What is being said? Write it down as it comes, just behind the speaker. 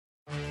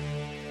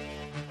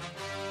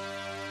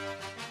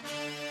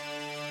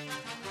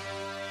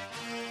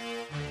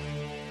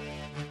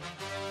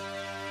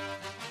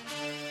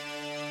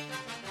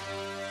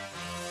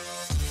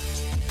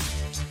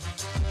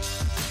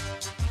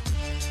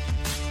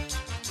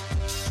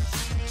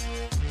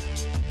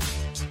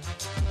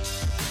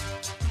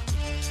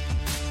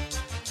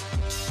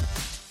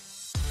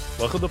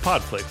Welcome to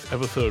Podflix,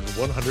 episode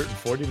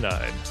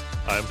 149.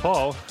 I'm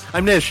Paul.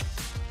 I'm Nish.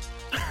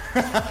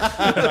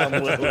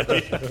 I'm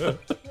Lily.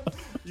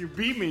 You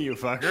beat me, you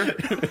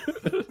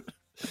fucker.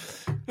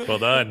 Well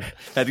done.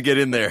 Had to get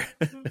in there.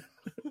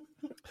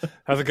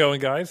 How's it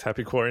going, guys?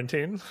 Happy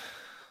quarantine.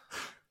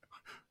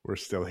 We're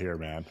still here,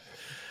 man.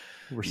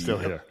 We're still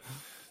here.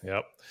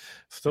 Yep.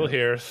 Still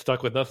here,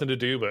 stuck with nothing to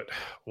do but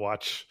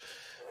watch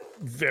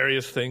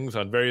various things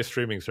on various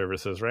streaming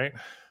services, right?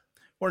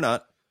 Or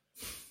not.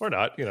 Or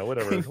not,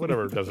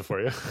 whatever does it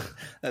for you.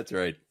 That's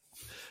right.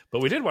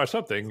 But we did watch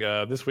something.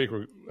 This week,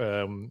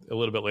 a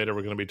little bit later,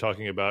 we're going to be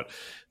talking about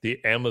the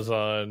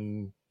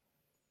Amazon...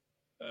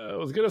 I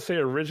was going to say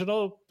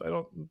original. I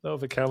don't know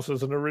if it counts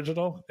as an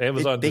original.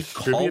 Amazon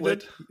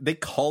distributed. They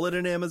call it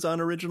an Amazon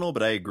original,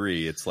 but I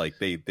agree. It's like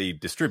they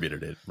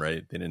distributed it,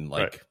 right? They didn't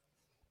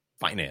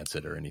finance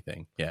it or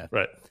anything. Yeah.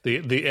 Right.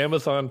 The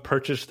Amazon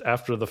purchased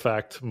after the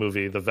fact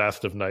movie, The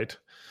Vast of Night.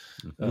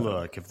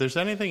 Look, if there's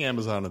anything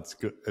Amazon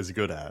is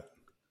good at,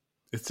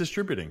 it's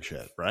distributing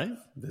shit, right?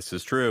 This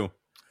is true.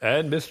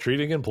 And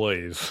mistreating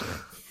employees.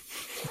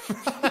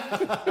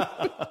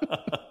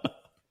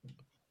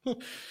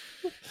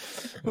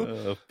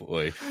 Oh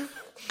boy.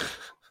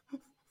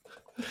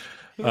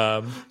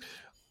 But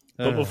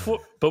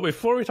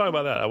before we talk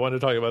about that, I want to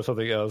talk about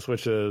something else,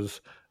 which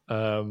is,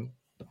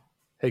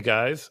 hey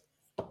guys,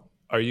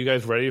 are you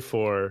guys ready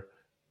for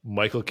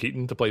Michael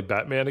Keaton to play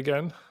Batman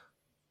again?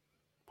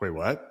 Wait,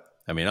 what?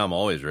 I mean, I'm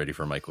always ready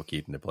for Michael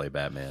Keaton to play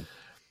Batman.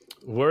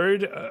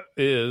 Word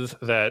is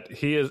that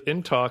he is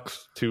in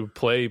talks to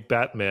play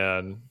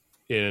Batman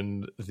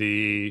in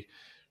the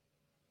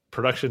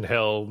production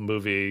hell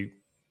movie,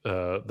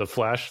 The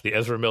Flash, the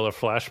Ezra Miller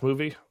Flash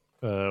movie.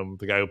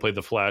 The guy who played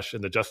the Flash in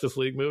the Justice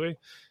League movie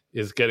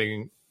has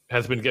been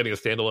getting a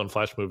standalone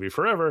Flash movie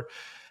forever.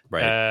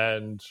 Right.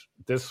 And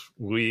this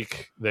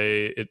week,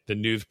 the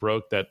news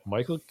broke that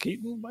Michael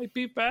Keaton might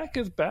be back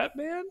as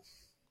Batman.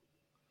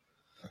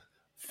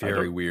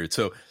 Very weird.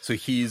 So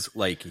he is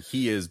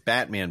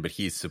Batman, but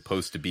he's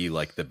supposed to be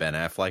like the Ben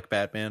Affleck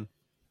Batman,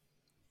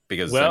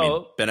 because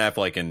Ben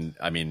Affleck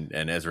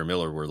and Ezra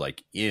Miller were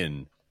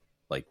in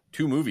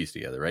two movies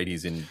together, right?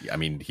 He's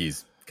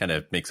kind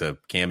of makes a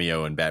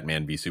cameo in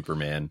Batman v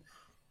Superman,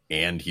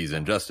 and he's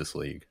in Justice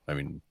League. I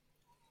mean,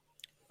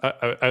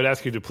 I would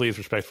ask you to please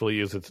respectfully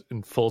use its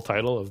in full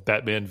title of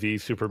Batman v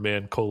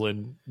Superman :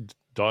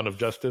 Dawn of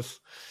Justice.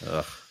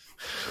 Ugh.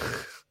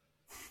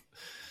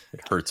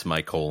 It hurts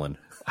my colon.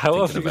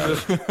 How else are you going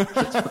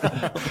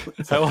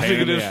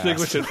to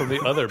distinguish it from the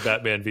other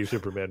Batman v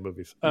Superman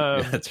movies?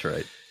 That's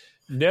right.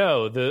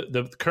 No,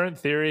 the current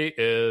theory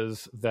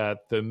is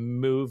that the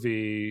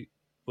movie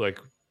would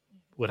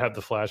have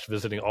the Flash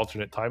visiting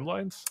alternate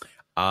timelines.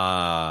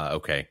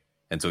 Okay.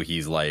 And so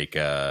he's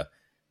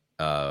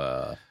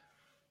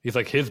he's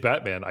like his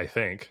Batman, I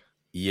think.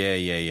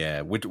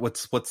 Yeah.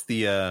 What's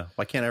the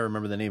why can't I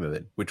remember the name of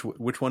it?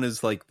 Which one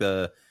is like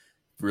the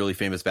really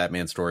famous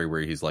Batman story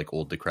where he's like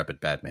old decrepit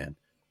Batman?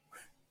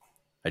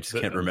 I just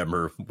can't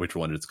remember which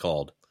one it's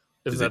called.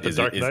 Is that the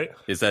Dark Knight?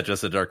 Is that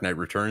just the Dark Knight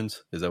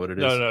Returns? Is that what it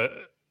is? No.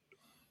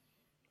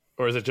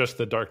 Or is it just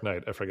the Dark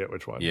Knight? I forget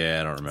which one. Yeah,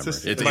 I don't remember.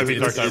 It might be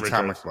Dark Knight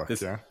comic book.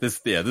 This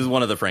is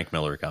one of the Frank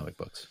Miller comic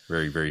books.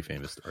 Very, very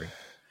famous story.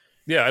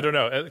 Yeah, I don't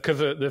know, because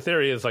the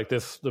theory is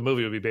the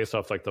movie would be based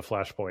off the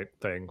Flashpoint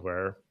thing,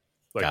 where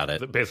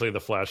basically the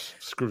Flash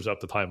screws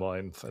up the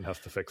timelines and has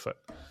to fix it.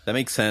 That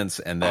makes sense,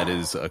 and that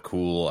is a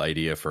cool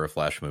idea for a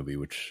Flash movie,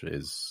 which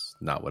is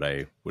not what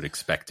I would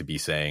expect to be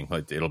saying.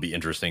 But it'll be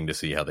interesting to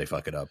see how they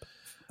fuck it up.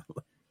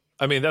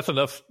 I mean, that's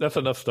enough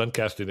stunt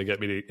casting to get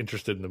me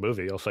interested in the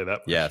movie. I'll say that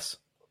much. Yes.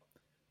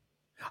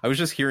 I was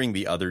just hearing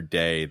the other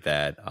day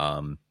that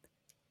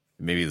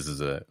maybe this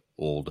is a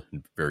old,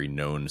 very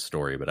known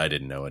story, but I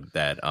didn't know it,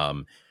 that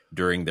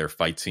during their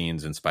fight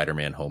scenes in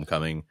Spider-Man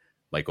Homecoming,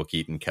 Michael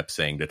Keaton kept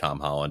saying to Tom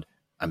Holland,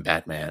 "I'm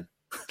Batman."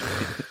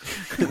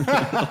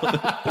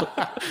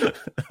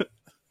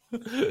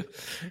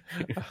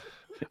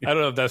 I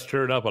don't know if that's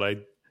true or not, but I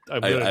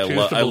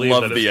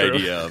love the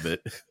idea of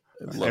it.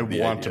 I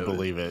want to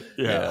believe it.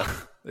 Yeah,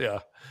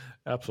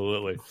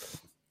 absolutely.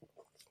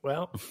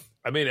 Well,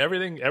 I mean,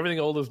 everything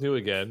old is new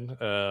again.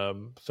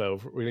 So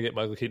if we're gonna get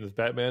Michael Keaton as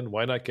Batman,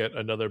 why not get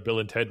another Bill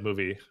and Ted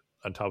movie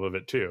on top of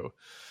it too?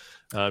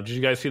 Did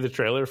you guys see the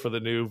trailer for the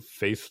new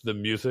Face the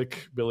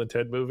Music Bill and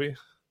Ted movie?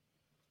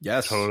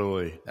 Yes,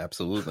 totally,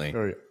 absolutely.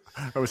 Oh, yeah.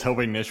 I was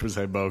hoping Nish would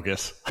say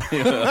bogus.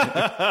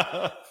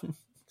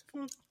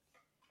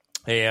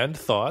 And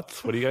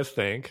thoughts? What do you guys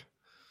think?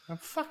 I'm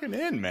fucking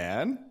in,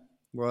 man.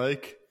 I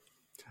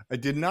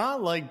did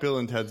not like Bill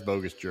and Ted's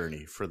Bogus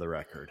Journey, for the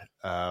record.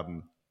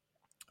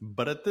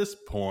 But at this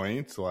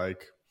point,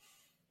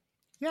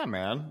 yeah,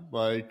 man.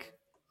 I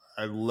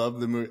love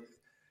the movie.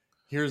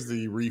 Here's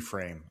the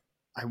reframe.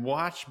 I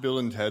watched Bill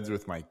and Ted's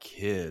with my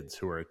kids,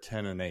 who are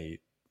 10 and 8,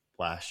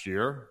 last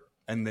year,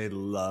 and they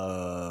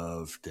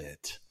loved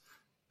it.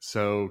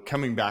 So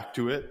coming back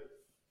to it,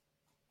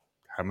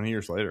 how many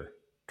years later?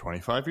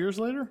 25 years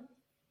later?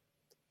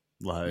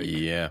 Like,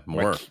 yeah,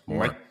 more.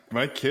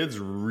 My kids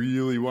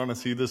really want to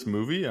see this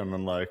movie, and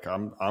I'm like,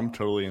 I'm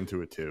totally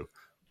into it too.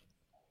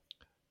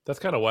 That's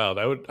kind of wild.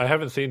 I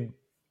haven't seen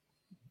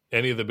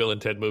any of the Bill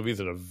and Ted movies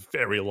in a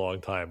very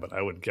long time, but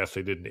I would guess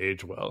they didn't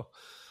age well.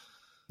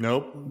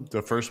 Nope,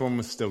 the first one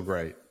was still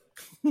great.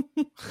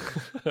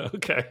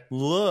 Okay.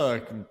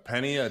 Look,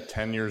 Penny at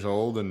 10 years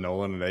old and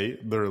Nolan at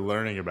 8, they're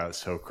learning about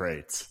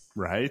Socrates,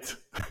 right?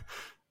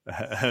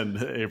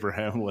 And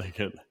Abraham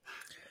Lincoln.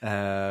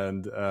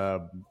 And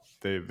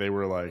they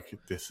were like,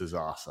 this is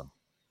awesome.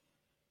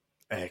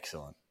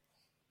 Excellent.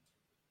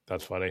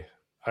 That's funny.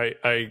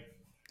 I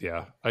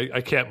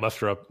can't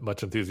muster up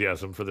much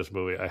enthusiasm for this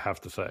movie, I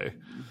have to say.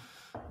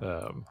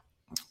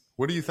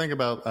 What do you think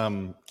about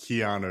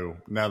Keanu,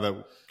 now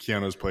that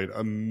Keanu's played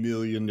a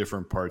million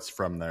different parts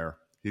from there?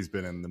 He's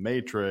been in The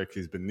Matrix,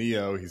 he's been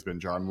Neo, he's been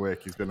John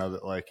Wick, he's been other,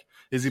 like,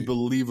 is he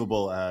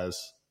believable as...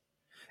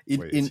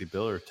 is he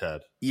Bill or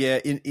Ted? Yeah,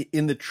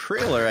 in the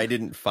trailer, I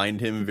didn't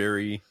find him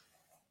very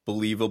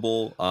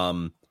believable.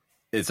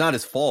 It's not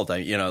his fault.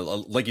 Like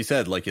you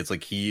said, like, it's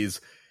like you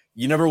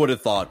never would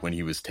have thought when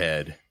he was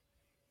Ted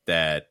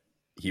that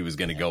he was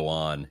going to go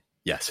on.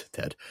 Yes,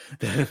 Ted.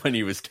 When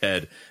he was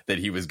Ted, that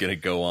he was going to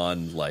go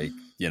on, like,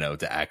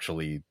 to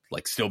actually,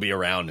 like, still be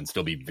around and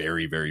still be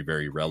very, very,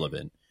 very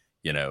relevant,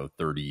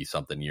 30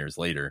 something years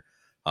later.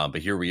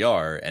 But here we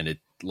are, and it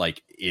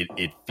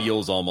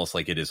feels almost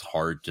like it is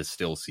hard to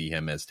still see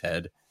him as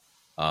Ted.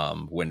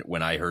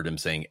 When I heard him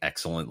saying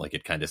excellent, like,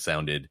 it kind of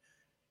sounded,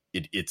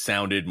 it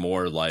sounded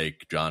more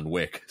like John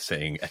Wick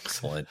saying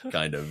excellent,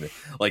 kind of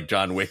like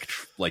John Wick,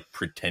 like,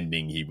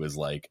 pretending he was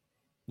like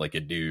a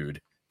dude.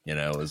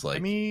 It was like, I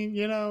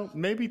mean,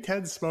 maybe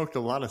Ted smoked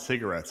a lot of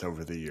cigarettes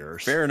over the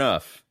years. Fair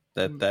enough.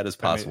 That is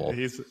possible. I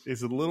mean,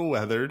 he's a little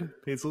weathered.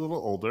 He's a little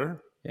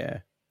older. Yeah.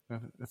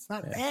 It's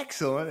not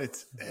excellent.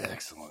 It's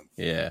excellent.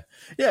 Yeah.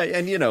 Yeah.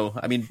 And,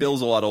 I mean,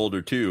 Bill's a lot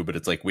older too, but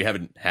it's like, we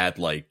haven't had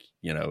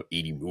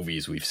 80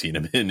 movies we've seen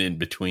him in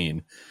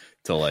between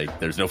to, like,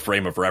 there's no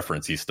frame of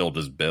reference. He's still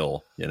just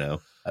Bill,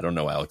 I don't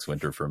know Alex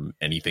Winter from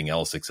anything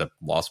else except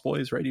Lost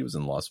Boys, right? He was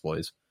in Lost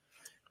Boys.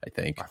 I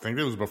think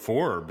it was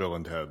before Bill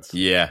and Ted's.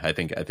 Yeah, I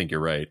think you're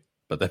right.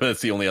 But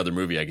that's the only other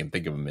movie I can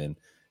think of him in,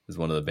 is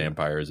one of the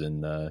vampires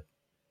in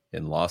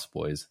Lost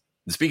Boys.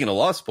 And speaking of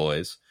Lost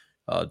Boys,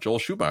 Joel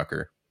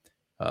Schumacher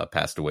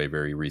passed away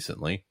very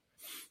recently.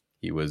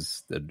 He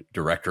was the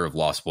director of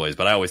Lost Boys,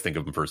 but I always think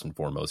of him first and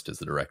foremost as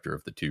the director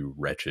of the two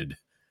wretched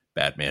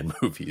Batman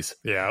movies.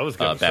 Yeah, I was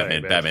going to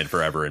say Batman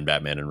Forever and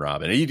Batman and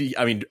Robin.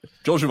 And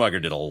Joel Schumacher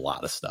did a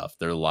lot of stuff.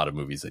 There are a lot of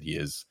movies that he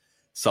is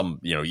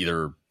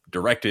either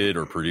directed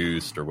or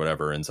produced or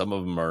whatever, and some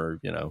of them are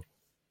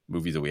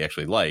movies that we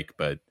actually like,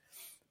 but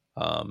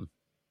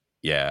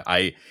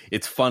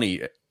it's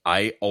funny,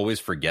 I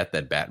always forget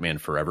that Batman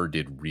Forever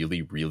did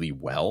really, really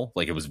well.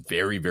 Like, it was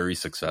very, very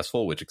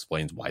successful, which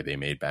explains why they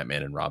made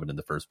Batman and Robin in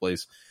the first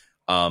place.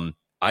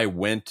 I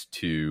went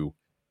to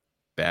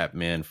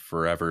Batman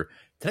Forever.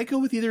 Did I go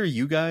with either of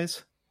you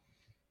guys?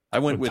 I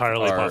went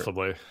entirely with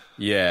possibly.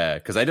 Yeah,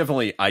 because I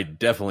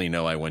definitely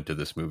know I went to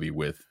this movie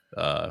with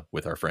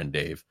our friend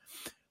Dave.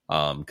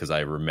 Because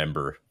I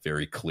remember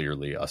very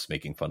clearly us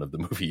making fun of the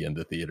movie in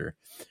the theater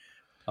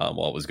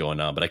while it was going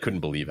on, but I couldn't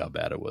believe how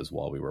bad it was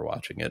while we were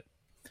watching it.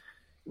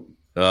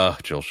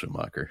 Joel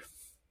Schumacher.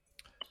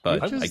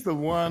 But which is the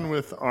one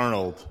with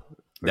Arnold?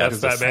 That's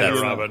Batman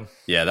and Robin.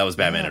 Yeah, that was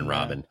Batman and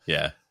Robin.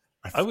 Yeah.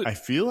 I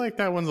feel like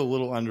that one's a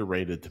little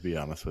underrated, to be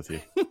honest with you.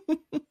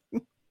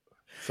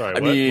 Sorry, I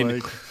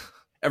mean,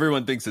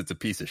 everyone thinks it's a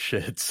piece of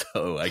shit,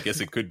 so I guess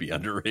it could be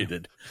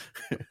underrated.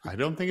 I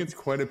don't think it's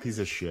quite a piece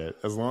of shit,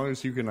 as long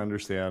as you can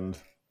understand.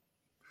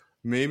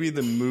 Maybe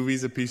the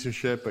movie's a piece of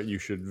shit, but you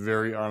should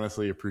very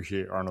honestly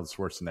appreciate Arnold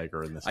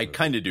Schwarzenegger in this movie. I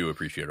kind of do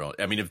appreciate Arnold.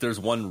 I mean, if there's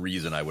one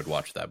reason I would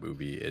watch that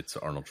movie, it's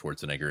Arnold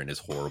Schwarzenegger and his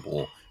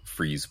horrible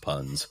freeze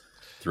puns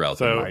throughout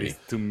the movie. Nice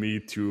to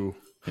meet you.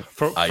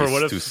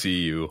 To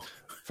see you.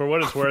 For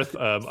what it's worth,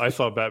 I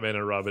saw Batman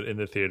and Robin in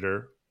the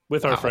theater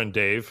with our friend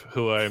Dave,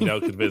 who I am now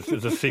convinced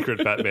is a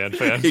secret Batman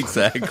fan.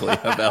 Exactly,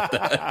 about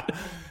that.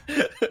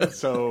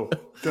 So,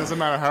 doesn't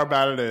matter how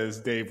bad it is,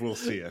 Dave will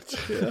see it.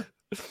 Yeah.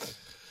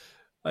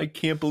 I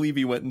can't believe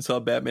he went and saw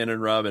Batman and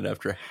Robin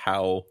after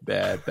how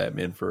bad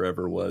Batman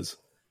Forever was.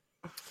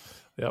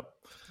 Yep.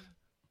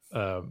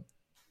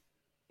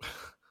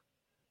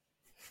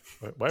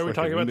 Why are we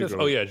talking about this?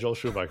 Oh, yeah, Joel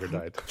Schumacher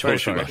died. Joel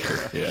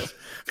Schumacher, yes.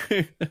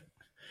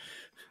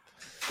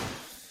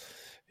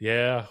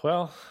 Yeah,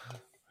 well,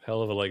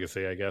 hell of a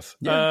legacy, I guess.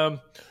 Yeah.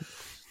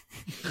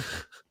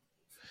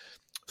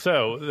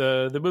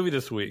 So, the movie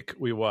this week,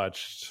 we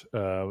watched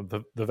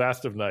The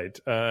Vast of Night.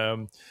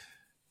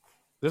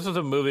 This was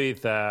a movie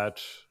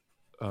that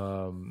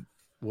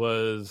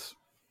was,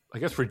 I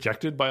guess,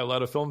 rejected by a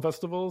lot of film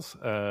festivals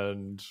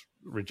and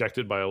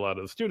rejected by a lot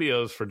of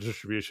studios for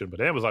distribution, but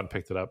Amazon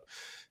picked it up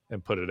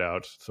and put it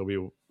out. So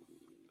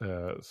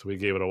we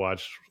gave it a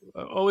watch.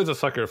 Always a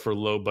sucker for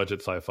low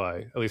budget sci-fi.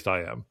 At least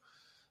I am.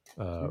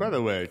 By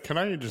the way, can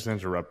I just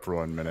interrupt for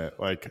 1 minute?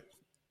 Like,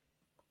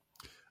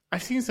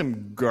 I've seen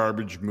some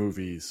garbage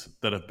movies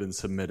that have been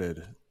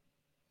submitted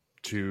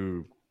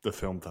to the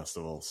film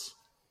festivals.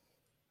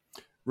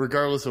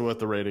 Regardless of what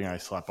the rating I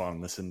slap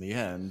on this in the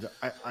end,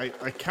 I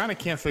kind of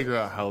can't figure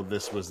out how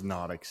this was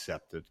not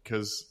accepted,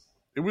 because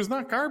it was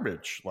not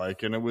garbage,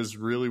 and it was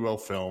really well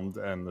filmed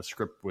and the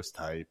script was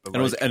tight. But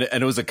and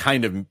it was a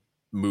kind of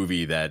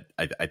movie that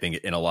I think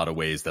in a lot of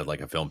ways that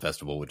a film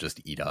festival would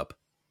just eat up.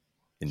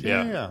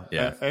 Yeah.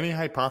 Any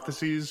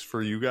hypotheses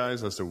for you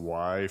guys as to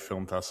why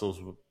film festivals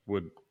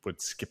would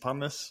skip on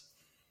this?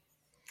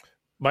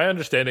 My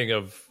understanding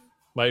of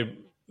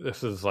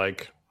this is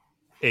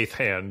eighth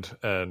hand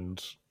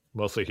and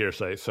mostly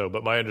hearsay.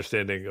 But my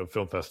understanding of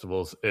film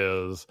festivals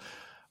is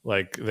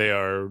they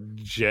are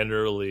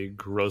generally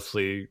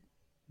grossly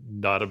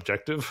not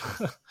objective.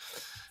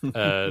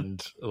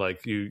 And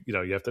you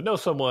have to know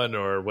someone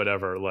or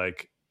whatever.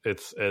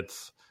 It's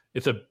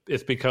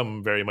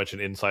become very much an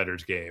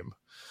insider's game.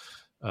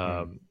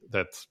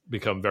 That's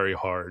become very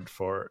hard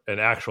for an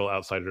actual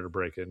outsider to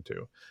break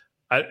into.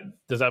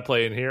 Does that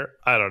play in here?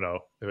 I don't know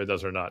if it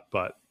does or not,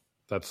 but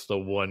that's the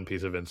one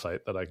piece of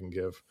insight that I can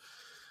give.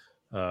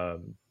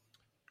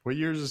 What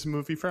year is this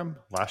movie from?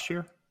 Last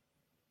year?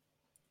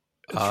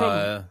 It's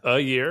from a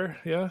year,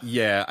 yeah.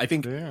 Yeah, I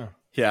think.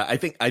 Yeah, I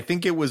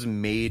think it was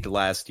made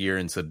last year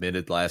and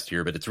submitted last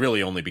year, but it's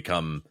really only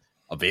become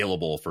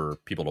available for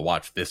people to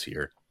watch this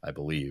year, I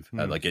believe.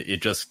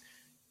 It just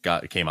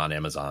came on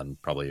Amazon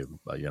probably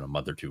a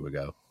month or two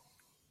ago.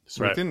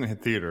 So it didn't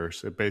hit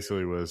theaters. It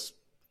basically was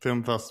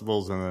film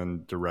festivals and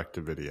then direct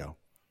to video.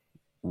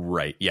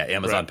 Right. Yeah,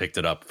 Amazon picked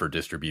it up for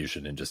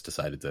distribution and just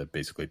decided to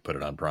basically put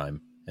it on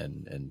Prime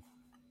and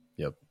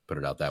put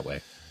it out that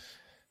way.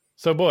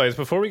 So, boys,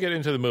 before we get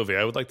into the movie,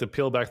 I would like to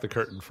peel back the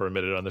curtain for a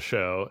minute on the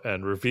show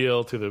and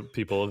reveal to the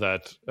people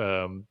that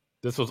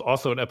this was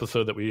also an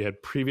episode that we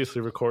had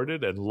previously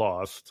recorded and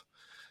lost.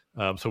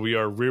 So we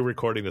are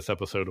re-recording this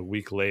episode a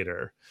week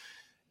later.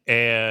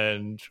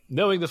 And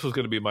knowing this was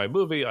going to be my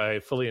movie, I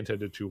fully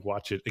intended to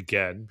watch it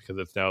again because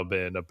it's now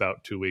been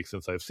about 2 weeks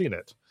since I've seen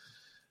it.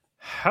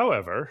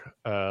 However,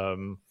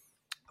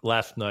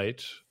 last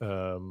night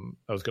I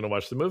was going to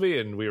watch the movie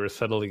and we were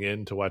settling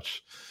in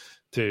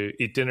to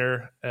eat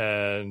dinner,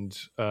 and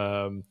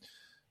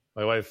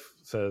my wife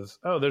says,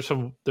 "Oh, there's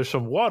some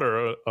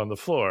water on the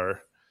floor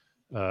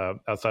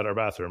outside our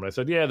bathroom." I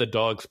said, "Yeah, the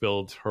dog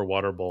spilled her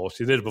water bowl.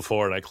 She did it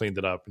before, and I cleaned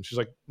it up." And she's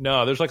like,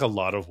 "No, there's a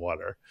lot of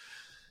water."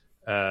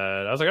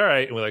 And I was like, "All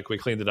right," and we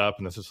cleaned it up,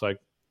 and it's just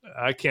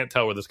I can't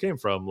tell where this came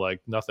from.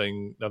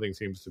 Nothing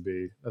seems to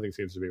be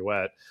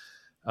wet.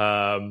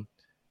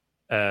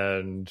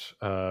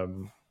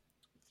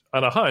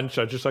 On a hunch,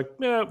 I just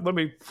let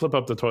me flip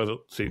up the toilet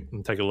seat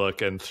and take a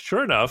look. And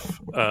sure enough,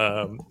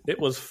 it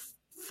was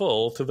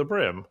full to the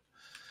brim.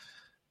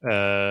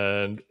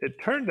 And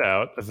it turned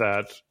out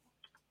that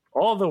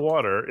all the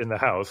water in the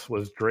house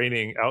was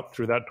draining out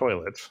through that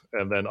toilet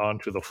and then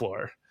onto the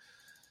floor.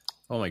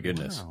 Oh, my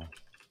goodness.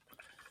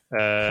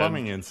 Wow.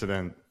 Plumbing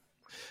incident.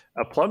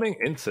 A plumbing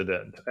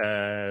incident.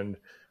 And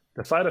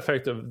the side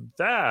effect of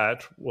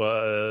that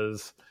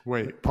was...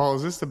 Wait, Paul,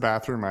 is this the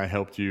bathroom I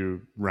helped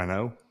you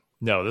reno?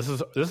 No, this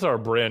is our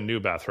brand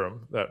new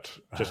bathroom that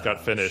just got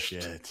finished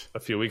a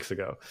few weeks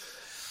ago.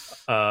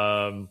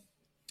 The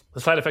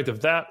side effect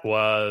of that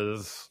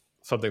was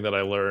something that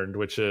I learned,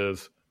 which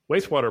is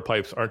wastewater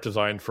pipes aren't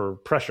designed for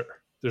pressure.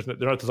 They're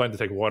not designed to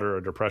take water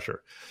under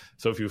pressure.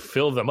 So if you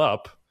fill them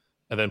up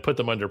and then put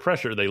them under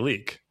pressure, they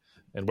leak.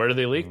 And where do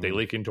they leak? They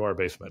leak into our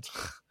basement.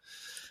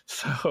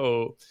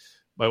 So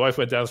my wife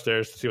went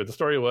downstairs to see what the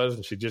story was,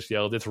 and she just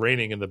yelled, "It's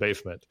raining in the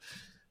basement."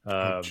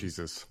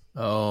 Jesus.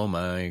 Oh,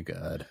 my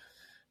God.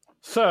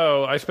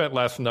 So I spent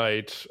last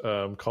night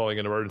calling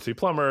an emergency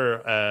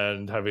plumber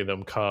and having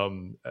them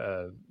come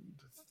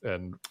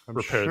and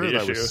repair the issue.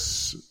 That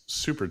was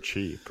super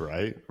cheap,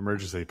 right?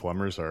 Emergency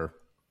plumbers are...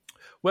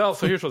 Well,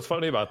 so here's what's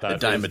funny about that. A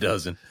dime a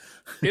dozen.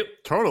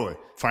 Totally.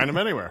 Find them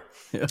anywhere.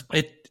 Yeah.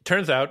 It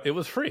turns out it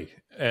was free.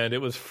 And it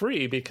was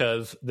free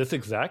because this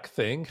exact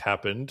thing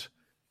happened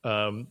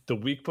the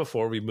week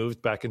before we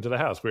moved back into the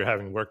house. We were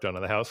having work done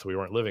on the house, so we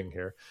weren't living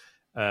here.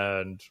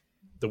 And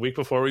the week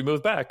before we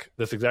moved back,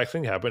 this exact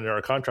thing happened, and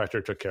our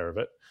contractor took care of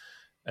it.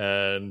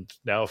 And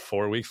now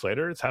 4 weeks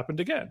later, it's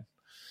happened again.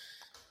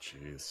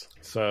 Jeez.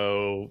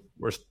 So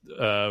we're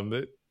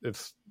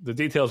the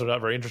details are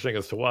not very interesting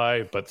as to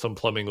why, but some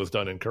plumbing was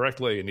done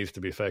incorrectly. It needs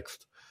to be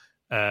fixed.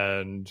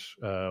 And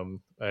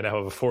I now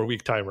have a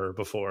 4-week timer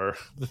before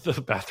the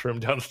bathroom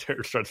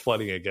downstairs starts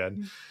flooding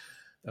again.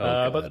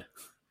 But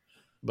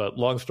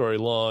long story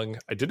long,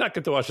 I did not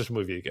get to watch this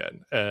movie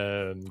again.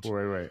 And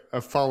wait,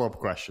 follow-up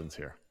questions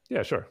here.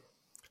 Yeah, sure.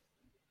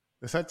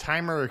 Does that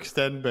timer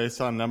extend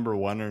based on number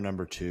 1 or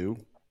number 2?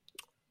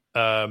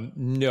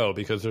 No,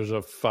 because there's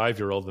a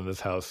 5-year-old in this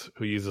house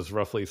who uses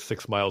roughly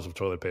 6 miles of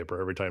toilet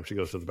paper every time she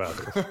goes to the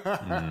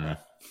bathroom.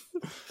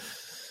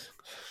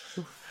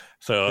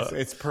 So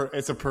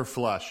it's a per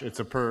flush. It's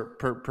a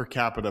per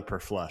capita per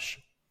flush.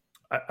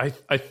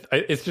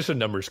 It's just a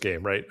numbers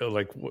game, right?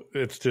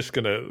 It's just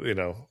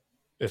gonna,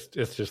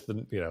 it's just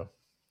the,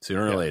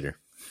 sooner or later.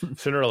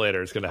 Sooner or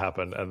later, it's going to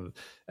happen.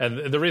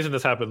 And the reason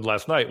this happened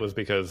last night was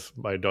because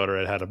my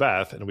daughter had a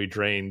bath, and we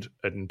drained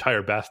an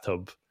entire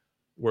bathtub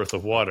worth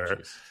of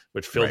water,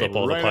 which filled up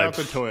all the pipes. Right out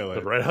the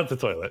toilet. Right out the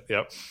toilet,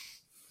 yep.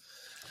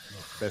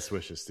 Best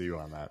wishes to you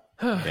on that.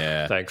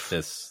 Yeah,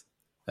 thanks.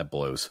 That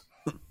blows.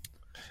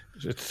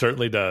 It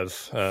certainly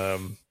does.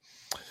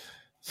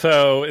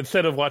 So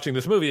instead of watching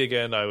this movie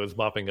again, I was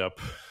mopping up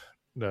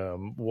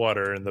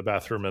water in the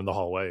bathroom and the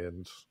hallway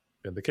and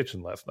in the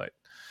kitchen last night.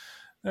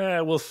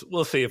 We'll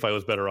see if I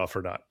was better off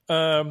or not.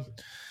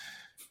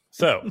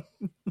 So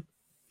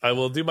I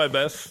will do my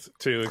best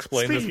to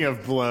explain. Speaking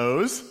of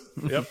blows,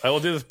 yep, I will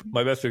do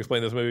my best to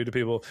explain this movie to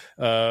people.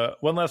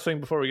 One last thing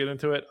before we get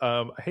into it,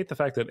 I hate the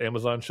fact that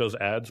Amazon shows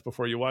ads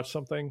before you watch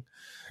something,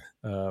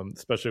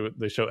 especially when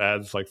they show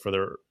ads like for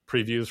their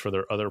previews for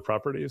their other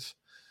properties.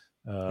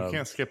 You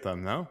can't skip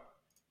them, no?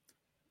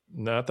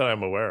 Not that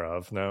I'm aware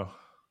of. No,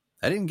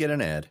 I didn't get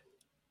an ad.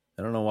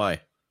 I don't know why.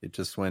 It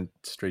just went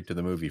straight to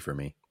the movie for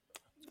me.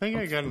 I think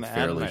I got an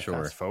ad and I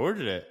fast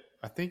forwarded it.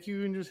 I think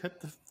you can just hit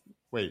the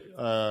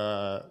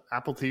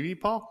Apple TV,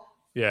 Paul?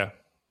 Yeah.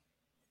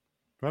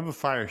 I have a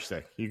Fire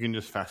Stick. You can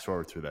just fast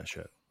forward through that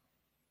shit.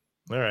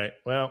 All right.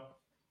 Well,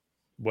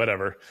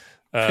 whatever.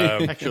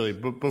 Actually,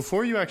 but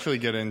before you actually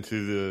get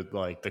into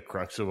the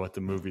crux of what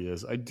the movie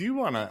is, I do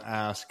want to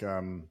ask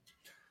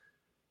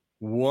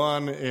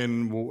one,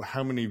 in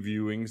how many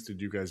viewings did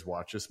you guys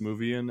watch this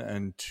movie in?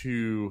 And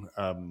two,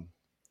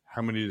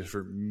 how many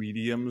different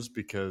mediums?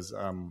 Because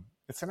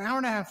it's an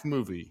hour-and-a-half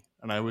movie,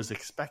 and I was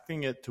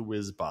expecting it to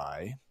whiz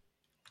by.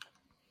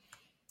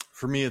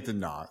 For me, it did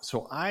not.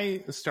 So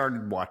I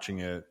started watching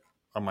it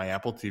on my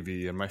Apple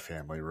TV in my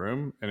family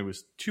room, and it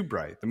was too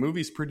bright. The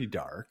movie's pretty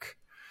dark.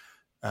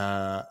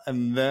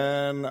 And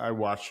then I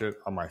watched it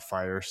on my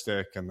Fire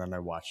Stick, and then I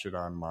watched it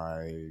on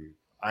my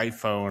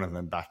iPhone, and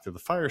then back to the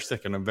Fire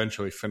Stick, and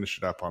eventually finished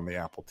it up on the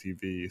Apple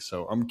TV.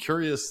 So I'm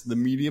curious the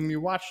medium you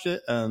watched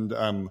it, and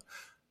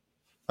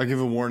I'll give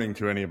a warning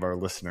to any of our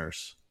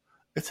listeners.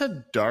 It's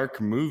a dark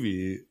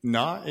movie,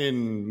 not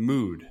in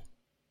mood.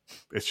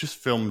 It's just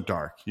filmed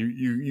dark.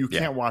 You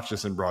can't watch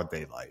this in broad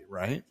daylight,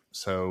 right?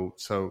 So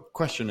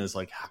question is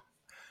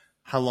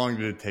how long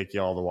did it take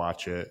you all to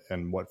watch it,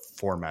 and what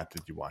format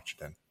did you watch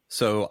it in?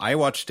 So I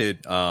watched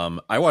it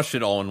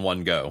all in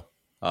one go.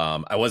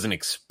 I wasn't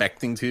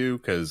expecting to,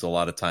 because a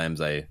lot of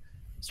times I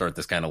start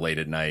this kind of late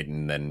at night,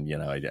 and then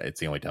it's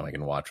the only time I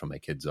can watch when my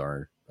kids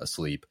are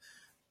asleep.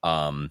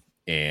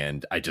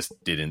 And I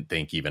just didn't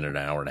think even an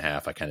hour and a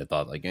half. I kind of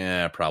thought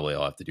probably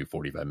I'll have to do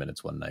 45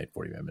 minutes one night,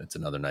 45 minutes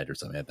another night, or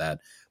something like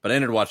that. But I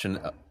ended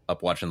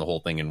up watching the whole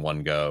thing in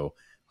one go.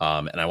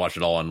 And I watched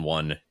it all on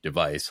one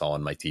device, all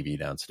on my TV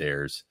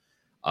downstairs.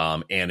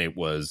 And it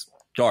was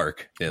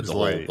dark. The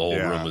whole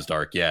room was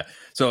dark. Yeah.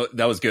 So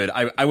that was good.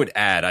 I would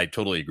add, I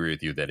totally agree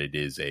with you that it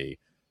is a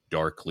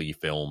darkly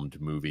filmed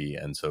movie.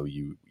 And so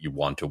you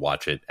want to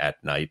watch it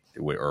at night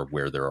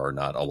where there are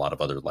not a lot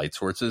of other light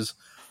sources.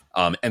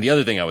 And the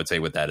other thing I would say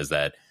with that is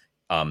that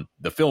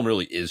the film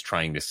really is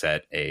trying to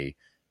set a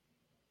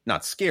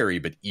not scary,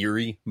 but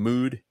eerie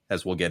mood,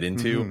 as we'll get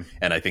into. Mm-hmm.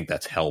 And I think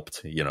that's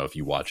helped, if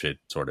you watch it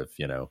sort of,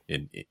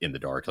 in the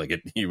dark.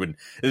 This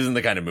isn't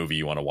the kind of movie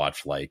you want to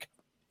watch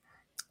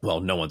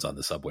no one's on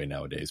the subway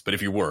nowadays, but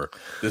if you were,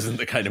 this isn't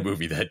the kind of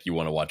movie that you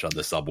want to watch on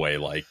the subway,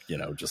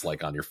 just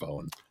on your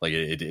phone.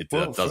 It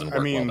doesn't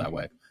work well that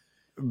way.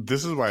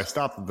 This is why I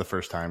stopped it the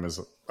first time. Is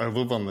I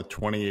live on the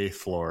 28th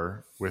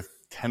floor with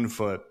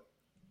 10-foot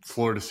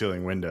floor to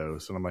ceiling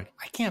windows, and I'm like,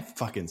 I can't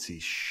fucking see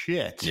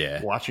shit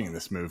watching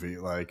this movie.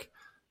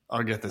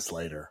 I'll get this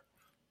later.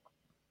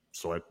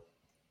 So I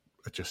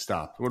just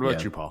stopped. What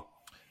about you, Paul?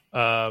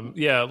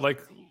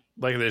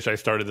 Like this, I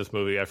started this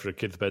movie after the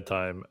kids'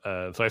 bedtime.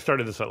 So I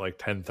started this at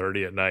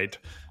 10:30 at night.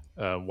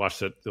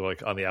 Watched it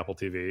on the Apple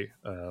TV,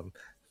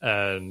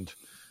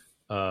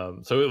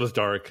 so it was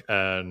dark,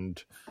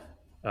 and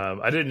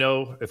I didn't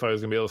know if I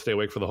was going to be able to stay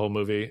awake for the whole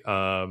movie,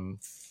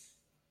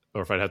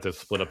 or if I'd have to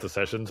split up the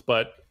sessions.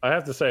 But I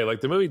have to say,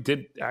 the movie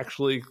did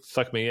actually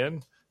suck me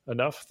in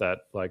enough that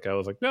I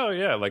was no,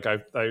 yeah,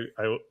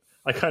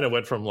 I kind of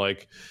went from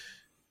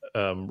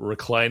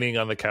reclining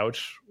on the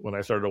couch when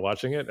I started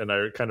watching it, and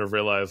I kind of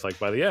realized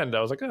by the end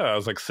I was I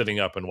was sitting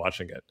up and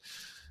watching it,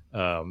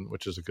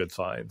 which is a good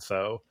sign.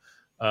 So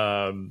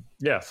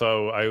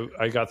so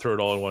I got through it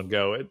all in one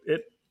go.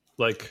 It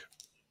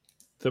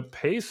the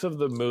pace of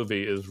the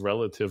movie is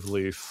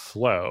relatively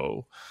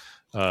slow,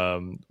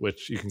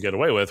 which you can get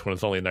away with when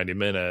it's only 90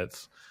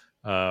 minutes.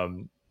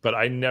 But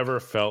I never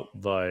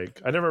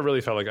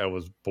really felt like I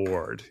was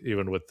bored,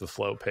 even with the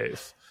slow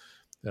pace.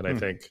 And I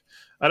think,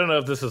 I don't know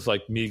if this is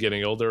me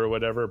getting older or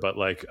whatever, but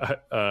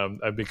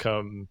I've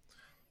become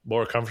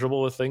more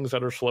comfortable with things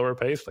that are slower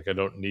paced. I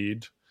don't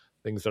need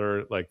things that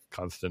are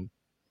constant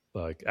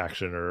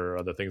action or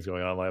other things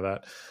going on like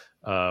that.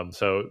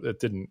 So it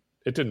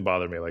didn't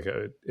bother me.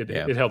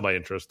 It held my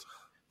interest.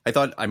 I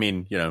thought,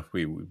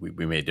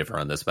 we may differ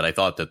on this, but I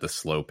thought that the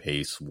slow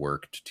pace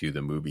worked to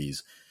the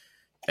movie's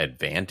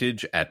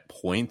advantage at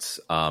points.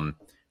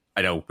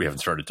 I know we haven't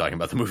started talking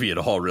about the movie at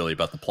all, really,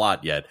 about the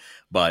plot yet,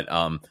 but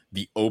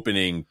the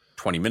opening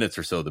 20 minutes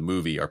or so of the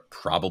movie are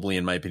probably,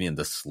 in my opinion,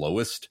 the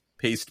slowest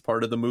paced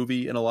part of the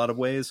movie in a lot of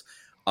ways.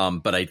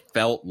 But I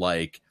felt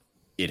like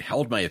it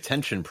held my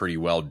attention pretty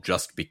well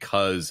just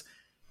because,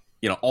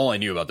 all I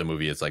knew about the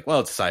movie is like, well,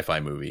 it's a sci-fi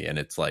movie and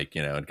it's like,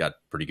 it got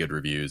pretty good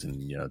reviews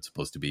and, it's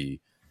supposed to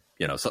be,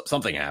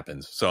 something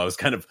happens. So I was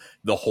kind of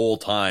the whole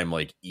time,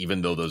 like,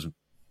 even though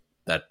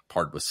that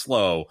part was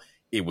slow,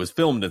 it was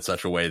filmed in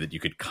such a way that you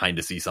could kind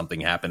of see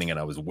something happening, and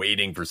I was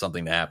waiting for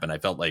something to happen. I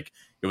felt like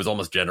it was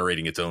almost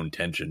generating its own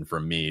tension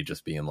from me,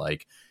 just being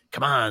like,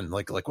 come on,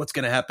 like what's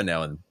going to happen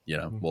now? And,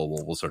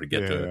 we'll sort of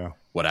get to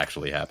what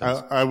actually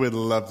happens. I would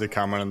love to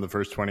comment on the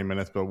first 20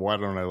 minutes, but why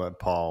don't I let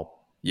Paul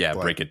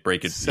break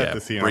it. Set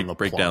the scene on the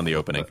break down the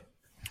opening.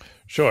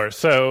 Sure.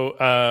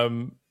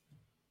 So,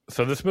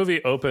 so this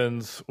movie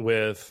opens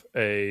with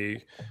an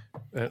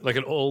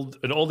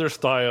older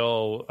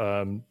style,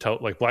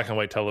 like black and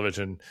white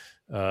television,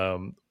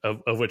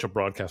 of which a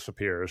broadcast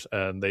appears,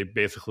 and they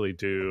basically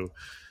do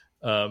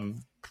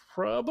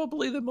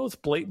probably the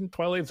most blatant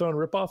Twilight Zone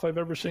ripoff I've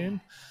ever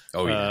seen.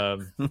 Oh yeah,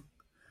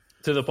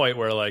 to the point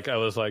where like I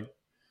was like,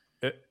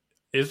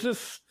 is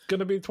this going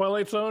to be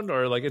Twilight Zone?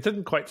 Or like it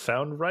didn't quite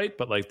sound right,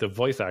 but like the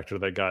voice actor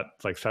they got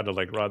like sounded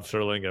like Rod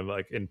Serling, and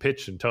like in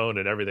pitch and tone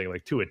and everything,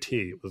 like to a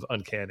T. It was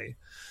uncanny.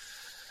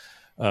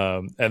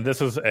 And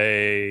this is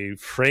a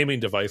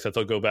framing device that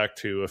they'll go back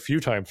to a few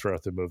times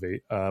throughout the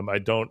movie. I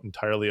don't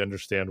entirely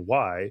understand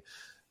why,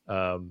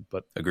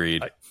 but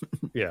agreed.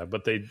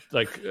 But they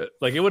like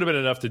it would have been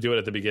enough to do it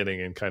at the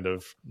beginning and kind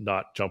of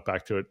not jump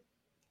back to it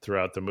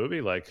throughout the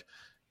movie. Like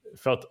it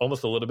felt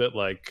almost a little bit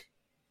like,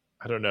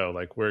 I don't know,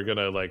 like we're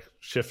gonna like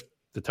shift,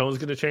 the tone's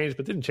gonna change,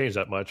 but didn't change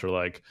that much. Or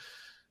like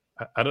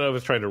I don't know if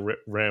it's trying to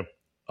ramp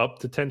up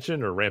the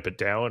tension or ramp it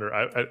down, or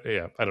I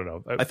don't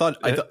know. I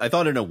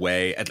thought in a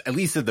way, at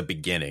least at the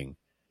beginning,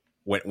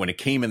 when it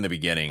came in the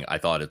beginning, I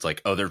thought it's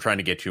like, oh, they're trying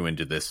to get you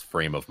into this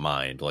frame of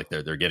mind, like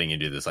they're getting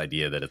into this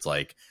idea that it's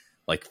like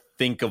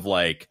think of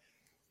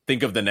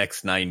the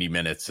next 90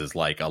 minutes as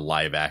like a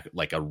live act,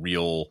 like a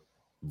real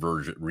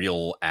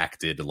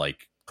acted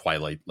like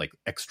Twilight, like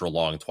extra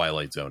long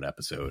Twilight Zone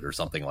episode or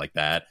something like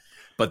that.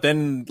 But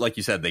then, like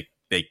you said, they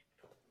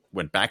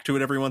went back to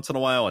it every once in a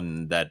while,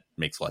 and that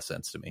makes less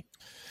sense to me.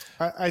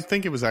 I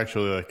think it was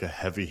actually like a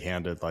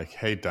heavy-handed, like,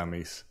 hey,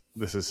 dummies,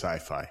 this is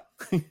sci-fi.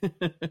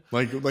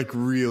 like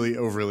really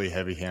overly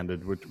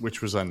heavy-handed,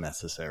 which was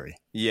unnecessary.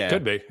 Yeah.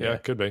 Could be. Yeah,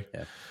 could be.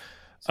 Yeah.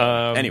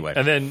 So, anyway.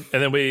 And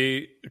then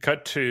we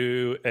cut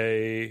to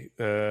a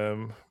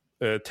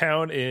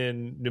town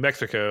in New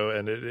Mexico,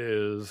 and it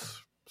is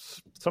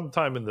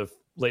sometime in the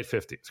late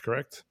 50s,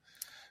 correct?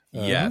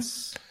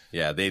 Yes.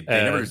 Yeah, they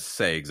never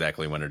say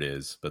exactly when it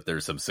is, but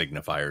there's some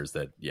signifiers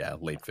that,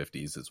 late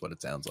 50s is what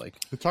it sounds like.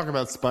 They talk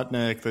about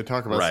Sputnik. They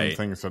talk about some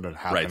things that had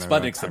happened. Right,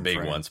 Sputnik's the big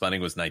one.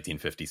 Sputnik was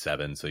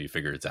 1957, so you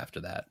figure it's after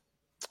that.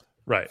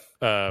 Right.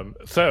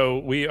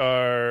 So we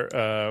are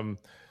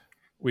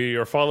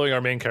following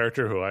our main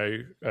character, who I,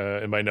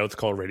 in my notes,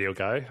 call Radio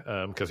Guy,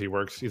 because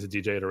he's a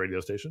DJ at a radio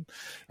station.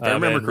 If I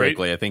remember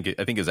correctly, I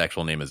think his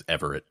actual name is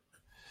Everett.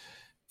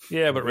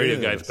 Yeah, but Radio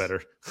Guy's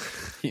better.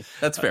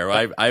 That's fair.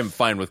 I'm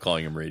fine with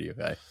calling him Radio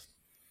Guy.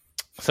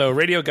 So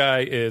Radio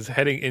Guy is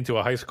heading into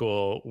a high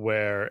school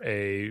where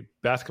a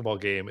basketball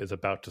game is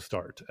about to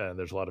start, and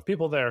there's a lot of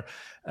people there,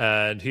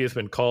 and he has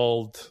been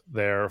called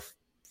there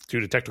due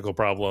to technical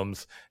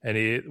problems, and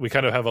we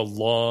kind of have a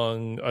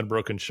long,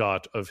 unbroken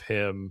shot of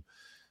him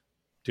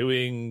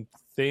doing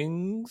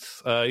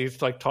things.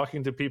 He's like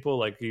talking to people,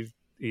 like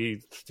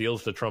he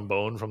steals the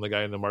trombone from the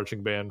guy in the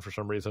marching band for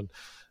some reason.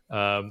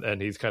 And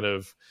he's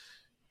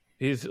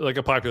like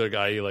a popular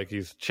guy.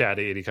 He's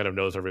chatty and he kind of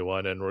knows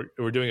everyone. And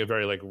we're doing a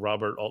very like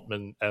Robert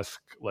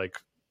Altman-esque, like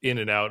in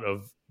and out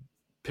of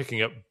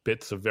picking up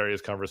bits of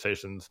various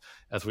conversations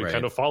as we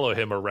kind of follow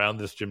him around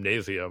this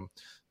gymnasium,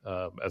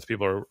 as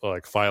people are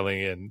like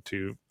filing in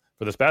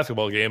for this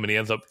basketball game.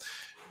 And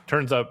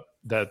turns up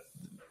that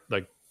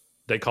like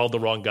they called the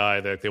wrong guy,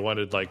 that they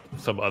wanted like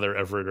some other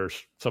Everett or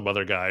some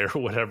other guy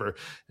or whatever.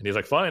 And he's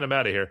like, fine, I'm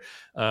out of here.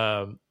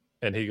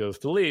 And he goes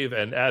to leave,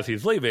 and as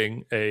he's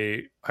leaving,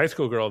 a high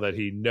school girl that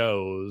he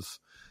knows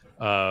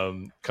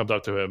comes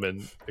up to him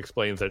and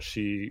explains that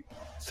she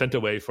sent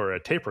away for a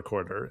tape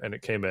recorder, and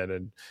it came in,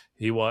 and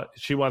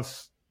she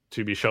wants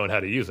to be shown how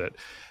to use it.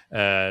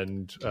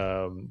 And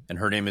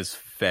her name is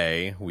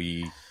Faye.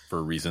 We,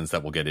 for reasons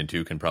that we'll get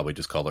into, can probably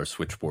just call her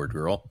Switchboard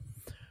Girl.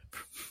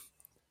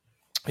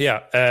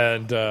 Yeah,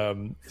 and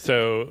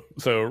so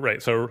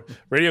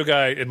Radio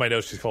Guy, in my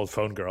notes, she's called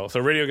Phone Girl.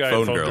 So Radio Guy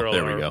and Phone Girl.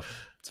 There we go.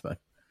 It's fine.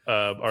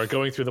 Are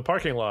going through the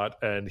parking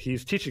lot, and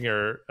he's teaching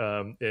her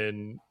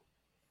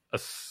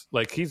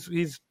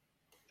he's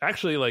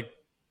actually like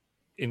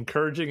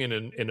encouraging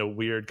in a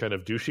weird kind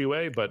of douchey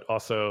way, but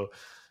also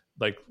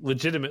like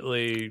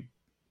legitimately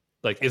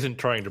like isn't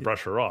trying to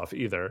brush her off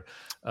either.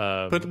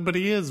 But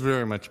he is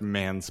very much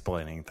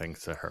mansplaining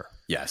things to her.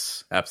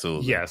 Yes,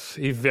 absolutely. Yes,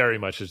 he very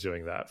much is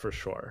doing that for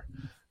sure.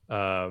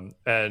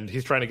 And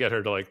he's trying to get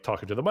her to like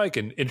talk into the mic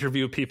and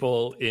interview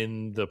people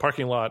in the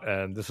parking lot.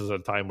 And this is a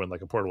time when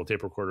like a portable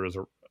tape recorder is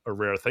a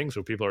rare thing,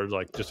 so people are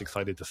like just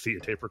excited to see a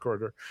tape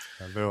recorder.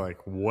 And they're like,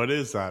 "What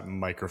is that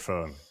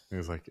microphone?" And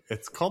he's like,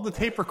 "It's called the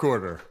tape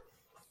recorder."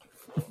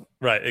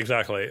 Right,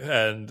 exactly.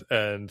 And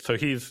so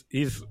he's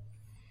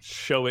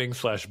showing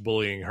 /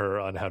 bullying her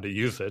on how to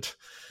use it,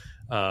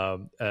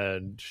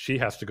 and she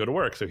has to go to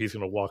work, so he's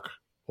going to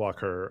walk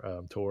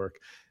her to work.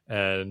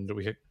 And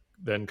we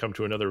then come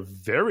to another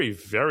very,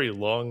 very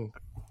long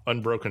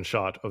unbroken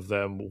shot of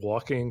them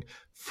walking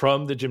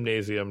from the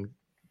gymnasium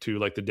to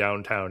like the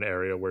downtown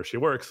area where she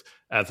works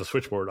as a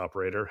switchboard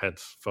operator,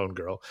 hence phone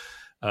girl.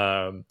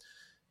 I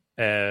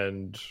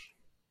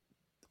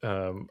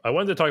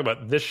wanted to talk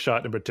about this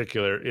shot in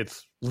particular.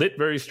 It's lit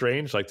very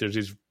strange. Like there's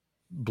these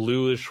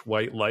bluish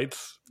white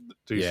lights,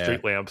 these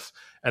street lamps,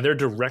 and they're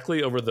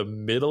directly over the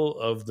middle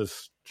of the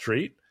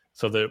street.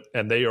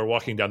 And they are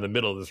walking down the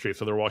middle of the street,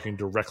 so they're walking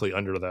directly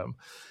under them.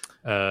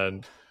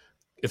 And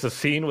it's a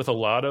scene with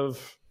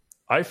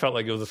I felt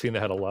like it was a scene that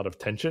had a lot of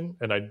tension,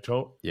 and I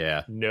don't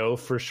know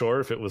for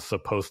sure if it was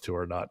supposed to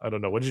or not. I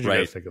don't know. What did you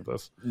guys think of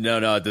this?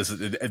 No, this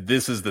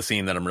is the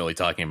scene that I'm really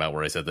talking about,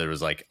 where I said there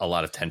was like a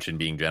lot of tension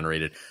being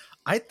generated.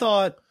 I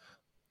thought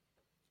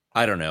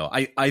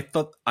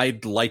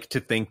I'd like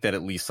to think that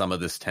at least some of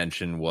this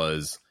tension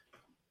was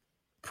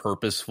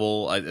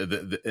purposeful.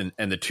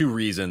 And the two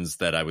reasons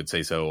that I would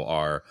say so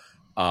are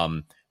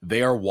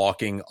they are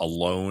walking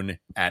alone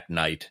at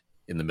night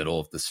in the middle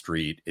of the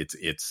street.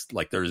 It's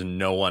like there's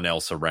no one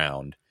else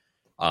around.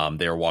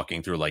 They're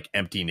walking through like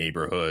empty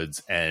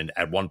neighborhoods, and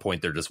at one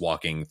point they're just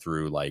walking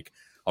through like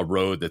a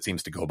road that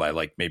seems to go by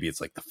like maybe it's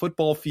like the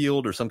football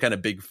field or some kind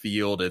of big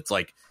field. It's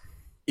like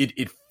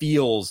it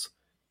feels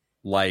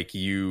like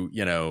you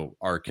know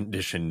are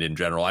conditioned in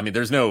general. I mean,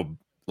 there's no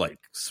like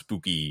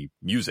spooky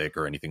music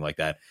or anything like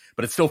that,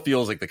 but it still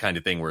feels like the kind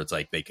of thing where it's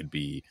like they could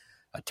be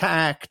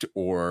attacked,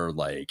 or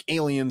like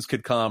aliens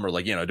could come, or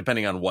like, you know,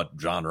 depending on what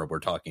genre we're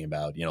talking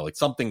about, you know, like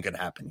something could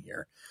happen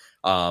here.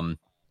 And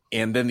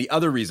then the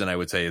other reason I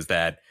would say is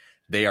that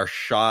they are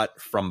shot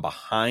from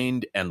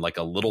behind and like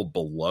a little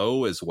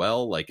below as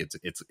well. Like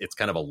it's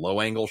kind of a low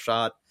angle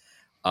shot.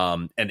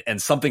 And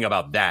something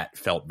about that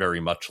felt very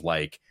much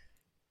like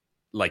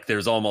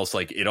there's almost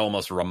like, it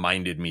almost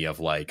reminded me of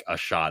like a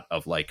shot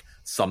of like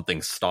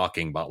something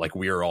stalking, but like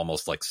we're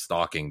almost like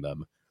stalking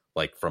them,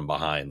 like from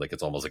behind, like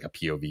it's almost like a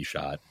POV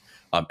shot.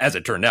 As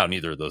it turned out,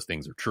 neither of those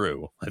things are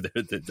true.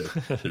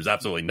 There's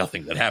absolutely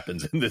nothing that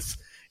happens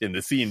in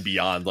the scene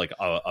beyond like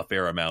a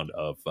fair amount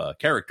of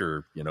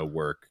character, you know,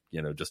 work,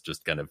 you know,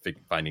 just kind of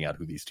finding out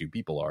who these two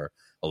people are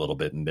a little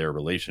bit in their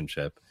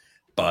relationship.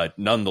 But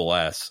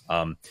nonetheless,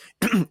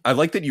 I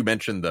like that you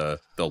mentioned the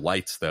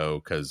lights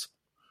though, because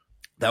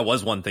that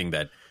was one thing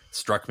that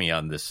struck me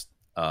on this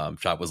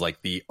shot, was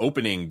like the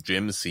opening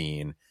gym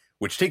scene,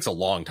 which takes a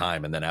long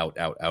time, and then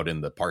out in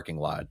the parking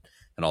lot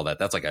and all that.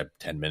 That's like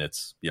 10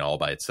 minutes, you know, all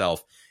by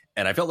itself.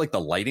 And I felt like the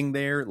lighting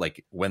there,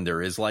 like when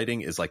there is lighting,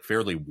 is like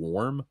fairly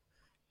warm.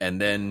 And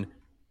then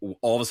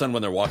all of a sudden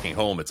when they're walking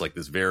home, it's like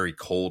this very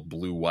cold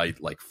blue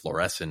white, like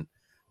fluorescent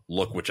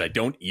look, which I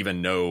don't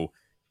even know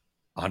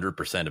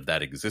 100% of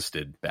that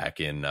existed back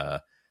in,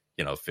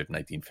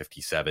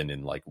 1957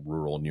 in like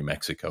rural New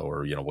Mexico,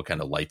 or, you know, what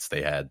kind of lights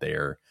they had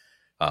there.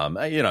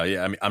 You know,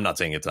 I mean, I'm not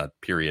saying it's not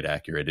period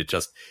accurate.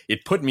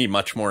 It put me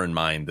much more in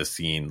mind. The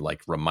scene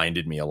like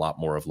reminded me a lot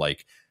more of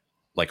like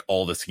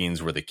all the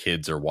scenes where the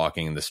kids are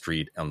walking in the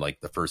street on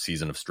like the first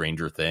season of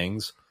Stranger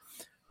Things,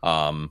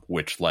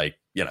 which like,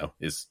 you know,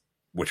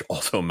 which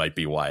also might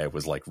be why I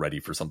was like ready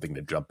for something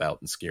to jump out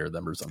and scare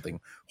them, or something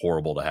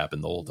horrible to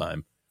happen the whole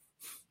time.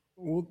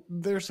 Well,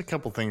 there's a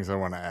couple things I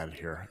want to add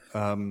here.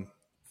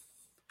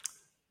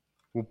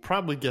 We'll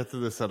probably get to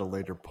this at a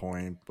later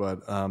point,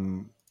 but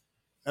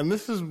and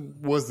this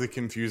was the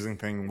confusing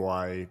thing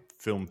why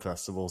film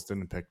festivals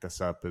didn't pick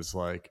this up, is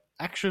like,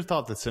 I actually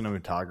thought the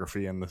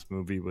cinematography in this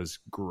movie was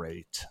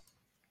great.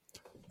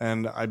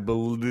 And I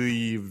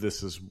believe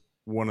this is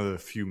one of the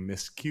few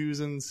miscues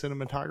in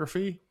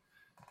cinematography,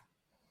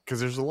 because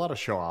there's a lot of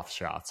show-off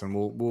shots, and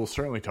we'll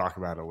certainly talk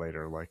about it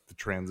later, like the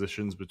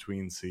transitions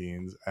between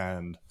scenes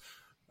and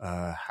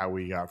how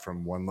we got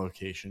from one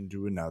location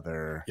to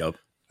another. Yep.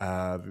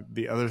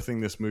 The other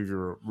thing this movie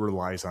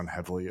relies on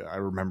heavily, I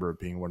remember it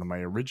being one of my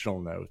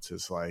original notes,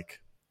 is like,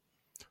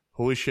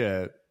 holy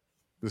shit,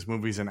 this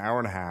movie's an hour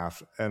and a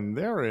half, and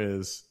there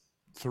is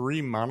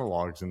 3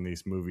 monologues in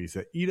these movies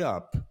that eat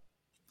up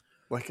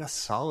like a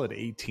solid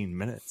 18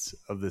 minutes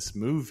of this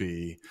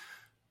movie.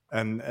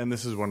 And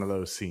this is one of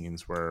those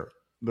scenes where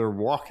they're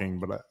walking,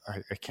 but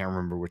I can't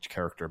remember which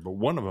character, but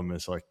one of them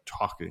is like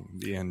talking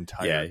the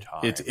entire time.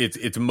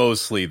 It's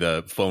mostly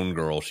the phone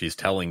girl. She's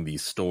telling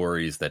these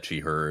stories that she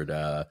heard,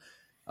 or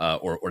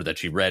that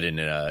she read in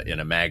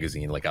a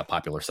magazine, like a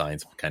popular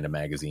science kind of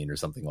magazine or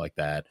something like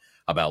that,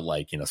 about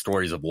like, you know,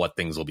 stories of what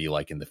things will be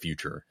like in the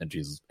future. And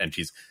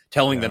she's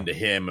telling them to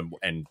him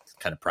and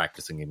kind of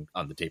practicing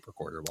on the tape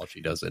recorder while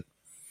she does it.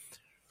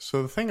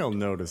 So the thing I'll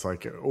note is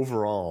like,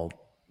 overall,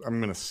 I'm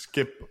going to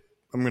skip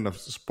I'm gonna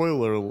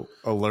spoiler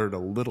alert a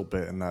little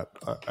bit in that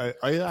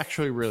I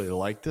actually really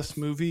like this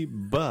movie,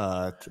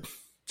 but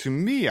to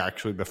me,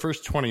 actually, the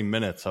first 20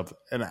 minutes of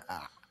a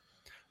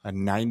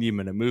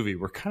 90-minute movie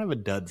were kind of a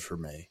dud for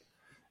me.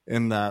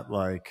 In that,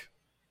 like,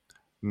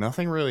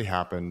 nothing really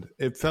happened.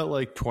 It felt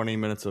like 20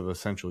 minutes of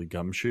essentially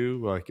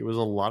Gumshoe. Like, it was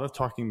a lot of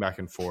talking back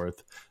and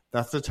forth.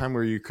 That's the time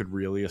where you could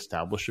really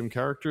establish some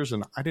characters,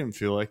 and I didn't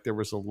feel like there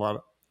was a lot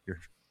of...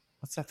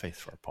 What's that face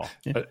for, Paul?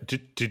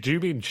 Did you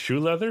mean shoe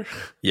leather?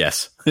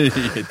 Yes. I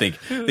think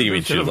you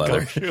mean shoe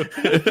leather.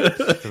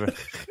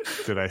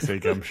 Did I say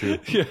Gumshoe?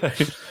 Yeah.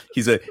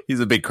 He's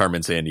a big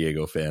Carmen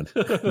Sandiego fan.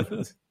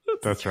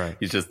 That's right.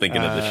 He's just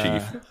thinking of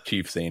the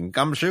chief saying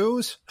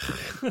gumshoes.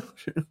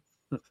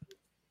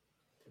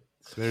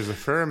 There's a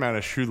fair amount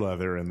of shoe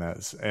leather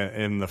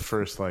in the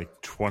first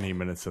like 20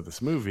 minutes of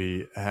this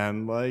movie,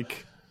 and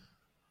like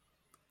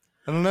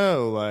I don't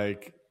know,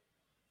 like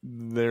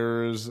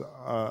there's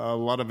a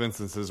lot of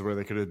instances where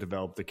they could have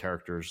developed the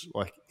characters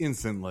like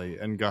instantly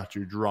and got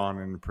you drawn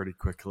in pretty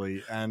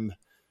quickly, and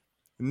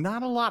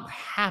not a lot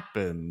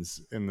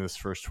happens in this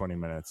first 20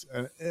 minutes,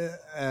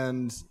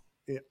 and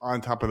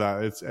on top of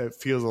that, it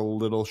feels a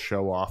little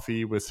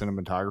show-offy with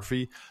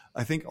cinematography.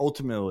 I think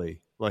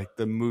ultimately, like,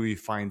 the movie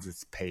finds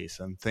its pace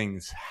and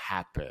things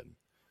happen.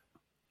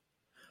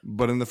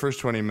 But in the first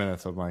 20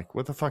 minutes, I'm like,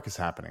 what the fuck is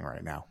happening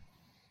right now?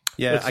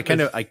 Yeah, I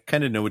kind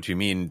of know what you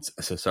mean.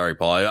 So sorry,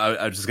 Paul.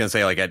 I was just gonna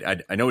say, like,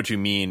 I know what you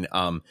mean.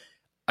 I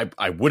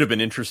would have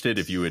been interested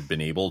if you had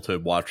been able to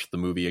watch the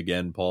movie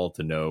again, Paul,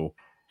 to know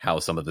how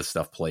some of this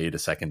stuff played a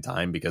second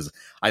time, because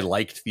I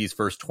liked these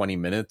first 20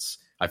 minutes.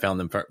 I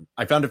found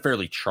it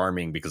fairly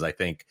charming because I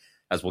think,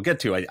 as we'll get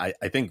to, I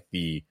think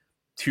the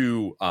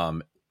two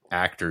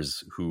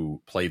actors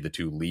who played the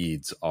two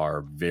leads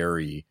are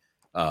very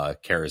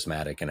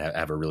charismatic and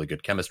have a really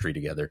good chemistry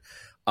together.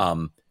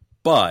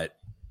 But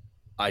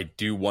I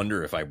do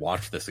wonder if I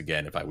watch this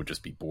again, if I would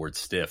just be bored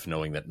stiff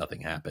knowing that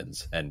nothing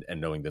happens and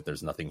knowing that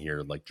there's nothing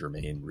here like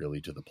germane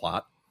really to the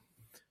plot.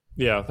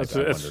 Yeah,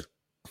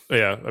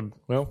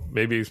 well,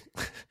 maybe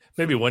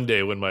one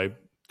day when my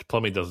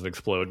plumbing doesn't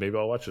explode, maybe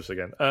I'll watch this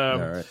again. All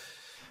right.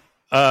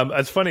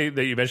 It's funny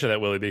that you mentioned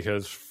that, Willie,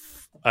 because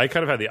I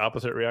kind of had the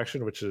opposite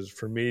reaction, which is,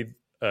 for me,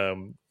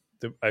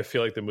 I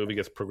feel like the movie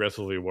gets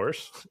progressively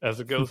worse as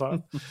it goes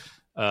on.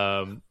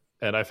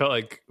 And I felt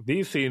like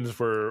these scenes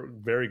were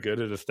very good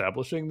at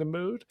establishing the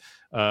mood.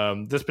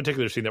 This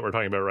particular scene that we're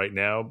talking about right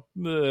now,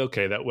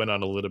 okay, that went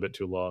on a little bit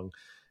too long.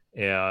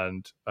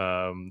 And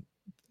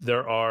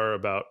there are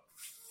about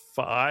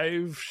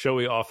 5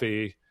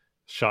 showy-offy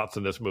shots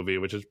in this movie,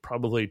 which is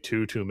probably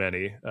too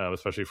many,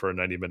 especially for a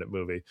 90-minute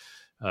movie.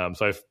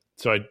 So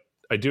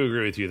I do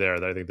agree with you there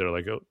that I think they're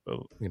like,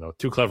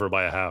 too clever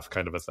by a half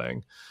kind of a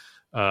thing.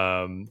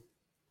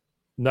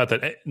 Not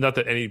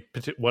that any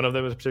one of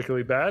them is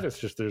particularly bad. It's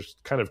just there's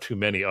kind of too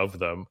many of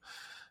them.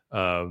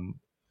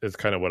 Is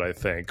kind of what I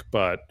think.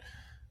 But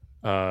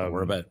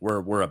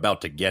we're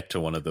about to get to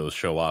one of those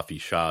show-offy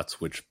shots,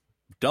 which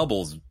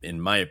doubles, in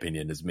my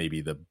opinion, is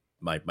maybe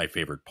my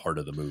favorite part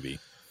of the movie.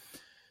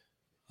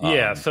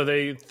 Yeah, so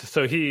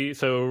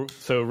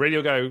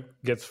Radio Guy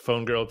gets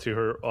Phone Girl to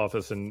her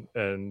office,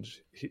 and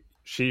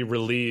she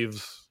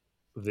relieves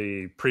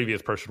the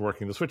previous person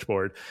working the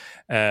switchboard.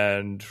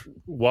 And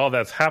while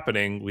that's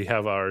happening, we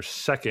have our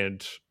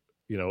second,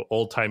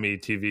 old-timey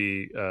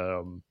TV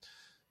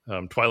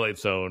Twilight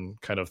Zone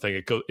kind of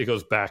thing. It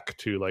goes back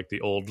to like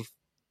the old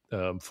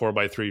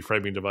 4x3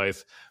 framing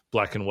device,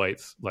 black and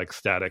white, like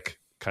static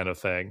kind of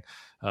thing,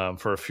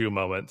 for a few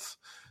moments,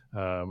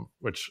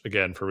 which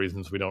again, for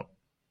reasons we don't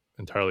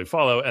entirely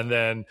follow. And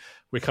then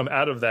we come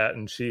out of that,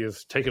 and she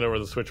is taken over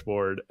the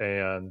switchboard,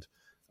 and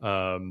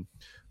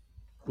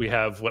we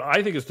have what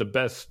I think is the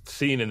best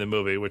scene in the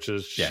movie, which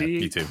is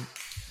me too.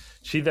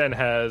 She then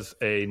has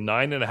a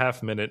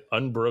 9.5-minute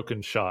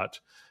unbroken shot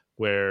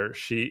where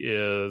she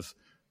is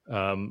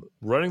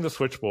running the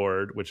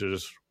switchboard, which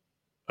is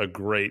a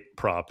great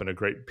prop and a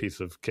great piece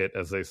of kit,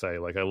 as they say.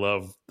 Like, I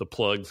love the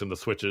plugs and the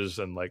switches,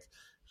 and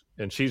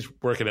she's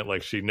working it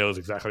like she knows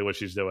exactly what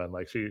she's doing.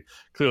 Like, she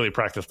clearly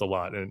practiced a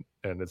lot, and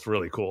it's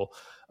really cool.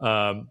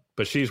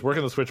 But she's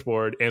working the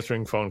switchboard,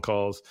 answering phone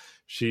calls.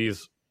 She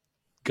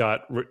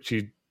dials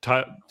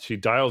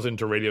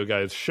into Radio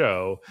Guy's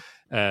show,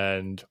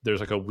 and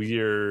there's like a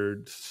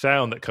weird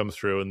sound that comes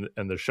through,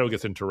 and the show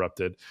gets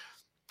interrupted.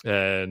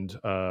 And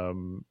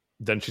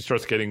then she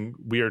starts getting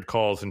weird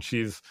calls, and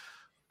she's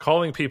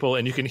calling people,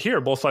 and you can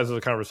hear both sides of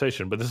the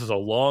conversation, but this is a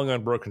long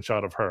unbroken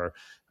shot of her.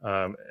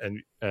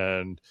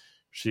 And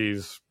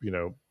she's,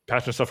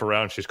 patching stuff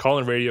around. She's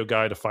calling Radio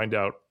Guy to find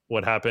out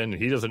what happened,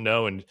 and he doesn't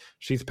know, and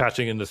she's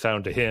patching in the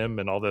sound to him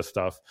and all this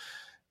stuff.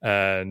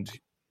 And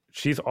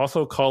she's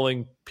also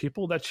calling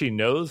people that she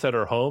knows that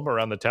are home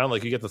around the town.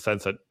 Like, you get the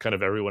sense that kind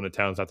of everyone in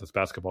town's at this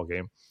basketball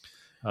game.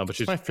 But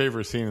she's my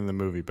favorite scene in the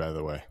movie, by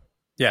the way.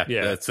 Yeah.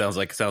 That sounds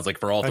like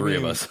for all three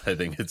of us. I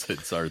think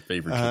it's our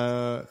favorite.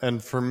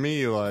 And for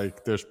me,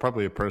 like, there's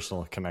probably a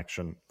personal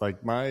connection.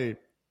 Like my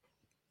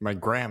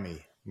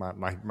Grammy,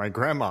 my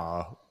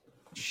grandma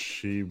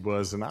she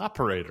was an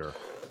operator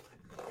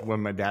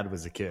when my dad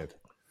was a kid.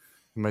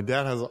 My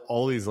dad has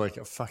all these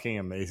like fucking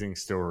amazing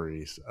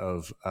stories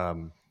of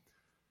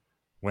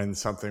when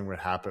something would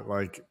happen.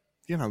 Like,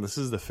 you know, this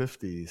is the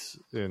 50s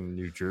in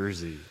New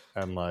Jersey.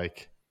 And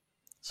like,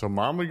 so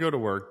mom would go to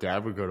work,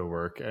 dad would go to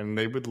work, and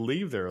they would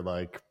leave their,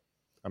 like,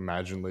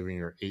 imagine leaving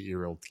your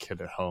 8-year-old kid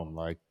at home.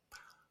 Like,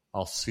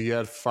 I'll see you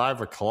at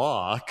 5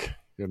 o'clock,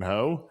 you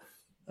know?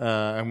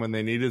 And when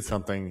they needed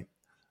something,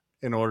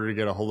 in order to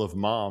get a hold of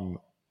mom,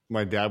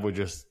 my dad would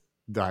just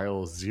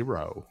dial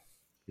 0,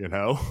 you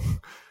know?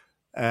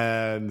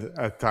 And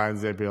at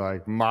times they'd be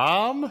like,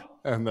 Mom?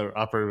 And the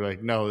operator would be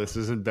like, no, this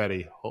isn't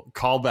Betty.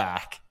 Call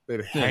back.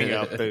 They'd hang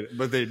up.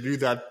 But they do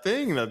that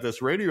thing that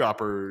this radio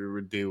operator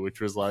would do,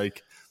 which was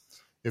like,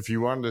 if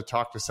you wanted to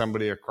talk to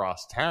somebody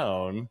across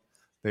town,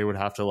 they would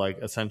have to like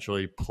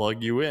essentially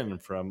plug you in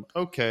from,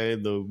 okay,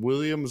 the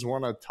Williams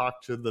want to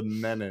talk to the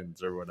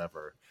Menons or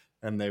whatever.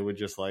 And they would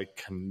just like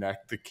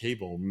connect the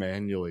cable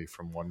manually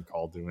from one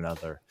call to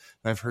another.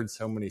 And I've heard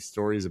so many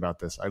stories about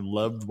this. I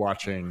loved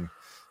watching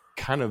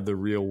kind of the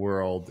real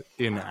world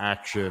in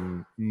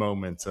action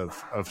moments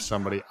of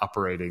somebody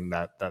operating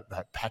that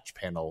patch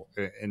panel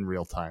in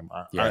real time.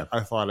 I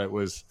thought it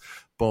was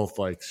both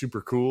like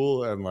super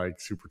cool and like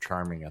super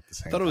charming at the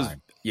same time.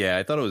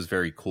 I thought it was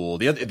very cool.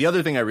 The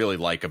other thing I really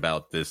like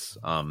about this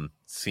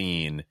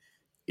scene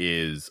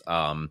is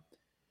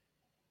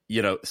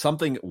you know,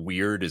 something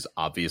weird is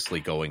obviously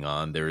going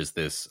on. There is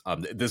this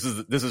this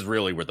is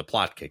really where the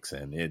plot kicks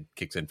in. It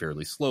kicks in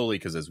fairly slowly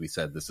because, as we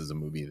said, this is a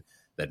movie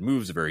that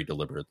moves very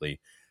deliberately.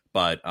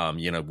 But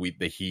you know,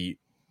 she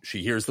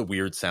hears the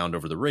weird sound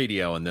over the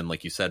radio, and then,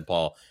 like you said,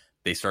 Paul,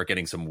 they start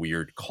getting some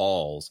weird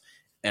calls.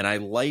 And I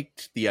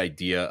liked the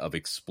idea of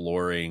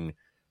exploring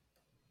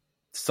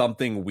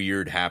something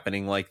weird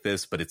happening like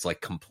this, but it's like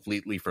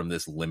completely from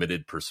this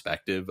limited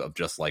perspective of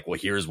just like, well,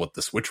 here's what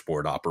the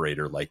switchboard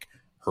operator like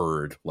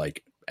heard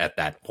like at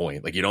that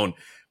point. Like, we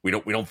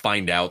don't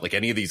find out like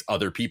any of these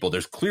other people.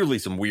 There's clearly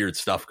some weird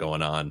stuff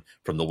going on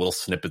from the little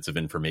snippets of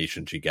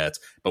information she gets,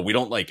 but we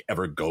don't like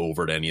ever go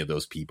over to any of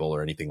those people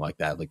or anything like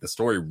that. Like, the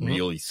story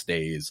really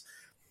stays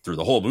through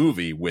the whole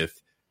movie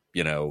with,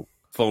 you know,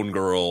 phone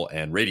girl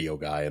and radio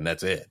guy, and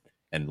that's it.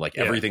 And like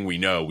everything we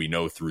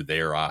know through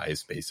their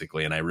eyes,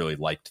 basically. And I really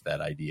liked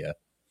that idea.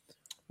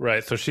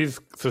 Right. So she's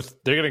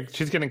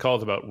getting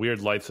calls about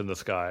weird lights in the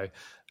sky.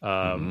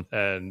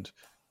 And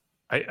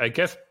I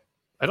guess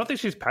I don't think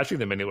she's patching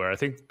them anywhere. I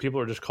think people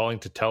are just calling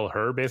to tell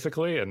her,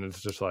 basically, and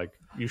it's just like,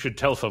 you should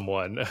tell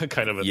someone,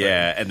 kind of a thing.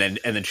 And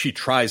then she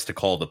tries to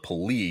call the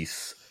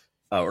police,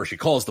 or she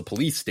calls the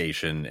police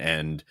station,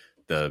 and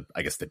the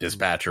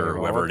dispatcher or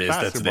whoever it is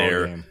that's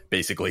there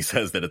basically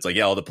says that it's like,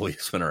 yeah, all the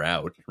policemen are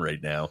out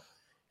right now,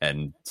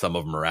 and some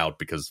of them are out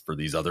because for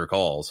these other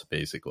calls,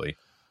 basically.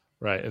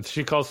 Right, and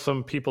she calls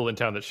some people in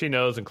town that she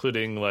knows,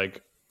 including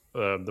like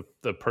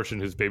the person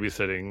who's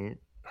babysitting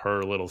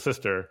her little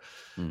sister.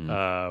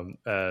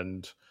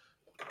 And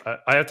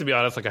I have to be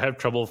honest, like, I have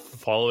trouble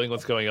following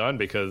what's going on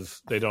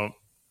because they don't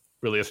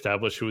really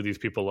establish who these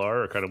people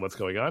are or kind of what's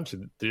going on.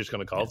 They're just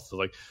going to call. So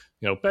like,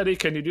 you know, Betty,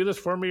 can you do this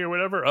for me or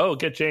whatever? Oh,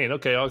 get Jane.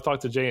 Okay, I'll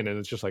talk to Jane. And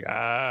it's just like,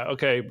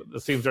 okay,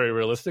 it seems very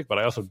realistic, but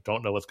I also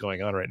don't know what's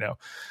going on right now.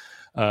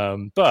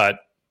 But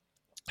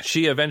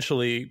she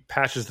eventually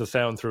patches the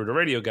sound through to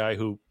radio guy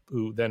who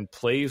then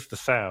plays the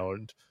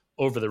sound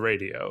over the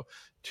radio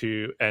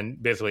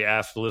and basically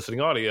asks the listening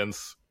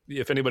audience,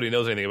 if anybody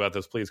knows anything about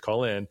this, please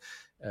call in.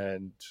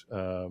 And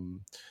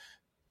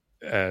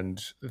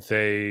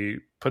they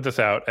put this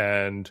out,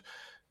 and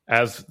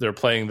as they're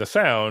playing the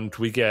sound,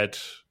 we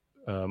get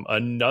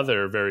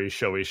another very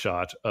showy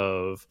shot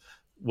of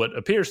what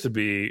appears to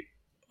be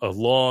a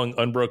long,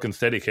 unbroken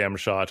Steadicam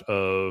shot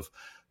of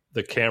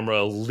the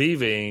camera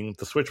leaving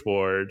the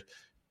switchboard,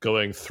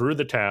 going through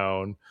the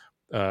town,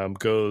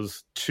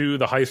 goes to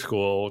the high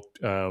school,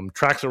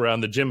 tracks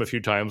around the gym a few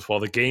times while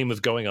the game is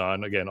going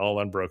on, again, all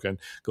unbroken,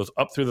 goes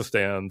up through the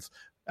stands,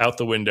 out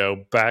the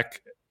window,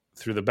 back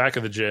through the back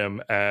of the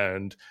gym,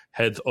 and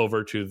heads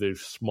over to the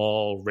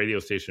small radio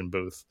station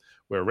booth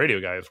where radio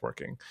guy is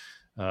working.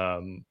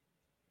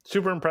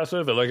 Super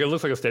impressive. It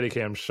looks like a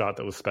Steadicam shot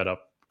that was sped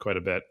up quite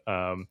a bit.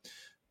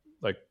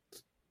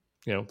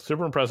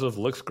 Super impressive,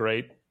 looks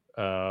great.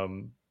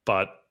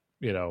 But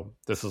you know,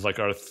 this is like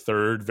our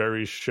third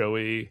very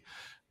showy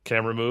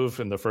camera move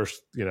in the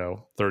first,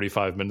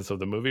 35 minutes of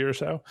the movie or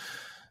so.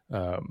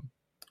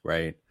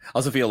 Right. I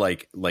also feel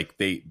like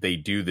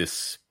they do this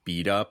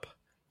speed up.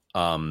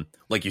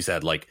 Like you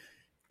said, like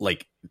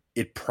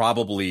it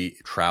probably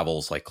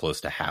travels like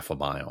close to half a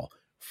mile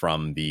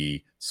from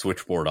the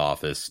switchboard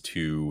office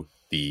to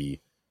the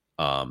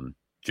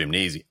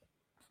gymnasium.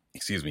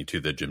 To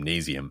the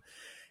gymnasium.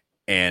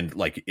 And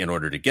like, in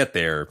order to get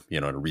there,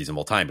 in a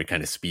reasonable time, it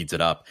kind of speeds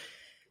it up.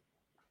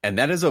 And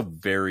that is a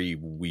very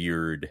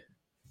weird,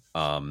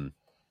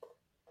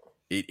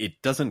 it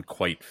doesn't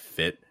quite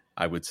fit,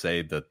 I would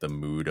say, the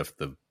mood of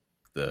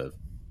the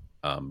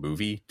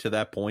movie to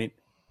that point.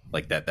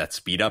 like that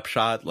speed up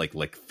shot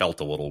like felt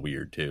a little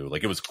weird too.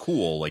 Like it was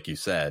cool, like you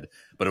said,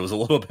 but it was a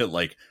little bit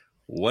like,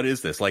 what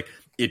is this? Like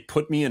it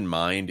put me in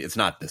mind, it's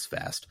not this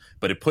fast,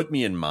 but it put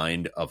me in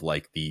mind of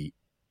like the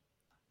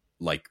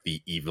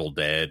Evil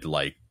Dead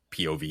like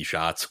POV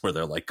shots where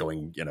they're like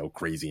going, you know,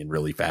 crazy and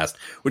really fast,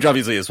 which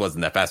obviously this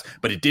wasn't that fast,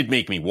 but it did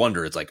make me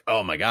wonder. It's like,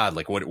 oh my God,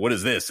 like what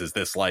is this? Is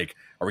this like,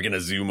 are we going to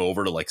zoom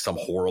over to like some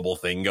horrible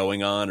thing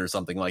going on or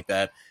something like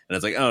that? And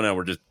it's like, oh no,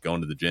 we're just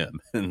going to the gym.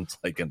 And it's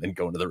like, and then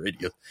going to the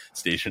radio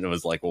station. It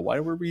was like, well, why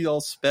were we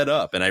all sped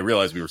up? And I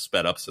realized we were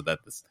sped up so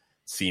that this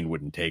scene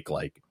wouldn't take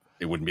like,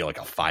 it wouldn't be like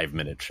a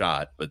 5-minute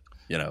shot, but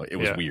you know, it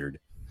was weird.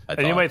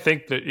 And you might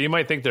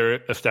think they're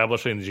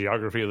establishing the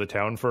geography of the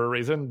town for a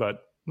reason,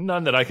 but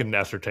none that I can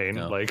ascertain.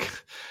 No. Like,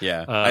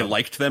 yeah, I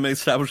liked them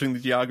establishing the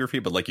geography,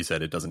 but like you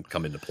said, it doesn't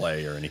come into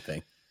play or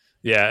anything.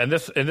 Yeah, and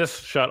this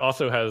shot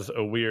also has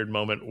a weird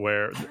moment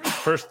where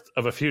first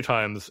of a few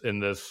times in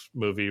this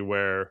movie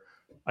where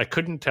I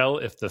couldn't tell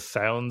if the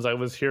sounds I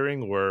was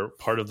hearing were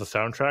part of the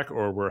soundtrack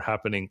or were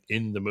happening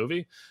in the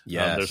movie.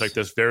 Yeah, there's like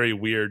this very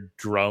weird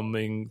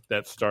drumming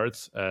that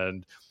starts,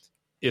 and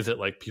is it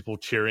like people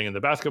cheering in the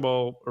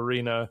basketball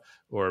arena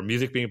or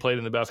music being played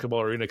in the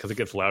basketball arena because it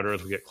gets louder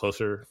as we get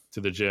closer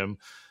to the gym?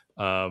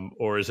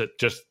 Or is it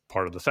just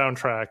part of the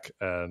soundtrack?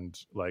 And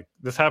like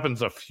this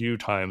happens a few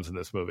times in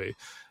this movie,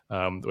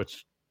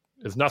 which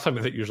is not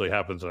something that usually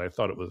happens. And I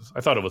thought it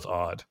was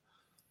odd.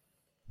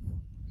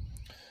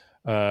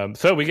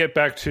 So we get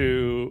back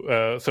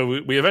to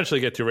we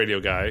eventually get to Radio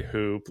Guy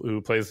who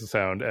plays the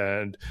sound,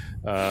 and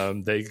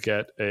they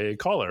get a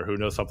caller who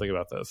knows something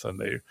about this, and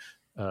they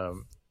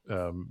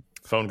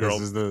phone girl.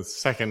 This is the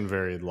second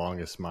very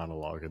longest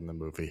monologue in the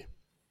movie.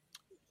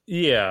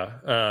 Yeah,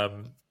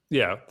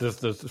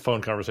 this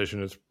phone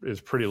conversation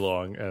is pretty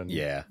long, and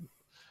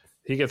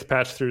he gets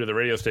patched through to the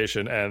radio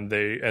station, and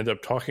they end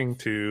up talking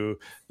to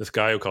this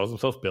guy who calls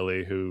himself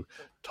Billy, who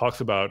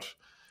talks about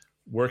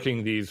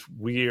working these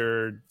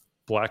weird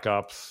black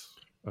ops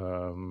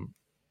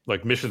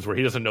like missions where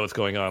he doesn't know what's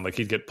going on. Like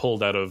he'd get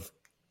pulled out of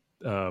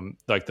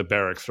like the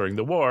barracks during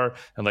the war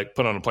and like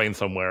put on a plane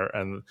somewhere,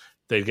 and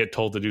they'd get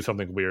told to do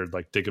something weird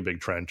like dig a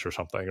big trench or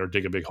something, or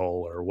dig a big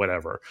hole or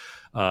whatever,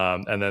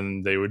 and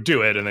then they would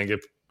do it and then get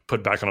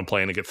put back on a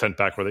plane and get sent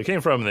back where they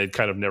came from, and they'd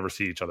kind of never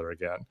see each other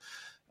again.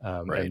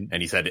 Right.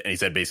 And he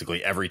said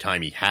basically every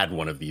time he had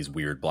one of these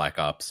weird black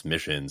ops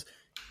missions,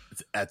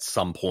 at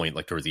some point,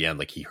 like towards the end,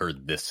 like he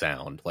heard this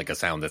sound, like a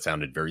sound that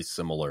sounded very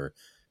similar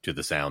to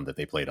the sound that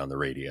they played on the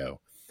radio,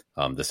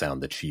 the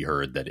sound that she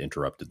heard that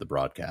interrupted the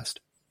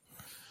broadcast.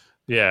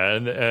 Yeah,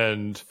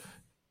 and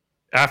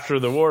after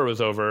the war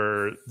was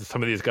over,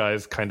 some of these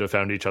guys kind of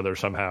found each other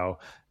somehow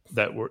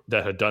that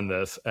had done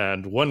this,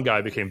 and one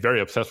guy became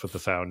very obsessed with the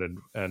sound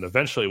and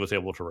eventually was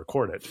able to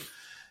record it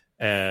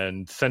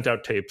and sent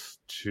out tapes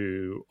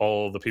to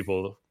all the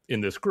people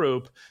in this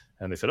group.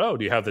 And they said, "Oh,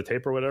 do you have the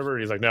tape or whatever?"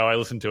 And he's like, "No, I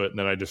listened to it and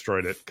then I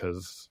destroyed it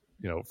because,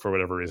 you know, for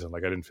whatever reason,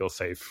 like I didn't feel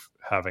safe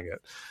having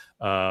it."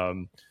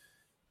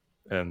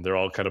 And they're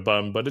all kind of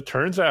bummed. But it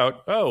turns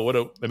out, oh, what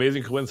an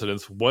amazing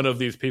coincidence! One of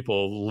these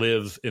people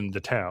lives in the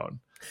town,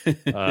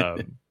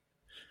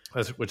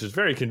 which is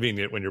very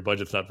convenient when your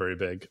budget's not very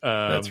big.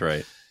 That's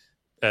right.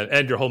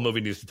 And your whole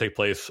movie needs to take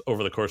place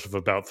over the course of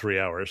about 3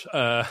 hours.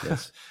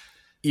 Yes.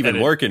 Even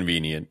more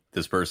convenient,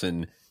 this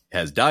person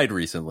has died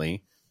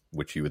recently,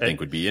 which you would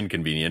think would be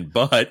inconvenient,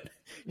 but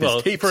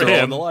his tapes are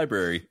all in the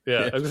library. Yeah,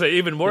 I was going to say,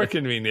 even more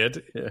convenient,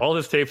 all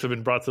his tapes have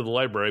been brought to the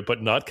library,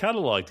 but not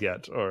cataloged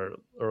yet or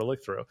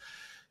looked through.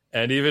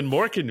 And even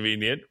more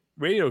convenient,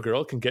 Radio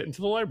Girl can get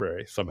into the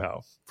library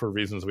somehow for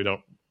reasons we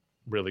don't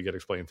really get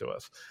explained to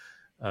us.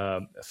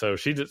 So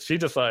she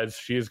decides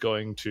she's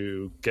going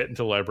to get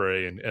into the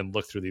library and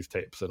look through these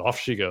tapes, and off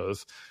she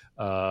goes.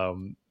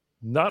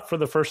 Not for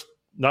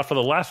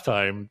the last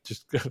time,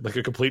 just like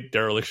a complete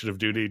dereliction of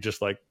duty,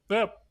 just like,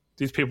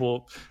 these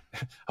people,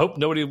 hope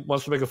nobody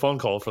wants to make a phone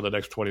call for the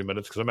next 20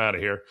 minutes because I'm out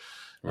of here.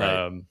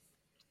 Right.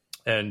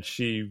 And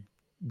she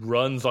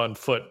runs on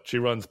foot. She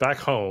runs back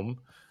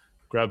home,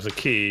 grabs a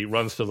key,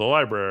 runs to the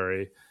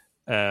library,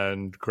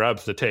 and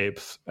grabs the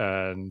tapes.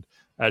 And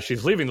as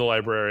she's leaving the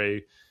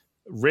library,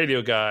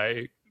 Radio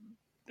Guy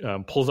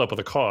pulls up with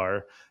a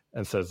car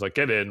and says, like,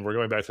 "Get in, we're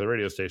going back to the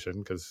radio station,"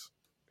 because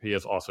he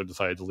has also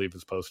decided to leave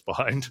his post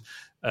behind.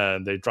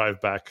 And they drive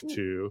back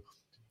to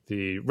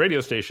the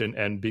radio station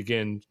and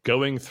begin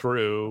going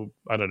through,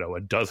 I don't know,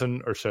 a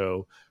dozen or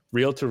so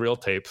reel-to-reel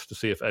tapes to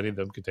see if any of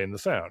them contain the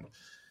sound.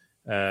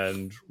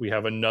 And we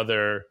have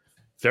another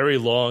very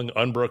long,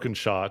 unbroken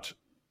shot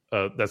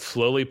that's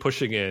slowly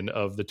pushing in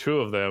of the two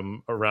of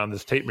them around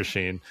this tape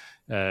machine.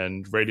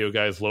 And Radio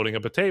Guy's loading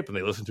up a tape, and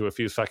they listen to a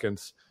few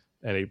seconds,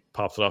 and he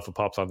pops it off and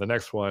pops on the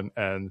next one.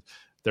 And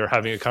they're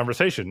having a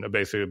conversation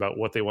basically about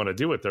what they want to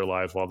do with their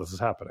lives while this is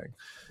happening.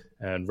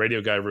 And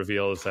Radio Guy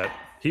reveals that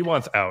he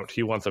wants out.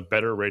 He wants a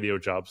better radio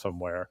job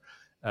somewhere.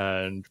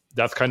 And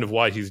that's kind of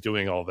why he's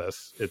doing all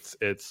this.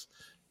 It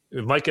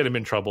might get him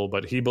in trouble,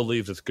 but he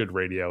believes it's good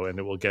radio and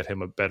it will get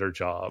him a better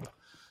job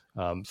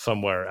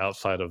somewhere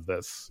outside of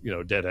this,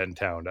 dead end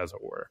town, as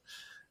it were.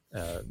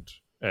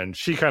 and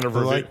she kind of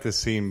I like the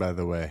scene, by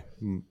the way.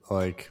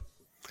 Like,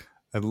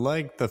 I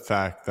like the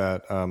fact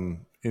that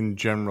in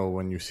general,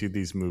 when you see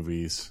these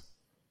movies,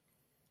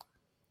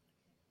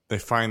 they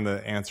find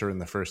the answer in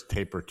the first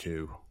tape or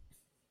two.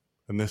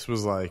 And this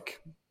was like,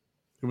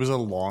 it was a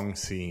long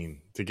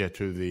scene to get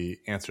to the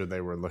answer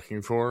they were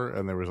looking for.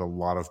 And there was a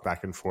lot of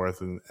back and forth.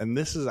 And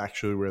this is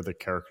actually where the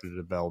character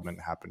development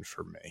happened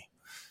for me.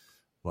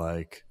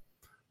 Like,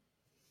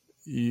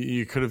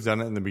 you could have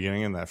done it in the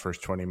beginning in that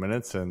first 20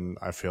 minutes. And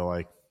I feel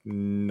like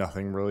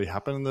nothing really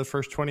happened in the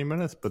first 20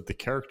 minutes. But the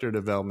character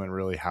development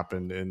really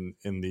happened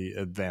in the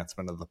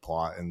advancement of the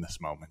plot in this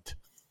moment.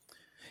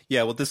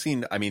 Yeah, well, this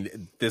scene, I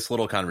mean, this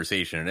little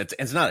conversation, and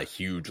it's not a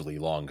hugely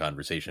long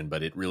conversation,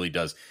 but it really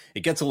does, it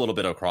gets a little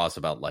bit across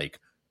about,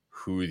 like,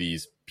 who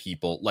these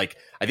people, like,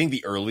 I think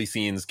the early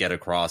scenes get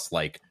across,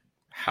 like,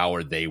 how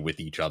are they with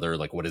each other?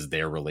 Like, what is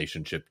their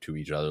relationship to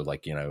each other?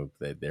 Like, you know,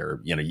 they're,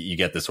 you know, you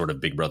get this sort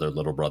of big brother,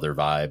 little brother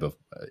vibe of,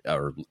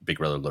 or big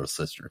brother, little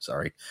sister,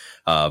 sorry,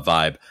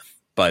 vibe.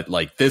 But,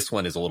 like, this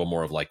one is a little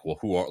more of, like, well,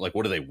 who are, like,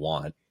 what do they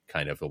want?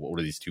 Kind of what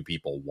do these two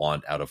people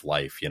want out of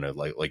life, you know,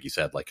 like you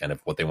said, like kind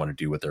of what they want to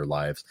do with their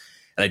lives.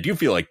 And I do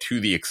feel like, to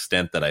the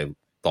extent that I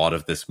thought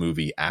of this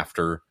movie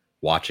after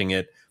watching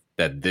it,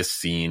 that this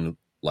scene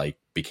like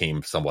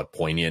became somewhat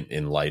poignant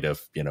in light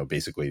of, you know,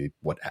 basically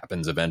what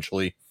happens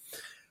eventually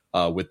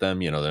with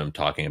them, you know, them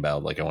talking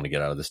about like, I want to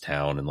get out of this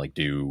town and like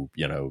do,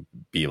 you know,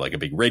 be like a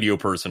big radio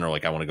person, or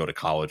like I want to go to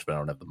college but I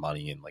don't have the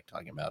money, and like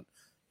talking about,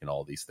 you know,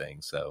 all these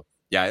things. So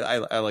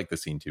yeah, I like the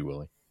scene too,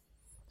 Willie.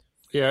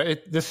 Yeah,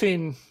 the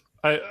scene,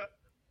 I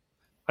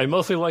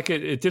mostly like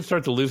it. It did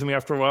start to lose me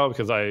after a while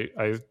because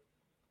I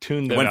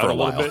tuned them out a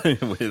little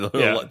bit.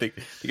 Yeah. They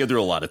get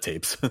through a lot of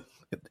tapes.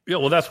 Yeah,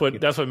 well, that's what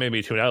made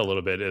me tune out a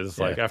little bit. Is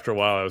like after a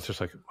while, I was just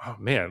like, oh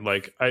man,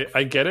 like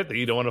I get it that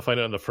you don't want to find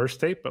it on the first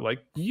tape, but like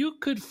you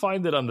could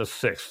find it on the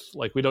 6th.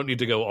 Like we don't need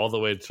to go all the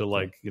way to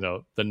like, you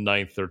know, the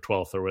 9th or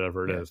 12th or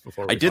whatever it is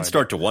before. I did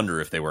start to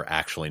wonder if they were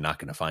actually not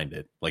going to find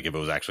it. Like if it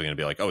was actually going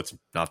to be like, oh, it's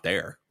not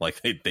there.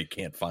 Like they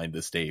can't find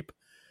this tape.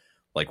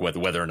 Like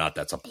whether or not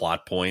that's a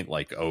plot point,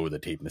 like, oh, the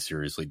tape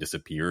mysteriously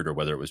disappeared, or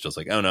whether it was just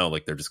like, oh no,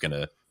 like they're just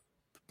gonna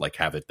like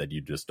have it that you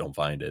just don't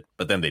find it.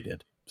 But then they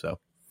did. So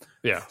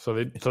yeah, so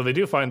they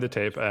do find the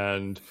tape,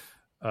 and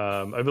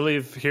I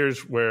believe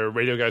here's where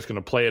Radio Guy's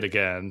going to play it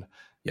again.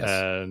 Yes.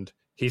 And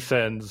he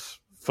sends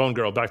Phone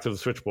Girl back to the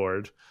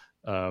switchboard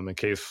in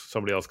case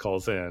somebody else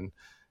calls in,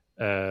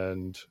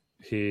 and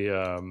he.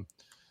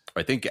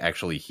 I think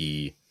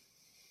actually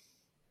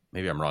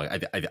maybe I'm wrong.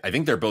 I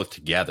think they're both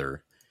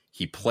together.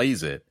 He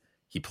plays it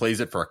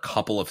for a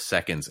couple of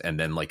seconds, and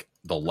then like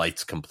the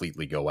lights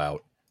completely go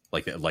out.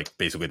 Like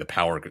basically the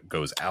power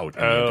goes out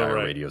in the entire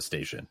radio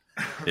station.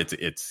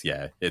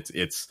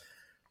 It's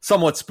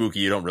somewhat spooky.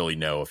 You don't really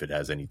know if it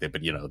has anything,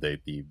 but you know,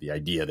 the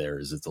idea there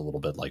is it's a little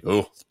bit like,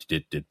 oh,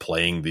 did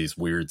playing these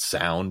weird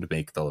sound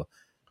make the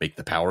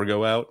power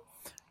go out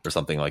or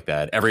something like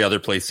that. Every other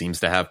place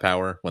seems to have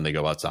power when they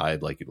go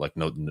outside. Like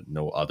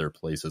no other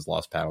place has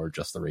lost power,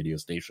 just the radio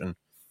station.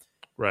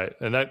 Right,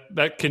 and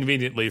that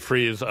conveniently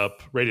frees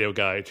up Radio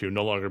Guy to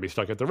no longer be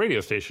stuck at the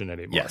radio station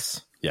anymore.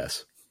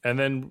 Yes. And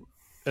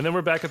then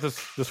we're back at the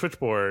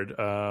switchboard,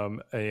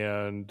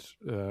 and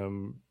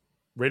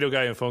Radio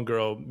Guy and Phone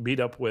Girl meet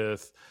up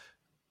with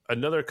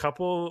another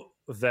couple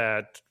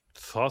that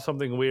saw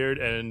something weird,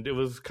 and it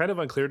was kind of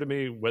unclear to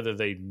me whether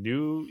they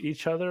knew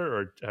each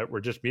other or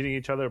were just meeting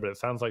each other, but it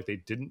sounds like they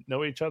didn't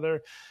know each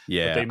other.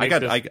 Yeah, I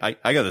got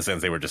the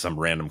sense they were just some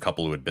random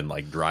couple who had been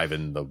like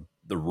driving the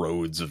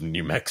roads of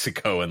New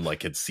Mexico and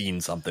like had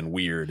seen something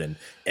weird and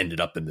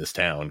ended up in this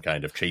town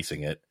kind of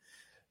chasing it.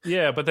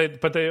 Yeah, but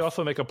they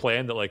also make a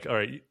plan that like, all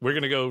right, we're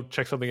gonna go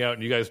check something out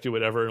and you guys do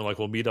whatever, and like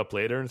we'll meet up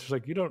later. And it's just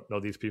like, you don't know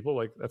these people,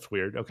 like that's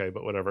weird. Okay,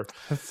 but whatever.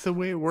 That's the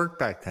way it worked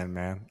back then,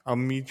 man. I'll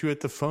meet you at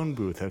the phone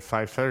booth at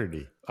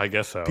 5:30. I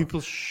guess so.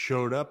 People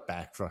showed up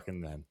back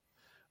fucking then.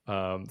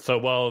 So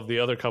while the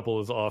other couple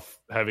is off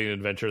having an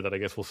adventure that I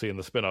guess we'll see in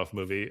the spinoff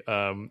movie,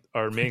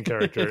 our main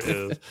character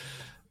is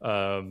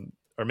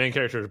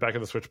back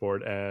at the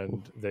switchboard,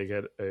 and they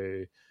get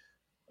a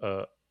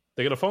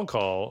phone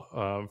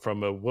call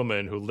from a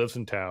woman who lives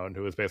in town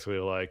who is basically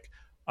like,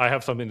 I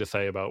have something to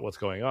say about what's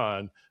going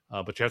on,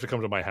 but you have to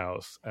come to my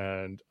house.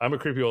 And I'm a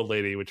creepy old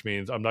lady, which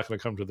means I'm not going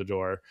to come to the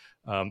door.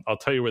 I'll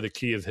tell you where the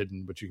key is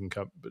hidden, but you can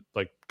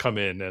come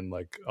in and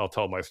like, I'll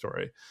tell my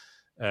story.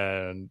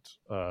 And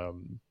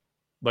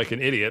like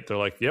an idiot, they're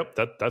like, yep,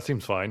 that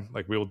seems fine.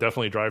 Like we will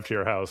definitely drive to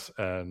your house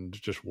and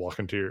just walk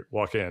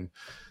in.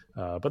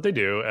 But they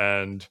do.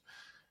 And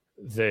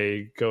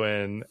they go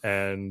in,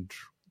 and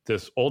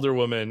this older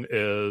woman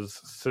is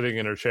sitting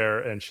in her chair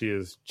and she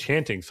is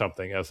chanting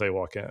something as they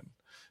walk in.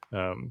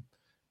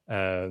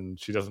 And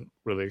she doesn't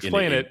really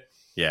explain it.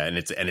 Yeah. And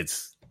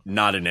it's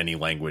not in any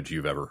language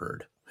you've ever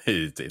heard.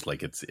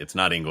 It's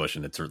not English,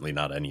 and it's certainly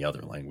not any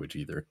other language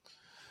either.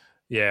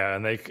 Yeah.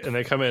 And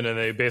they come in and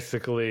they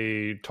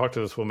basically talk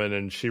to this woman,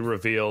 and she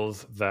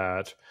reveals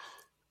that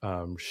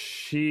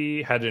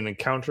she had an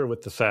encounter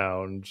with the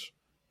sound,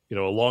 you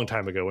know, a long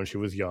time ago when she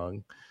was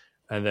young.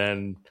 and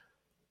then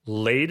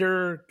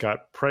later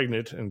got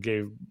pregnant and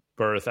gave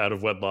birth out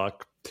of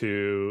wedlock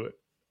to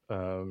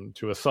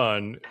a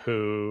son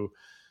who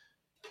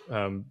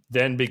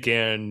then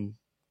began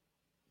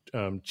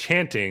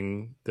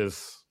chanting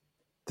this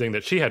thing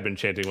that she had been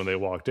chanting when they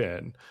walked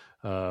in,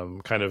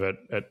 kind of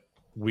at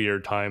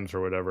weird times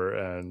or whatever,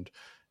 and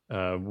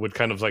would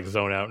kind of like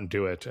zone out and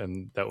do it.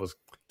 And that was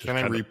just Can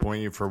I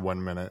repoint you for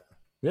 1 minute?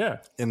 Yeah.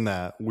 In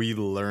that we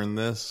learned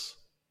this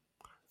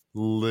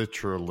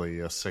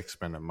literally a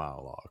 6-minute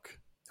monologue.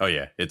 Oh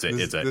yeah, this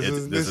is not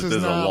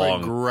a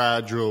long, like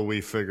gradual.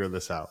 We figure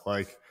this out.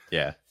 Like,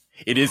 yeah,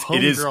 it is.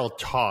 Homegirl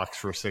talks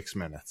for 6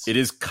 minutes. It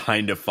is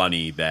kind of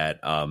funny that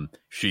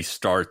she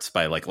starts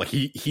by like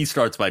he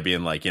starts by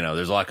being like, you know,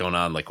 there's a lot going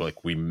on. Like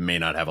we may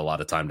not have a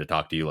lot of time to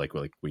talk to you. Like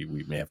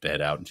we may have to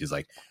head out. And she's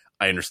like,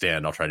 I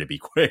understand. I'll try to be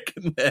quick.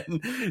 And then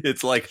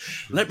it's like,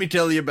 let me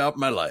tell you about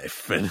my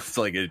life. And it's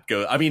like, it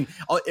goes, I mean,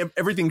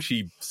 everything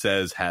she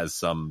says has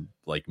some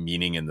like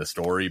meaning in the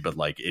story, but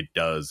like it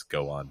does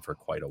go on for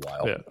quite a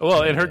while. Yeah.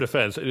 Well, in her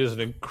defense, it is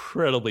an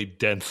incredibly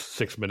dense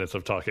 6 minutes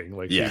of talking.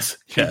 Like yes,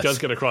 she does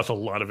get across a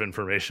lot of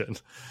information.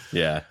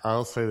 Yeah.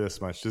 I'll say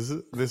this much.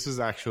 This is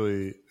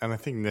actually, and I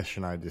think Nish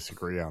and I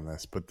disagree on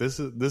this, but this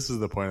is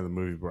the point of the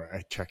movie where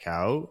I check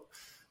out.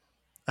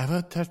 I have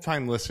a tough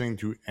time listening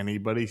to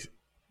anybody.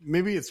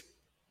 Maybe it's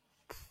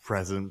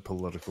present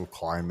political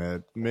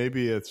climate.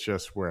 Maybe it's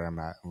just where I'm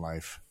at in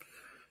life.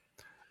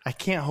 I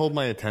can't hold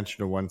my attention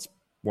to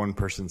one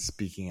person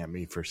speaking at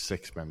me for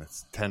 6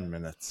 minutes, 10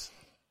 minutes,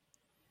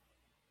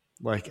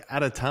 like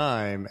at a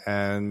time,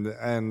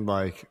 and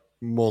like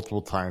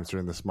multiple times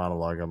during this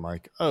monologue, I'm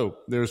like, oh,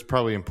 there's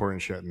probably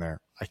important shit in there.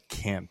 I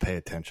can't pay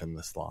attention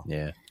this long.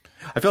 Yeah,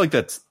 I feel like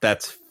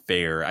that's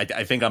fair.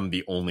 I think I'm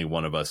the only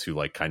one of us who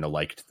like kind of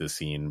liked the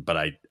scene, but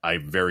I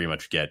very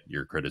much get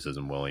your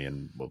criticism, Willie,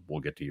 and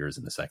we'll get to yours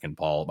in a second,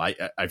 Paul.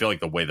 I feel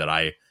like the way that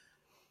I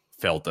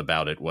felt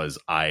about it was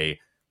I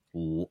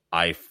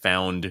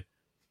found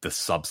the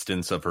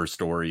substance of her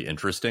story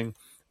interesting.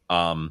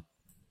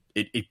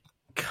 It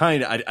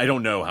kind of, I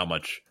don't know how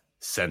much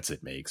sense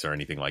it makes or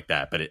anything like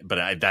that, but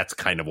that's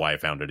kind of why I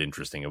found it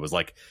interesting. It was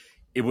like,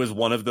 it was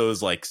one of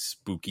those like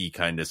spooky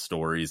kind of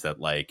stories that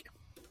like,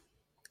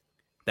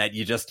 that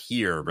you just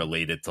hear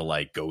related to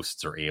like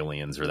ghosts or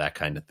aliens or that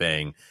kind of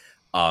thing.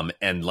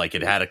 And like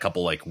it had a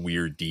couple like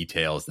weird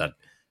details that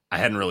I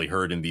hadn't really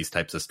heard in these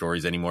types of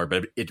stories anymore,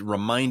 but it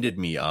reminded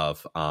me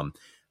of,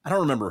 I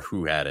don't remember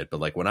who had it, but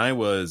like when I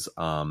was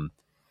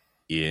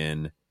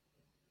in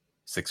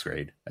 6th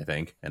grade, I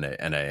think, and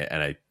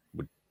I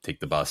would take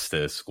the bus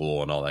to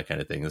school and all that kind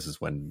of thing. This is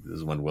when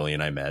Willie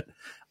and I met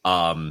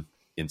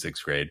in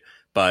 6th grade.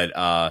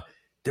 But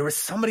there was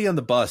somebody on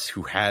the bus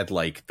who had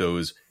like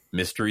those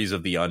Mysteries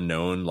of the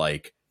Unknown,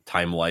 like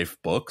Time Life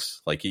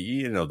books, like,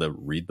 you know, the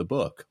read the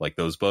book, like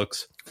those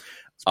books.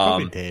 It's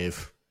probably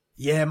Dave.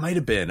 Yeah, it might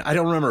have been. I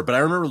don't remember, but I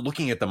remember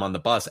looking at them on the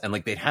bus and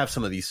like they'd have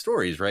some of these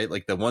stories, right?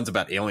 Like the ones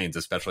about aliens,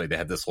 especially, they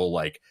had this whole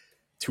like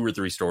 2 or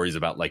 3 stories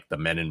about like the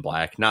Men in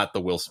Black, not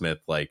the Will Smith,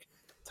 like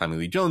Tommy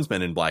Lee Jones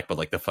Men in Black, but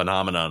like the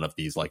phenomenon of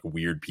these like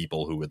weird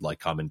people who would like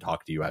come and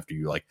talk to you after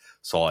you like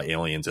saw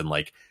aliens. And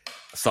like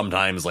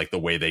sometimes like the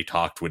way they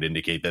talked would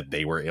indicate that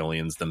they were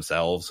aliens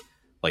themselves.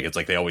 Like, it's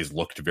like they always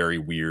looked very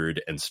weird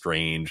and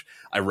strange.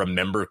 I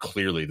remember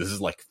clearly, this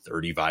is like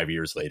 35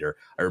 years later,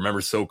 I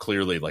remember so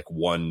clearly like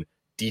one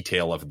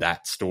detail of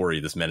that story,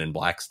 this Men in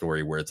Black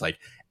story, where it's like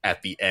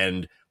at the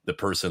end, the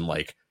person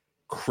like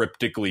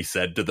cryptically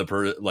said to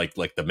the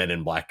like the Men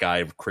in Black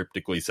guy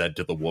cryptically said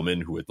to the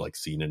woman who had like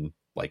seen in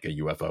like a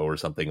UFO or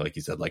something, like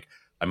he said like,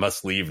 I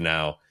must leave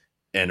now,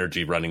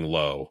 energy running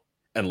low,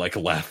 and like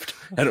left.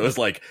 And it was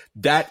like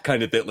that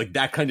kind of thing, like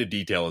that kind of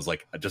detail is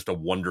like just a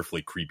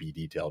wonderfully creepy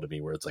detail to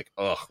me, where it's like,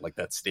 ugh, like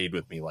that stayed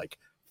with me like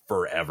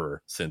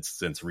forever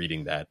since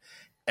reading that.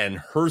 And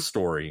her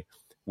story,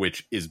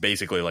 which is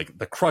basically like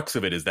the crux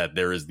of it, is that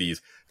there is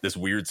this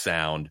weird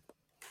sound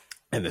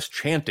and this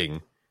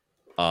chanting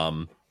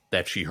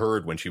that she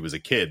heard when she was a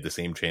kid, the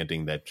same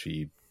chanting that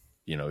she,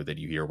 you know, that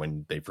you hear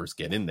when they first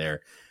get in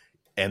there.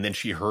 And then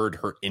she heard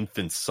her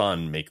infant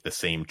son make the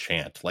same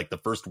chant. Like the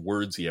first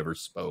words he ever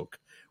spoke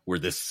were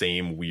this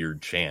same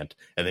weird chant.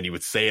 And then he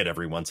would say it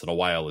every once in a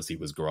while as he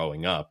was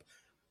growing up.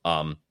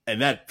 And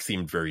that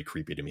seemed very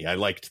creepy to me. I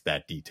liked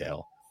that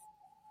detail.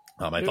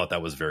 I thought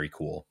that was very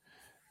cool.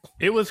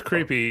 It was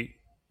creepy,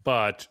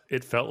 but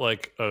it felt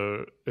like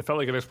an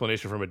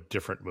explanation from a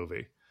different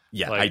movie.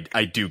 Yeah, like,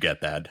 I do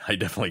get that. I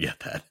definitely get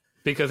that.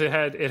 Because it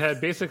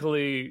had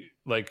basically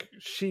like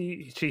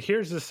she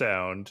hears the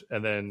sound,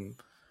 and then,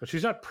 but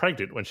she's not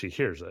pregnant when she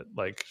hears it.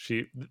 Like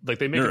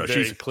they make it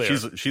very clear.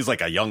 She's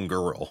like a young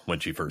girl when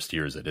she first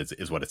hears it.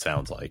 Is what it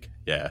sounds like.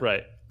 Yeah.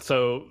 Right.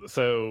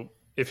 So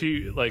if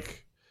you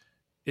like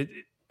it,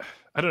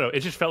 I don't know.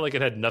 It just felt like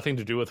it had nothing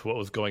to do with what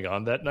was going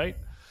on that night,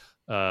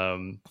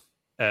 and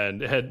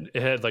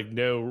it had like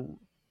no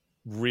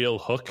real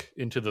hook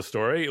into the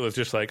story. It was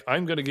just like,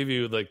 I'm going to give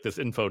you like this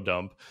info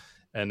dump,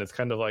 and it's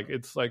kind of like,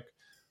 it's like,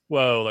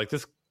 whoa, like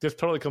this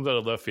totally comes out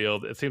of left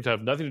field. It seems to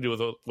have nothing to do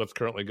with what's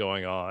currently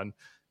going on.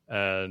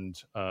 and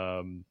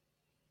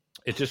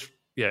it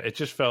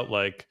just felt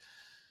like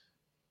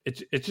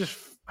it just,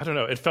 I don't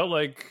know, it felt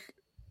like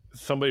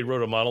somebody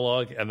wrote a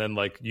monologue and then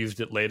like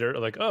used it later,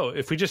 like, oh,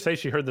 if we just say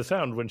she heard the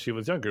sound when she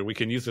was younger, we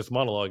can use this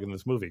monologue in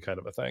this movie, kind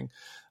of a thing.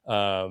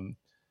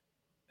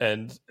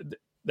 And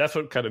that's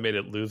what kind of made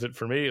it lose it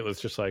for me. It was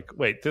just like,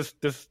 wait, this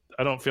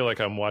I don't feel like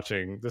I'm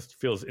watching, this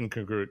feels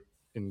incongruous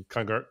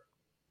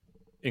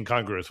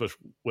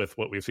with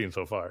what we've seen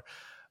so far.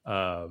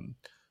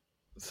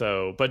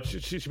 But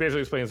she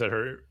basically explains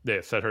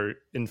that her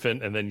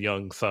infant and then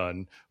young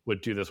son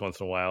would do this once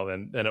in a while,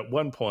 and at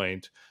one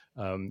point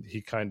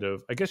he kind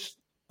of, I guess,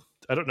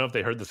 I don't know if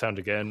they heard the sound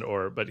again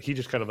but he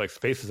just kind of like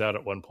spaces out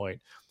at one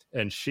point,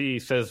 and she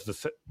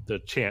says the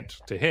chant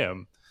to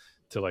him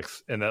to like,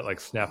 and that like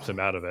snaps him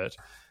out of it.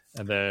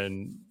 And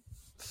then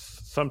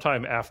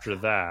sometime after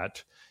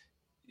that,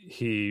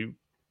 he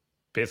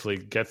basically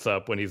gets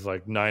up when he's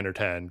like 9 or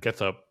 10,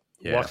 gets up,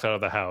 walks out of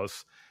the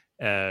house,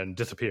 and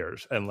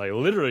disappears, and like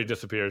literally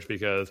disappears,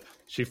 because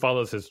she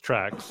follows his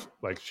tracks.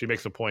 Like, she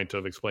makes a point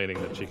of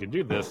explaining that she can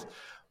do this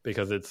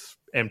because it's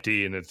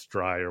empty and it's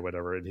dry or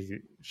whatever,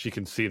 and she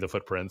can see the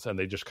footprints, and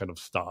they just kind of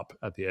stop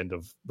at the end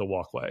of the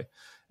walkway,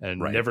 and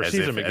never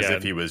sees him again. As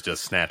if he was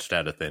just snatched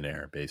out of thin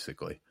air,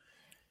 basically.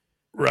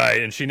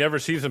 Right, and she never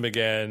sees him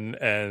again,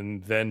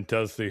 and then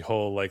does the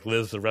whole, like,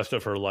 lives the rest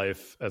of her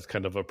life as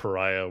kind of a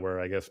pariah, where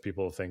I guess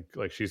people think,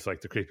 like, she's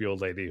like the creepy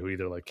old lady who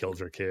either, like, kills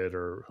her kid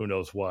or who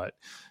knows what.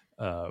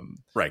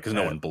 Right, because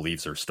no one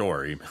believes her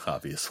story,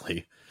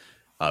 obviously.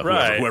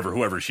 Right.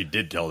 Whoever she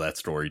did tell that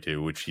story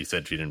to, which she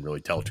said she didn't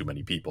really tell too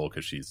many people,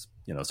 because she's,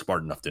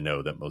 smart enough to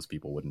know that most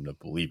people wouldn't have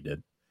believed it.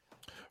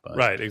 But...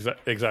 Right,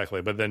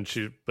 exactly. But then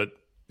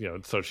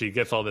so she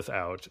gets all this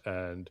out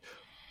and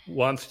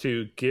wants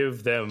to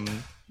give them,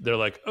 they're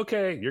like,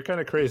 okay, you're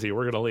kind of crazy,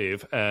 we're gonna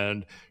leave,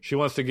 and she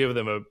wants to give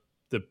them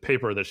the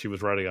paper that she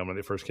was writing on when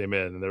they first came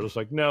in, and they're just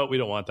like, no, we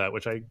don't want that,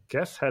 which I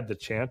guess had the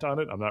chant on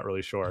it. I'm not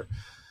really sure.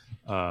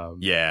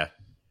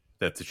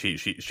 That's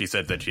she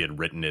said that she had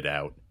written it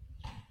out,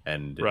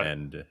 and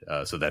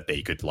so that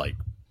they could like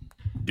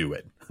do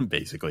it,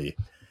 basically.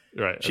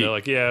 Right. And they're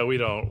like, yeah,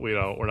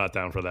 we're not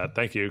down for that,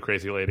 thank you,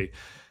 crazy lady.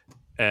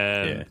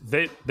 And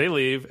they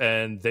leave,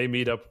 and they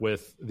meet up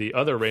with the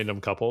other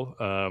random couple.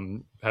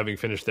 Having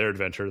finished their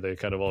adventure, they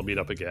kind of all meet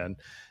up again,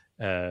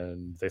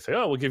 and they say,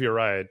 oh, we'll give you a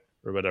ride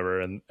or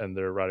whatever, and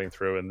they're riding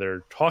through, and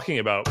they're talking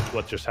about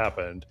what just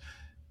happened.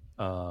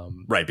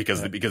 Right,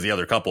 because the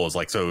other couple is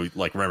like, so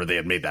like, remember, they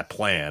had made that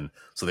plan,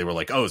 so they were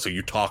like, oh, so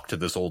you talked to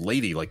this old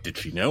lady, like, did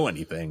she know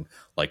anything,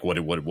 like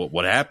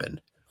what happened?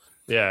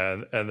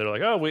 Yeah, and they're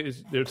like, oh,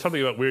 there's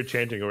something about weird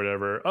chanting or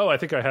whatever. Oh, I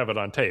think I have it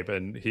on tape.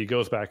 And he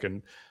goes back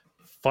and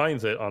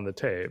finds it on the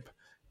tape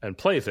and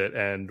plays it,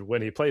 and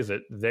when he plays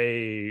it,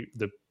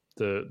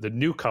 the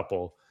new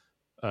couple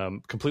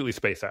completely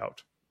space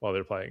out while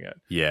they're playing it.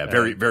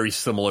 Very very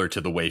similar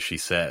to the way she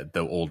said,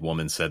 the old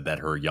woman said that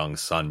her young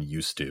son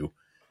used to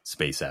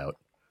space out,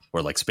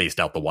 or like spaced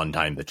out the one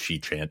time that she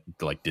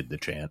did the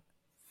chant.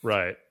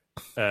 Right.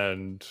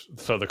 And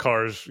so the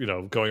car's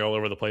going all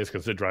over the place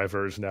because the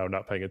driver's now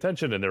not paying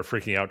attention, and they're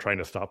freaking out trying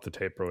to stop the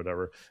tape or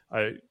whatever.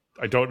 I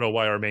don't know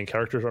why our main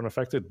characters aren't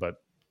affected, but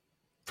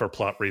for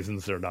plot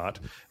reasons they're not.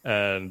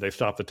 And they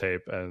stop the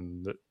tape,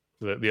 and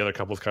the other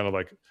couple's kind of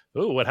like,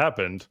 oh, what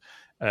happened?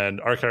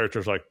 And our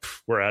character's like,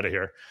 we're out of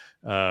here.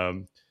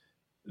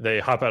 They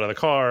hop out of the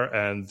car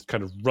and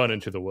kind of run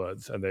into the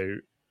woods, and they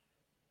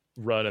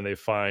run and they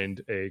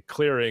find a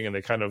clearing, and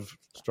they kind of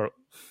start,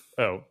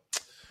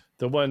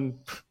 the one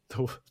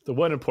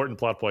important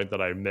plot point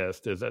that I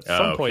missed is at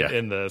some point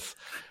in this,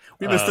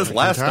 we missed this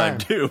last time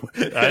too.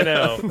 I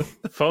know.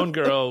 Phone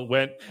Girl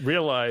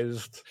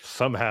realized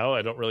somehow,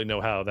 I don't really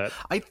know how, that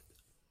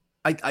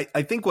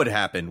I think what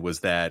happened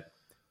was that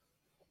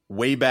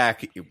way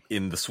back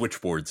in the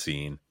switchboard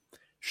scene,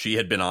 she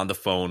had been on the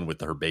phone with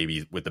the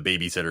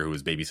babysitter who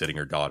was babysitting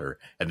her daughter,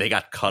 and they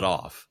got cut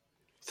off.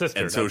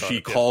 Sister, and so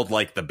she called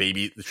like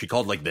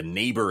the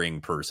neighboring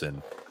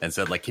person and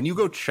said, like, can you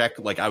go check?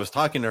 Like, I was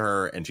talking to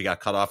her and she got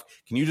cut off.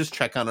 Can you just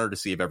check on her to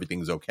see if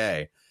everything's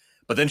okay?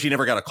 But then she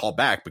never got a call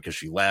back because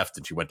she left,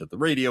 and she went to the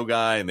radio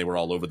guy, and they were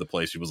all over the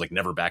place. She was like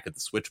never back at the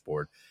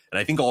switchboard. And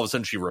I think all of a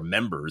sudden she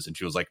remembers, and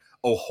she was like,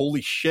 oh,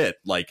 holy shit.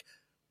 Like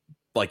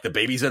the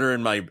babysitter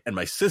and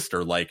my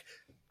sister, like,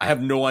 I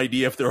have no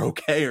idea if they're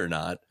okay or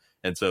not.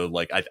 And so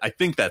like, I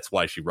think that's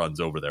why she runs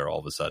over there all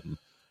of a sudden.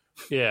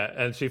 Yeah,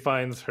 and she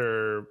finds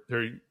your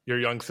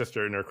young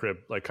sister in her crib,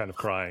 like kind of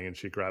crying, and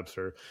she grabs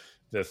her,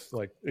 this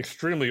like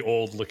extremely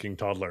old looking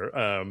toddler.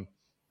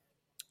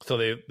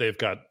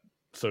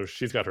 So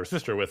she's got her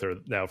sister with her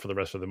now for the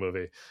rest of the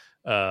movie.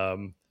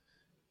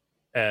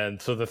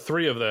 And so the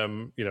three of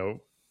them,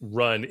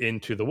 run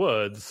into the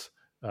woods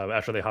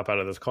after they hop out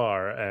of this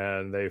car,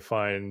 and they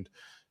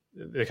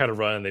kind of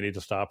run, they need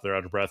to stop, they're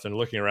out of breath, and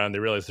looking around, they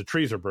realize the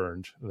trees are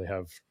burned, and they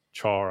have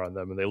char on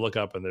them, and they look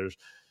up, and there's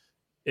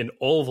an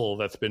oval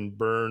that's been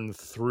burned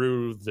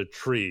through the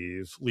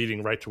trees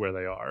leading right to where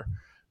they are.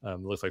 It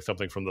looks like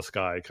something from the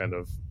sky kind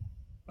of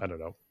I don't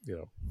know,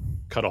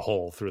 cut a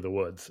hole through the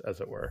woods,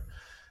 as it were.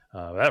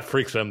 That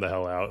freaks them the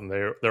hell out, and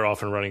they're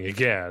off and running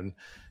again.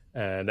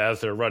 And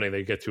as they're running,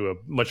 they get to a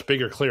much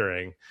bigger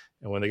clearing.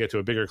 And when they get to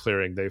a bigger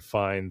clearing, they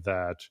find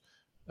that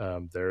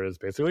there is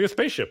basically a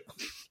spaceship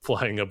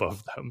flying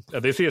above them.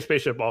 And they see a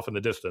spaceship off in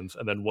the distance,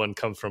 and then one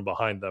comes from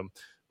behind them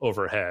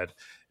overhead.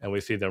 And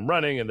we see them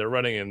running, and they're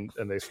running,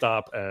 and they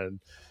stop, and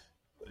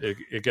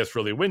it gets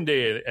really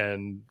windy,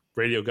 and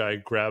radio guy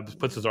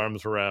puts his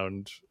arms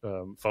around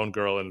Phone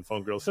Girl and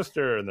Phone Girl's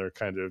sister, and they're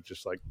kind of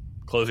just like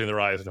closing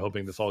their eyes and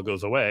hoping this all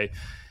goes away.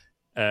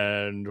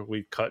 And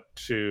we cut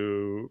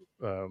to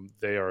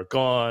they are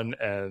gone,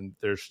 and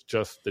there's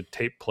just the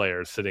tape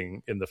player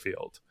sitting in the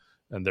field,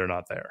 and they're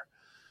not there.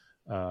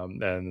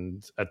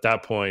 And at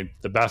that point,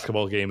 the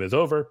basketball game is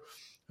over.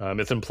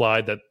 It's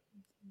implied that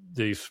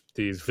these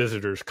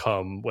visitors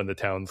come when the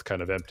town's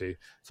kind of empty.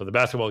 So the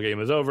basketball game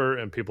is over,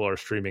 and people are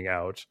streaming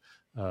out.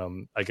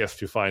 I guess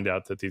to find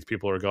out that these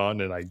people are gone,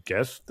 and I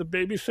guess the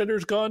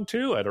babysitter's gone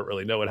too. I don't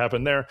really know what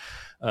happened there,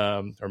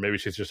 or maybe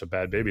she's just a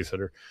bad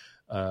babysitter.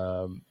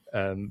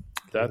 And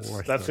that's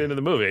the end of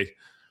the movie.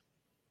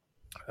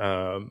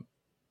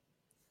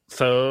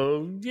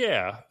 So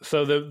yeah,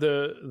 so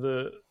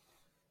the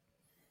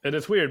and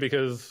it's weird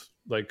because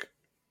like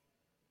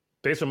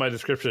based on my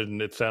description,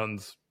 it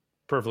sounds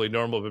perfectly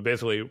normal, but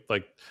basically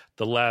like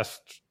the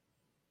last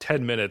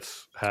 10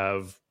 minutes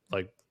have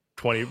like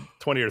 20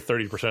 or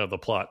 30% of the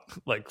plot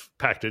like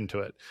packed into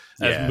it.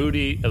 As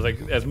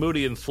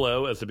moody and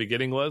slow as the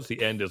beginning was,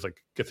 the end is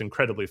like gets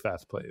incredibly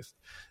fast paced,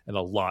 and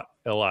a lot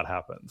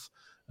happens.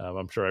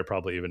 I'm sure I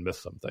probably even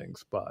missed some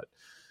things, but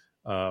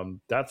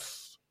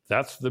that's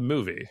the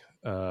movie.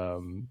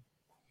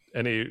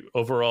 Any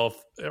overall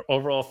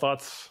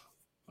thoughts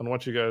on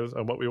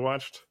what we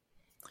watched?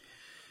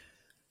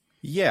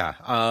 Yeah,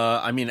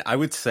 I mean, I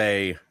would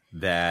say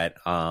that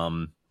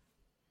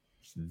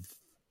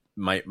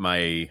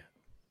my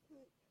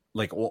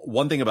like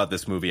one thing about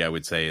this movie I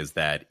would say is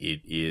that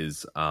it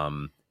is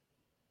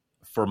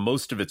for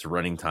most of its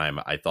running time,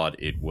 I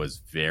thought it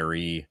was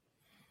very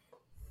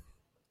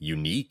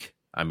unique.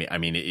 I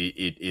mean,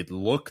 it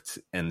looked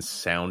and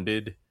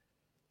sounded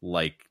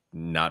like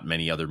not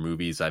many other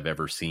movies I've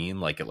ever seen.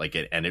 Like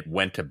it, and it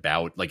went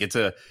about like it's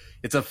a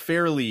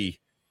fairly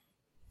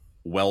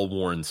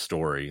well-worn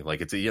story.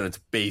 Like it's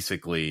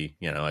basically,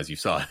 as you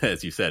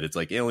said, it's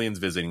like aliens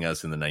visiting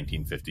us in the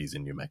 1950s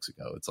in New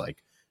Mexico. It's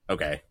like,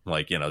 okay,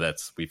 like,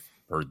 we've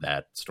heard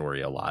that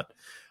story a lot.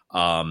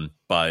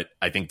 But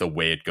I think the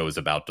way it goes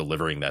about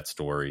delivering that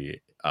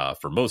story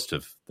for most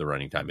of the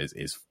running time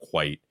is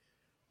quite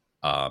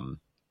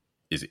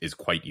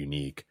quite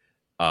unique.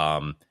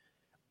 I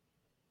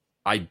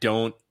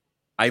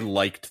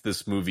liked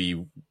this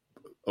movie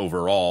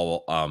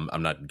overall.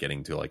 I'm not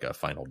getting to like a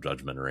final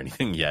judgment or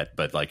anything yet,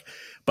 but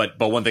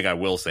one thing I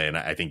will say, and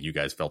I think you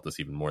guys felt this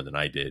even more than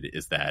I did,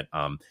 is that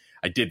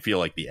I did feel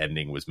like the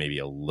ending was maybe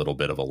a little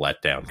bit of a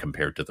letdown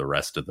compared to the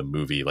rest of the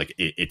movie. Like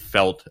it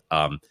felt,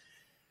 I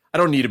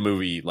don't need a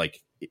movie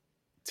like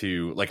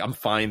to like, I'm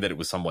fine that it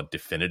was somewhat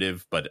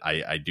definitive, but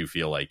I do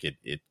feel like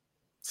it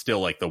still,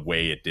 like the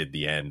way it did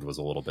the end was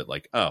a little bit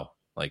like,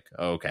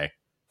 okay.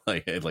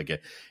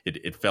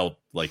 It felt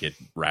like it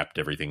wrapped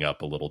everything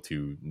up a little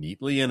too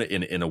neatly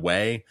in a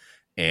way,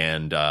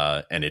 and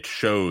it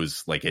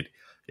shows like it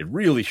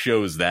really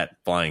shows that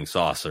flying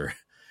saucer,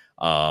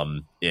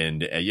 and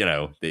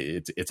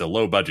it's a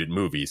low budget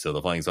movie, so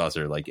the flying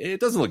saucer, like, it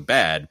doesn't look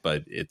bad,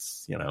 but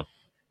it's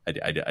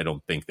I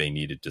don't think they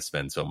needed to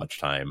spend so much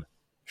time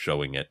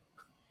showing it.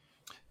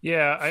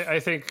 Yeah, I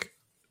think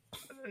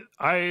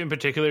I in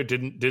particular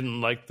didn't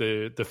like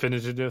the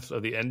definitiveness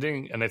of the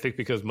ending, and I think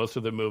because most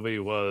of the movie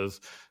was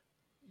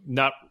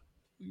not,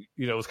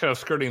 it was kind of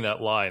skirting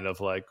that line of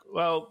like,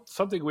 well,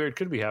 something weird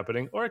could be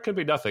happening, or it could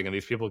be nothing, and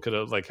these people could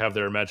have like have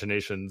their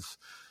imaginations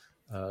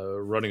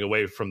running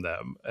away from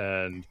them.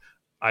 And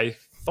I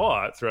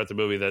thought throughout the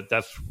movie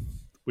that's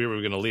we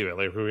were going to leave it.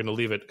 Like, we were going to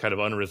leave it kind of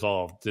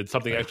unresolved. Did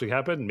something actually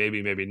happen?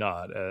 Maybe, maybe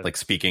not. Like,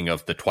 speaking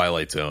of the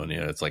Twilight Zone,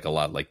 it's like a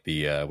lot like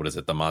the, what is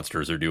it? The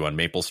Monsters Are Due on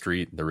Maple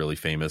Street, the really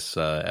famous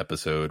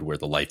episode where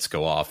the lights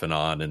go off and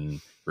on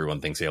and everyone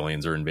thinks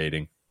aliens are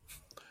invading.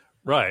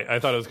 Right. I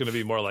thought it was going to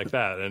be more like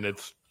that. And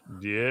it's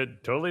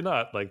totally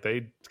not. Like,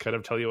 they kind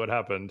of tell you what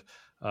happened,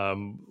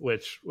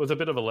 which was a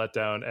bit of a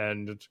letdown.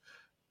 And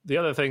the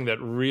other thing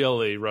that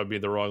really rubbed me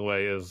the wrong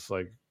way is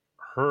like,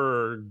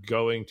 her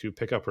going to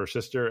pick up her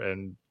sister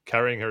and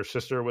carrying her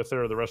sister with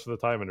her the rest of the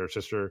time, and her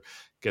sister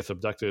gets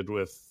abducted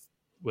with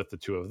the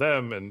two of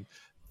them, and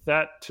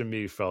that to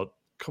me felt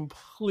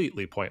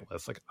completely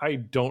pointless. Like, I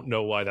don't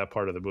know why that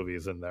part of the movie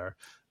is in there.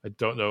 I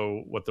don't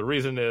know what the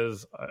reason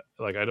is.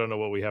 I don't know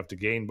what we have to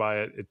gain by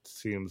it. It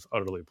seems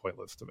utterly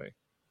pointless to me.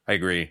 I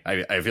agree.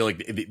 I feel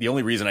like the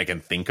only reason I can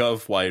think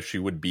of why she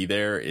would be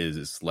there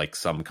is like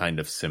some kind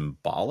of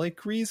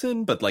symbolic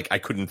reason, but like I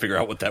couldn't figure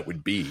out what that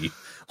would be.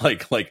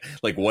 Like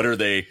what are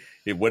they?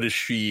 What is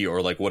she,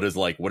 or like what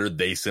are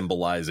they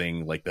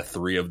symbolizing? Like the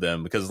three of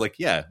them, because like,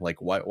 yeah,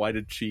 like why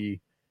does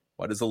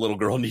the little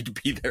girl need to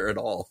be there at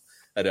all?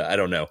 I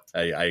don't know.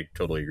 I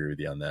totally agree with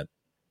you on that.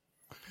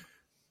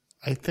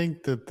 I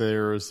think that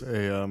there's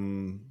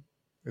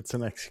it's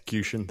an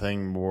execution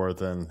thing more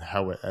than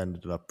how it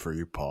ended up for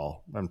you,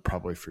 Paul, and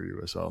probably for you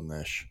as well,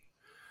 Nish.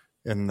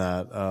 In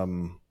that, I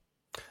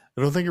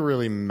don't think it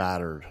really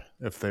mattered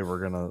if they were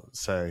gonna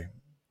say,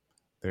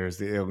 "There's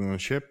the alien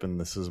ship, and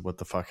this is what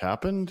the fuck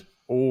happened,"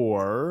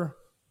 or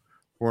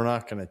 "We're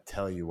not gonna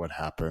tell you what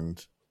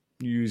happened.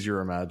 Use your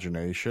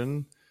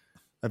imagination."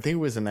 I think it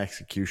was an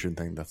execution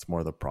thing that's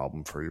more the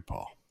problem for you,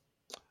 Paul.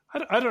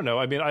 I don't know.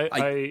 I mean,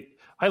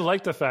 I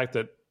like the fact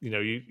that,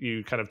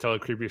 you kind of tell a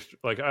creepy,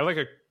 like, I like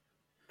a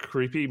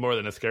creepy more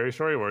than a scary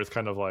story where it's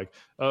kind of like,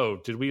 oh,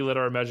 did we let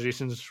our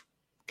imaginations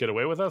get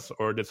away with us,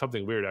 or did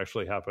something weird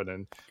actually happen?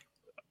 And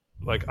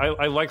like,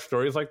 I like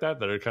stories like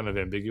that are kind of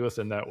ambiguous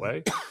in that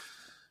way.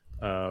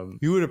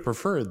 You would have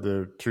preferred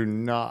there to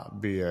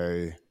not be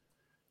a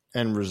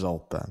end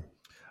result then.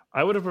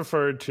 I would have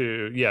preferred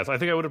to, yes, I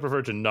think I would have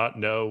preferred to not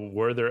know,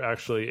 were there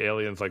actually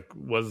aliens? Like,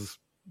 was,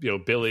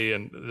 Billy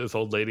and this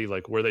old lady,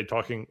 like, were they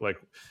talking, like,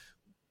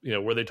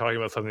 were they talking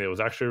about something that was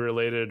actually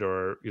related,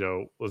 or,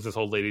 was this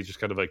old lady just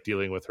kind of like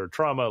dealing with her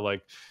trauma?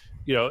 Like,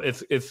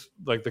 it's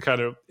like the kind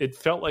of, it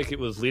felt like it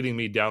was leading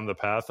me down the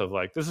path of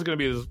like, this is going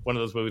to be one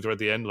of those movies where at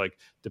the end, like,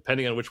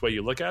 depending on which way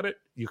you look at it,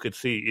 you could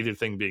see either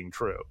thing being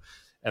true.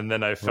 And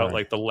then I felt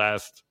like the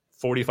last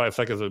 45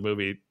 seconds of the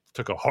movie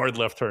took a hard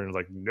left turn.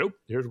 Like, nope,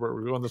 here's where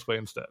we're going this way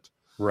instead.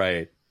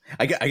 Right.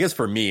 I guess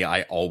for me,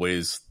 I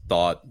always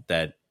thought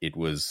that it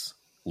was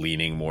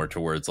leaning more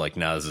towards like,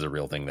 now this is a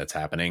real thing that's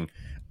happening.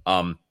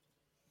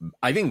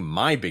 I think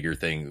my bigger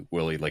thing,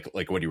 Willie, like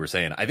what you were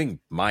saying, I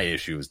think my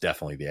issue is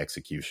definitely the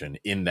execution,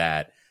 in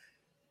that,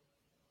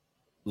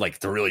 like,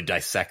 to really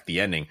dissect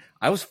the ending.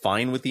 I was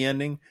fine with the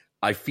ending.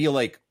 I feel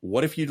like,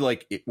 what if you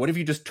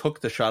just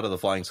took the shot of the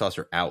flying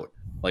saucer out?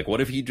 Like,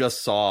 what if he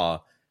just saw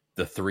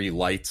the three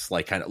lights,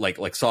 like, kind of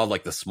like saw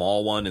like the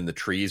small one in the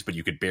trees, but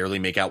you could barely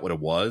make out what it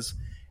was,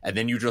 and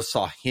then you just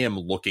saw him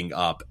looking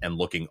up and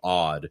looking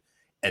odd,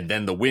 and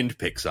then the wind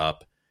picks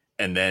up,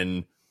 and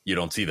then you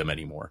don't see them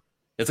anymore.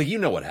 It's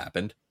like, what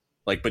happened,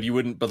 like, but you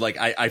wouldn't. But like,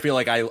 I feel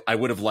like I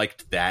would have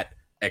liked that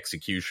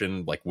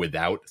execution, like,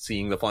 without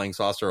seeing the flying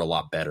saucer a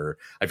lot better.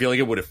 I feel like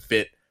it would have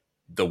fit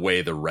the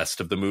way the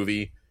rest of the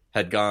movie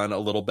had gone a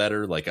little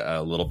better, like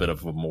a little bit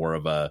of more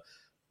of a,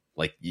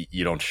 like,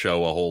 you don't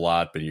show a whole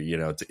lot, but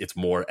it's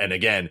more. And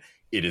again,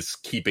 it is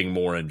keeping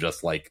more in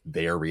just like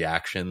their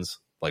reactions,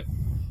 like,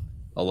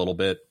 a little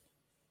bit.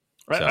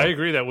 So, I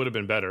agree, that would have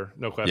been better,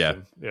 no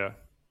question. Yeah,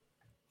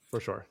 for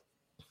sure.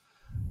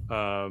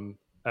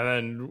 And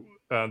then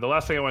the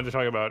last thing I wanted to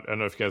talk about, I don't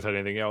know if you guys had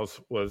anything else,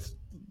 was,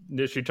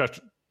 Nish, you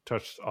touched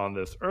on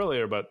this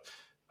earlier, but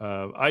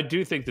I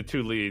do think the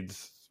two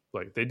leads,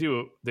 like, they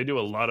do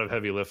a lot of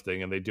heavy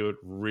lifting, and they do it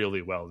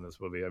really well in this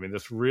movie. I mean,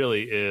 this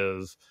really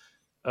is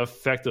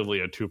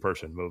effectively a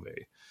two-person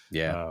movie.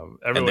 Yeah,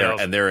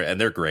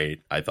 they're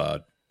great, I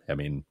thought. I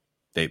mean,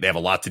 they have a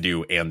lot to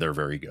do, and they're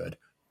very good,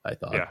 I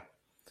thought.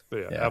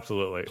 Yeah,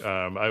 absolutely.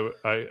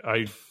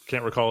 I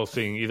can't recall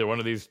seeing either one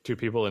of these two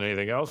people in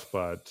anything else,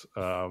 but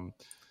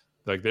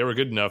like, they were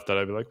good enough that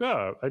I'd be like,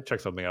 I'd check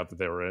something out that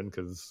they were in,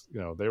 because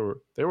they were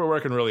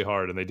working really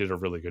hard, and they did a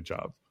really good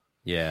job.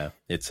 Yeah,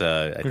 it's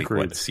I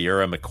think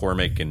Sierra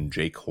McCormick and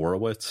Jake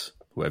Horowitz,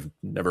 who I've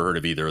never heard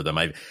of either of them.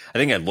 I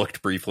think I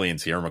looked briefly, and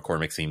Sierra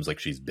McCormick seems like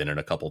she's been in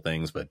a couple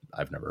things, but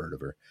I've never heard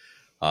of her.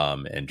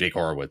 And Jake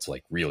Horowitz,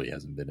 like, really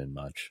hasn't been in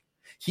much.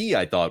 He,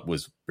 I thought,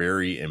 was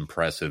very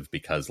impressive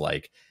because,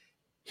 like,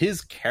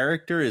 his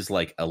character is,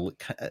 like,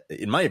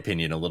 in my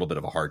opinion, a little bit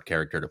of a hard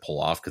character to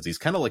pull off, because he's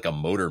kind of like a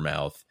motor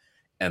mouth,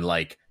 and,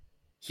 like,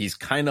 he's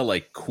kind of,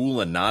 like,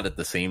 cool and not at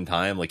the same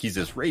time. Like, he's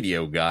this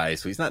radio guy,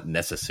 so he's not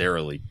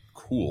necessarily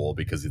cool,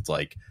 because it's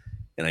like,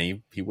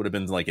 he would have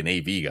been like an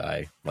AV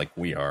guy like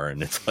we are,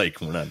 and it's like,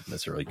 we're not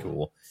necessarily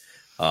cool.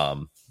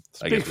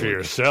 Speak for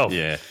yourself.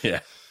 Yeah.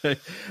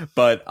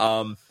 But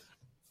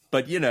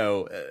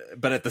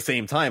but at the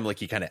same time, like,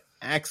 he kind of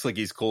acts like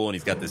he's cool, and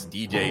he's got this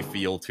DJ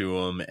feel to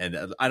him, and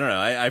I don't know,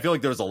 I feel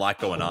like there was a lot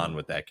going on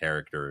with that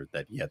character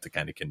that he had to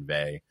kind of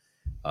convey,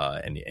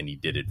 and he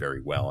did it very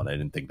well, and I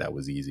didn't think that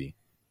was easy.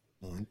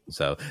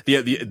 So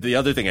the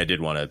other thing I did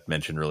want to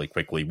mention really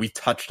quickly, we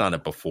touched on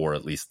it before,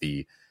 at least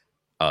the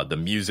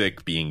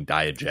music being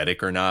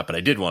diegetic or not, but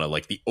I did want to,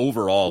 like, the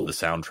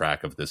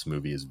soundtrack of this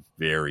movie is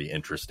very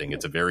interesting.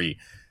 It's a very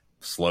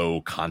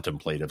slow,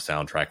 contemplative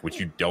soundtrack, which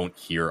you don't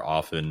hear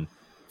often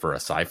for a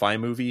sci-fi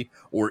movie,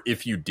 or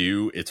if you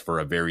do, it's for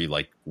a very,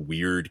 like,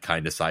 weird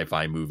kind of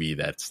sci-fi movie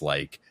that's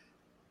like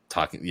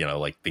talking,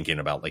 like, thinking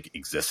about, like,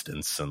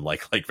 existence and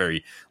like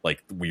very,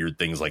 like, weird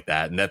things like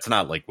that. And that's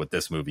not like what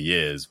this movie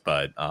is,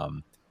 but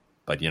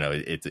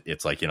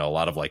it's like, a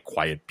lot of, like,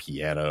 quiet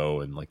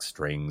piano and, like,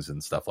 strings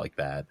and stuff like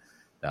that.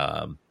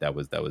 That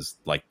was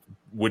like,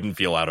 wouldn't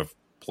feel out of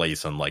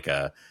place on, like,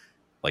 a,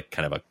 like,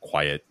 kind of a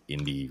quiet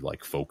indie,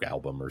 like, folk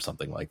album or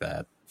something like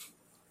that.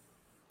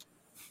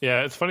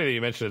 Yeah, it's funny that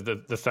you mentioned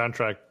that the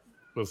soundtrack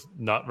was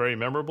not very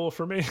memorable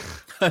for me.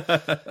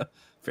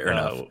 Fair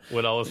enough.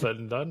 When all is said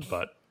and done,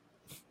 but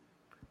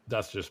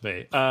That's just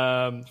me.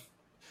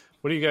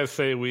 What do you guys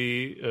say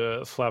we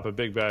slap a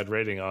big bad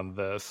rating on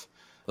this?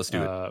 Let's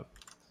do it.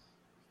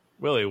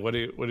 Willie, why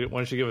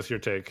don't you give us your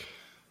take?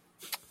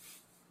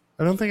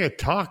 I don't think I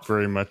talked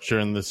very much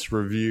during this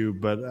review,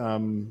 but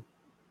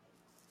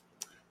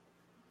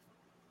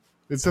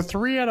it's a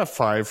 3 out of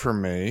 5 for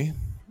me.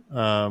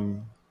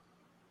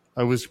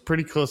 I was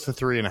pretty close to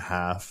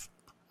 3.5.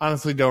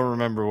 Honestly, don't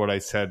remember what I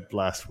said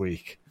last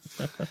week.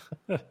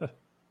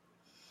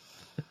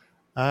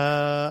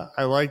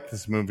 I like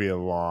this movie a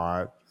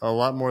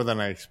lot more than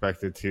I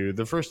expected to.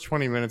 The first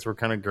 20 minutes were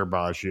kind of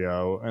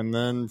garbaggio, and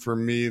then for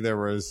me there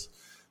was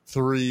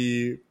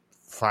 3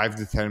 5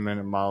 to 10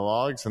 minute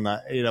monologues, and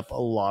that ate up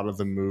a lot of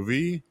the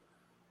movie.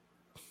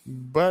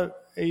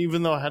 But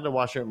even though I had to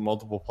watch it on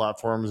multiple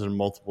platforms and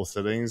multiple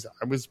sittings,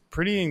 I was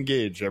pretty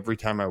engaged every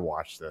time I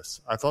watched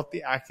this. I thought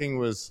the acting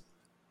was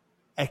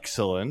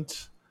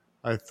excellent.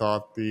 I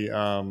thought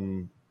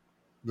the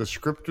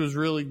script was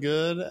really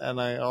good, and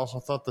I also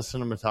thought the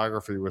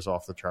cinematography was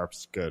off the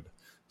charts good.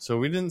 So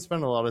we didn't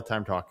spend a lot of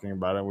time talking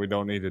about it. We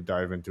don't need to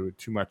dive into it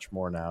too much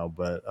more now,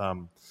 but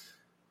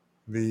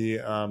the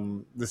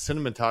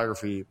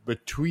cinematography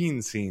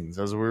between scenes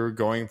as we were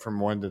going from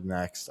one to the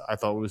next, I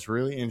thought was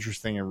really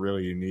interesting and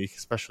really unique,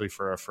 especially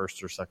for a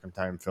first or second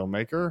time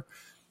filmmaker.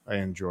 I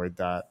enjoyed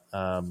that.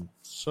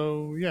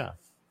 So yeah,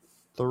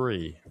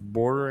 3,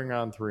 bordering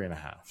on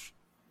 3.5.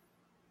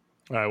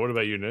 All right, what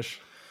about you, Nish?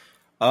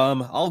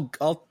 I'll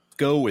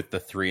go with the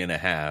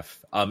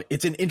 3.5.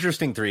 It's an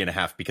interesting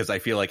 3.5 because I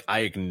feel like I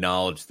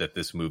acknowledge that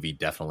this movie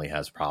definitely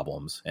has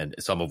problems, and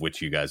some of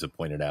which you guys have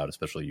pointed out,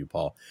 especially you,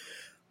 Paul.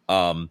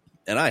 And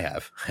I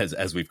have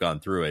as we've gone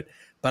through it,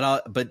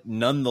 but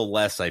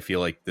nonetheless, I feel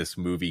like this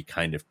movie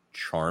kind of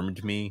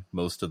charmed me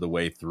most of the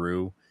way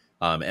through.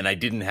 And I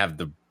didn't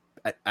have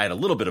I had a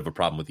little bit of a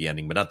problem with the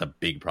ending, but not the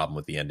big problem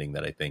with the ending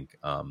that I think,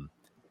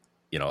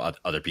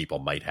 other people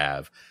might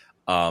have.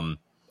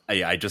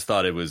 I just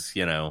thought it was,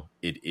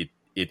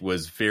 it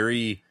was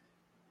very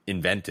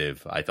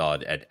inventive, I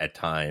thought at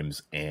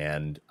times,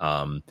 and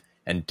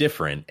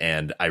different.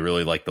 And I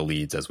really like the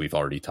leads, as we've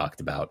already talked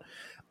about.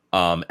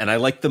 And I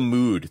like the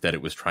mood that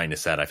it was trying to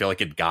set. I feel like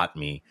it got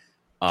me.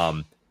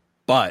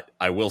 But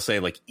I will say,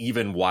 like,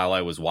 even while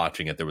I was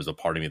watching it, there was a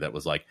part of me that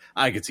was like,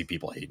 I could see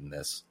people hating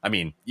this. I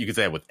mean, you could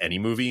say that with any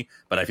movie,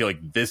 but I feel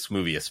like this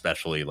movie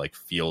especially like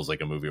feels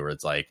like a movie where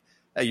it's like,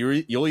 hey,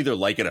 you'll either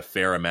like it a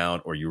fair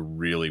amount or you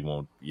really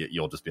won't.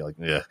 You'll just be like,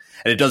 ugh.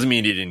 And it doesn't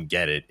mean you didn't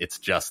get it. It's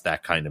just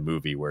that kind of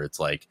movie where it's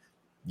like,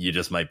 you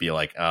just might be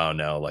like, oh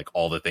no, like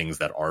all the things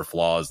that are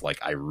flaws, like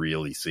I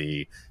really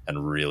see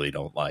and really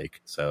don't like.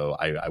 So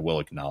I will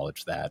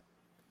acknowledge that.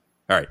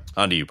 All right,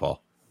 on to you,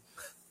 Paul.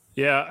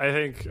 Yeah, I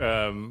think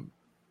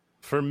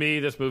for me,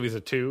 this movie's a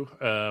 2.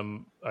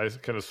 I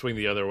kind of swing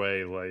the other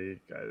way.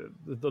 Like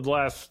the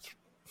last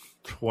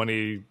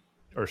 20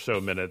 or so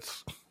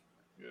minutes,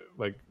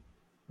 like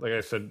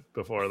I said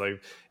before,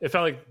 like it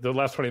felt like the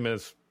last 20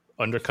 minutes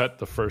undercut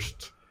the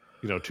first,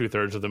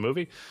 2/3 of the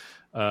movie.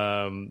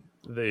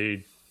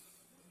 They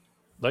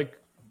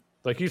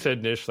like you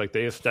said, Nish, like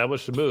they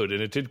established the mood,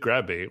 and it did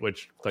grab me,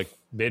 which like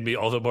made me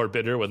all the more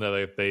bitter when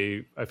I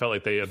felt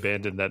like they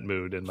abandoned that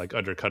mood and like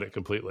undercut it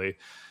completely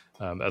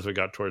as we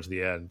got towards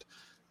the end.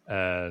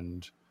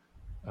 And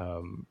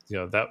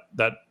that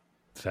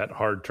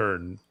hard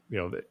turn,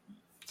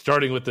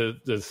 starting with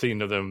the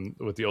scene of them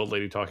with the old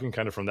lady talking,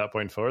 kind of from that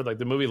point forward, like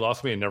the movie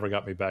lost me and never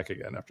got me back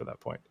again after that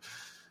point,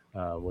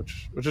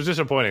 which is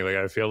disappointing. Like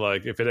I feel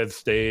like if it had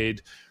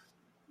stayed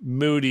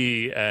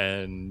moody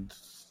and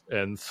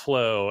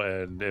slow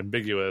and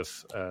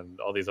ambiguous and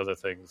all these other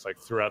things like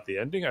throughout the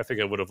ending, I think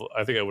I would have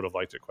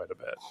liked it quite a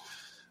bit.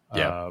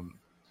 Yeah.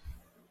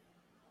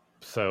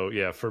 So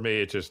yeah, for me,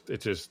 it just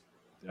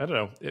I don't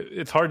know.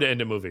 It's hard to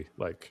end a movie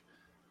like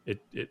it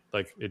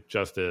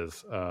just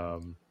is.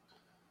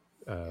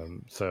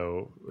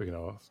 So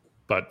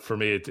but for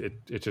me,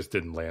 it just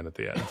didn't land at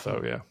the end.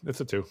 So yeah, it's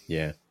a 2.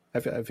 Yeah, I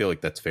feel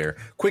like that's fair.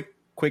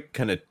 Quick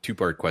kind of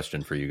 2-part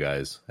question for you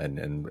guys,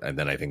 and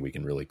then I think we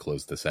can really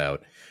close this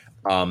out.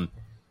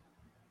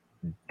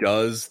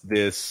 Does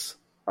this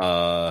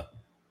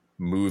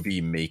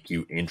movie make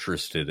you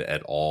interested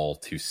at all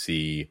to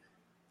see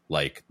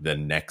like the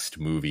next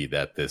movie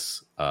that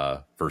this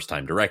first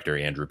time director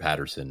Andrew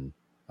Patterson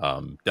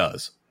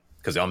does?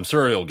 Because I'm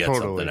sure he'll get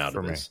something out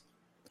of this.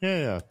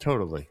 Yeah,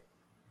 totally.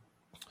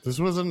 This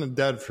wasn't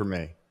dead for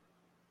me.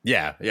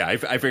 Yeah, I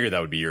figured that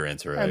would be your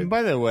answer. And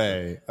by the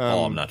way,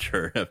 I'm not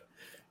sure.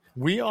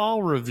 We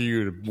all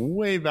reviewed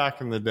way back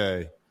in the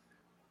day.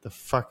 The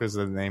fuck is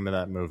the name of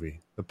that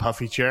movie? The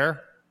Puffy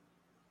Chair?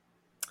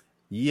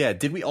 Yeah,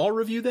 did we all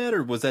review that,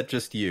 or was that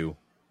just you?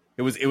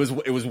 It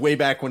was way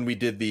back when we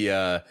did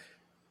the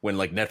when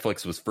like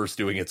Netflix was first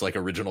doing its like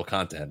original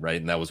content, right?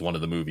 And that was one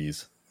of the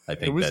movies. I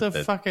think it was a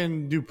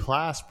fucking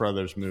Duplass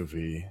brothers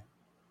movie,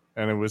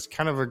 and it was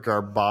kind of a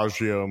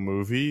garbaggio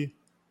movie.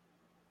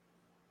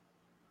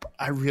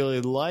 I really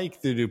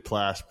like the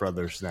Duplass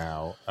brothers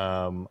now.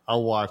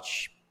 I'll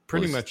watch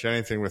pretty much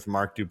anything with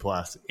Mark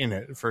Duplass in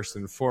it, first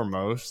and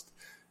foremost.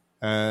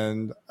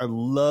 And I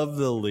love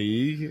the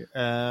league,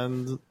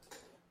 and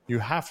you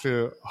have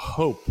to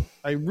hope.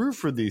 I root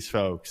for these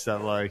folks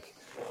that like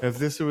if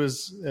this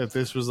was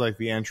like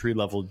the entry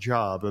level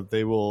job, that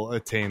they will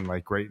attain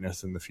like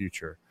greatness in the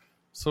future.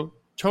 So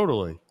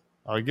totally,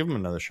 I'll give them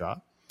another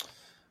shot.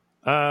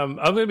 I'm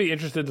going to be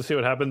interested to see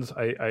what happens.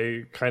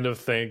 I kind of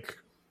think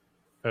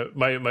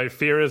my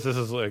fear is this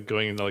is like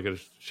going into like a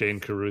Shane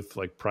Carruth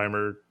like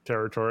primer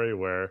territory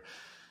where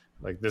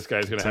like this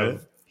guy's going to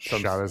have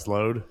shot his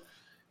load.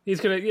 He's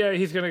gonna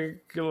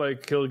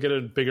like he'll get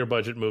a bigger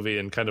budget movie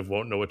and kind of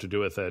won't know what to do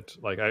with it.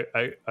 Like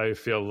I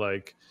feel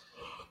like,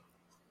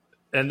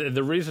 and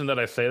the reason that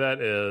I say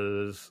that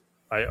is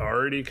I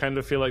already kind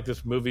of feel like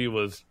this movie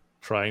was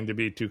trying to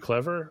be too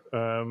clever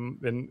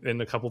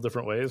in a couple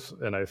different ways,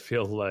 and I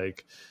feel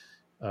like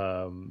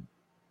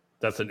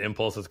that's an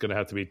impulse that's going to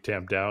have to be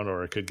tamped down,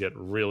 or it could get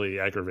really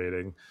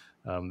aggravating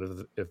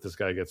if this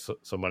guy gets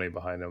some money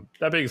behind him.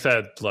 That being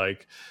said,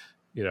 like.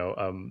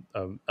 I'm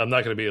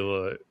not going to be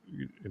able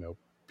to,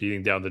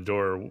 beating down the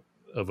door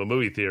of a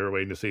movie theater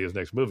waiting to see his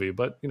next movie,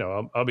 but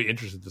I'll be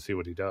interested to see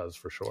what he does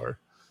for sure.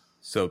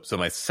 So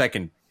the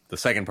second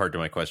part to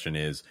my question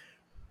is,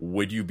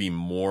 would you be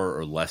more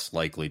or less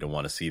likely to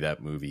want to see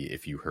that movie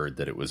if you heard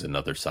that it was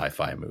another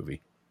sci-fi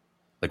movie?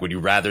 Like, would you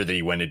rather that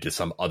he went into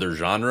some other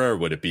genre, or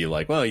would it be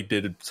like, well, he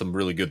did some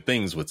really good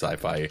things with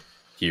sci-fi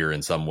here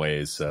in some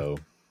ways? So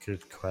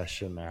good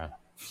question, man.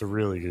 It's a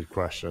really good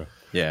question.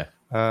 Yeah.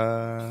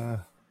 I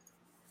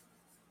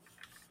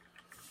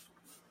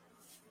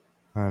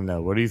don't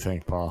know. What do you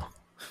think, Paul?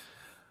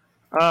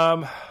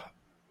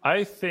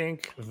 I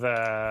think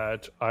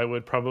that I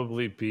would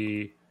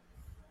be.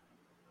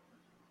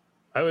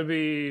 I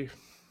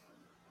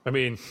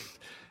mean,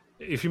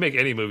 if you make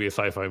any movie a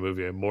sci-fi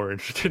movie, I'm more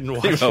interested in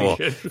watching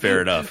it.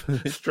 Fair enough.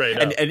 Straight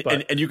up.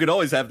 And you could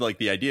always have like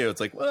the idea. It's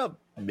like, well,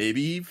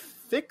 maybe he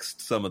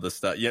fixed some of the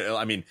stuff.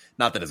 I mean,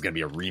 not that it's going to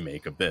be a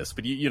remake of this,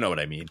 but you know what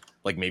I mean.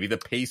 Like maybe the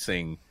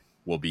pacing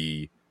will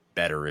be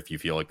better if you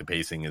feel like the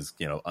pacing is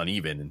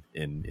uneven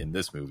in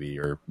this movie,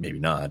 or maybe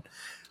not,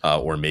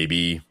 or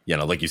maybe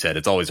like you said,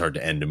 it's always hard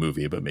to end a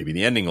movie, but maybe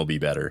the ending will be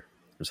better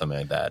or something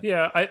like that.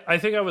 Yeah, I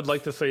think I would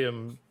like to see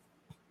him.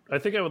 I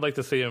think I would like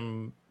to see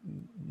him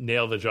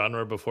nail the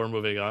genre before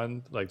moving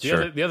on. Like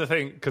the other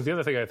thing, because the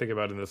other thing I think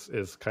about in this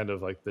is kind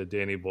of like the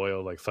Danny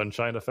Boyle like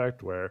Sunshine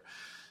effect, where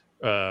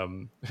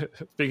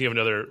speaking of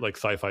another like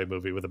sci-fi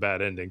movie with a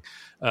bad ending,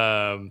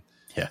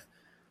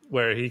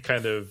 where he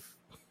kind of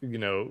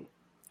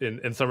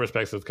in some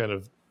respects has kind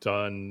of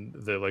done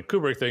the like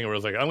Kubrick thing, where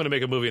it's like, I'm going to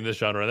make a movie in this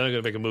genre, and then I'm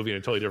going to make a movie in a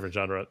totally different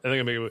genre, and then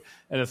I'm going to make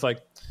and it's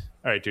like,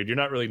 all right, dude, you're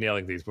not really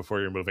nailing these before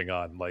you're moving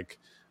on. Like,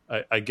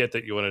 I get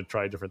that you want to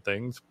try different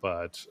things,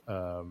 but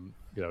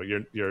you're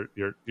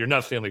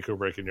not Stanley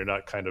Kubrick, and you're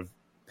not kind of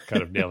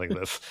nailing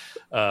this.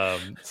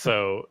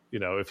 So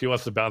if he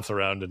wants to bounce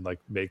around and like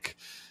make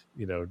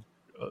a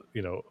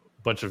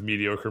bunch of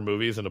mediocre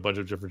movies in a bunch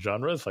of different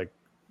genres, like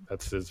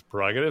that's his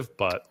prerogative.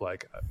 But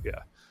like,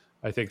 yeah,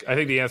 I think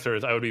the answer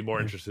is I would be more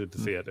interested to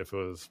see it if it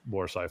was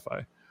more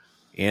sci-fi.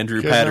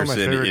 Andrew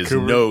Patterson is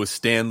no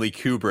Stanley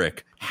Kubrick.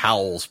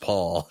 Howls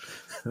Paul.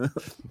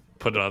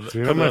 Put it on. Do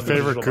you know my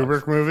favorite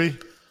Kubrick movie?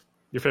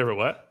 Your favorite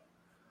what?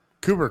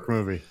 Kubrick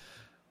movie.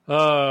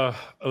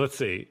 Let's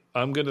see.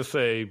 I'm gonna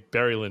say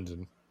Barry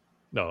Lyndon.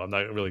 No, I'm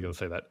not really gonna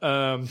say that.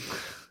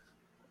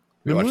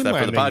 We watched that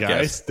for the podcast.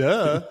 Guys,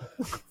 duh.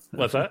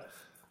 What's that?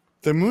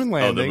 The moon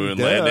landing. Oh, the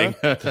moon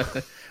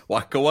landing.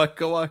 Waka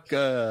waka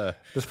waka.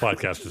 This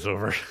podcast is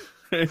over.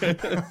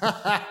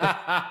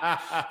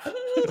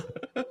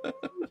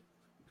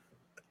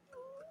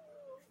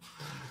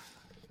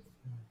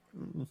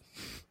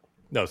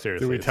 No,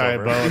 seriously. Did we tie a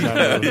bow in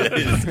that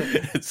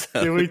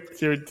movie?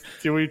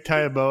 Did we tie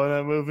a bow in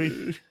that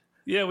movie?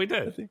 Yeah, we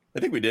did. I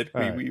think we did.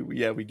 Right.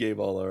 We gave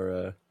all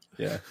our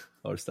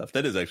all our stuff.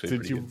 That is actually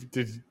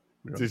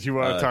Did you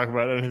want to talk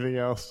about anything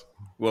else?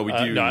 Well, we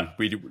do.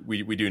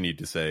 We do need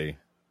to say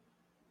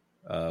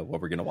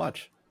what we're going to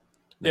watch.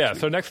 Week.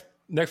 So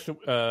next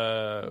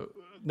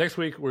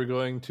week we're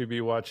going to be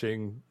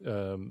watching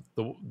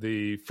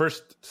the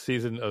first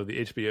season of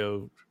the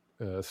HBO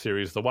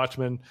series, The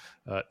Watchmen,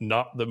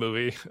 not the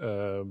movie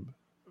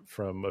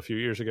from a few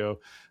years ago,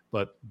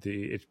 but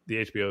the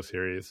HBO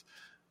series,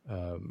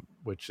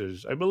 which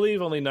is, I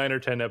believe, only 9 or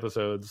 10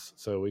 episodes,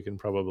 so we can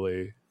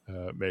probably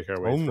make our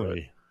way through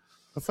it.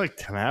 That's like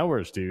 10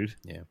 hours, dude.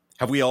 Yeah.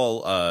 Have we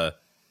all, I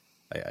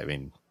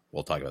mean,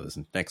 we'll talk about this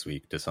next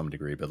week to some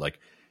degree, but like,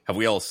 have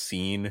we all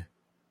seen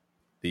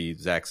the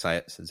Zack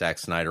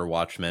Snyder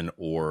Watchmen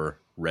or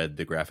read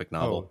the graphic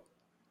novel?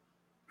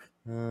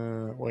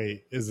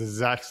 Wait, is the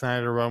Zack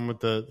Snyder one with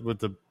the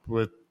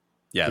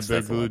yes,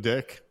 big blue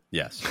dick?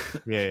 Yes.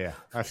 Yeah.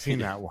 I've seen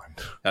that one.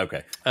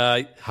 Okay.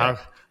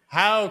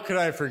 How could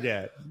I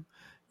forget?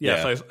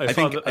 Yes, I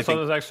saw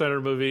the Zack Snyder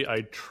movie.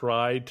 I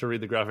tried to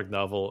read the graphic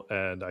novel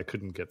and I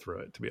couldn't get through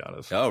it, to be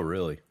honest. Oh,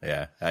 really?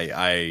 Yeah.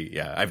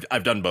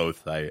 I've done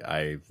both.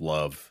 I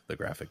love the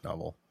graphic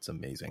novel. It's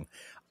amazing.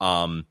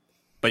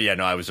 But yeah,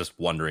 no, I was just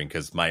wondering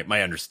because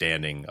my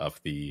understanding of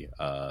the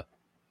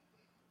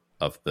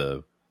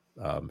the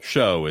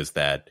show is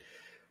that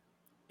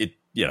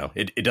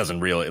it doesn't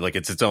really, like,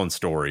 it's its own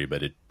story,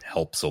 but it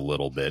helps a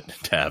little bit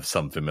to have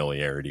some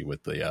familiarity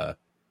with the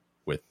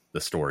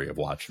story of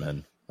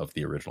Watchmen, of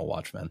the original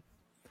Watchmen.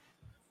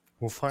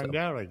 We'll find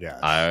out, I guess.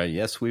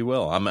 Yes, we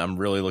will. I'm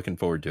really looking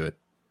forward to it.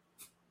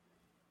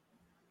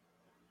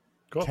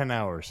 Cool. 10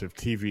 hours of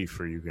TV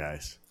for you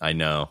guys. I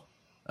know.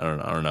 I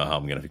don't know how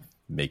I'm gonna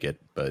make it,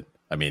 but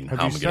I mean,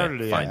 how I'm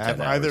gonna find 10 hours? Have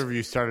either of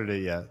you started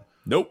it yet?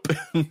 Nope.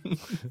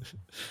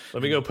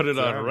 Let me go put it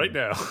on right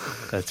now.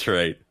 That's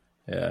right.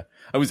 Yeah,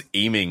 I was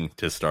aiming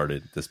to start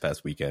it this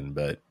past weekend,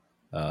 but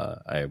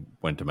I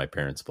went to my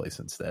parents' place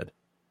instead.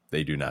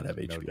 They do not have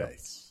HBO. No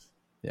dice.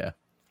 Yeah,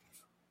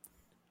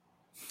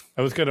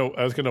 I was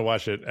gonna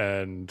watch it,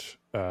 and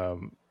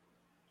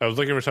I was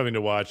looking for something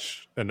to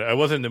watch, and I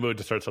wasn't in the mood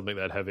to start something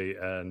that heavy.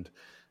 And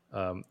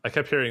I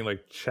kept hearing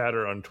like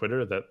chatter on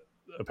Twitter that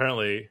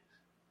apparently,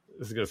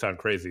 this is gonna sound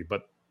crazy,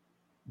 but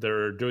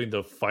they're doing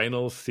the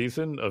final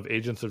season of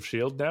Agents of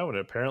S.H.I.E.L.D. now, and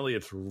apparently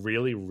it's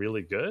really,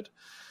 really good.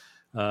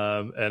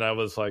 And I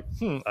was like,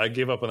 I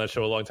gave up on that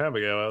show a long time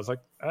ago. I was like,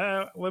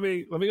 let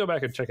me go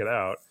back and check it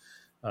out.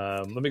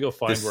 Let me go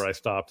find where I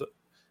stopped.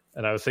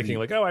 And I was thinking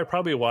like, I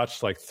probably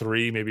watched like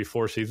 3, maybe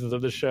 4 seasons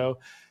of this show.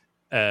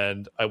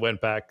 And I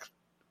went back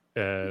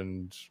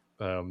and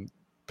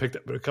picked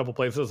up a couple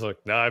places like,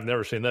 no, I've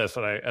never seen this.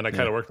 And I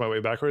kind of worked my way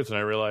backwards, and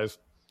I realized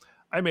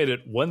I made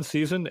it 1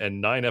 season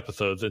and 9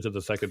 episodes into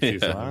the second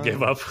season and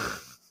gave up.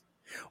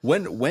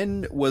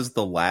 When was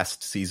the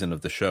last season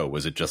of the show?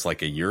 Was it just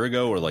like a year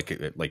ago, or like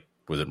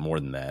was it more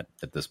than that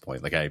at this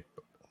point? Like I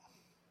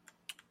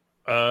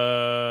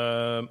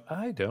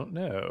don't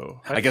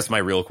know. I guess my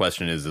real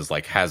question is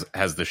like, has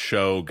the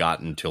show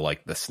gotten to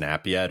like the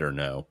snap yet, or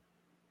no?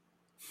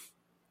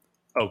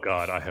 Oh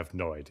God, I have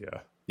no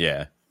idea.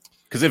 Yeah,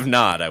 because if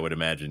not, I would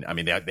imagine. I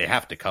mean, they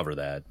have to cover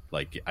that.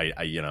 Like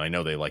I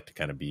know they like to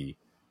kind of be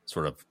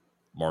sort of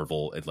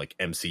Marvel, like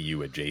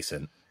MCU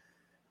adjacent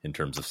in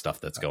terms of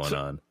stuff that's going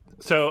on.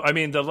 So, I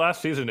mean, the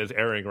last season is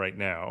airing right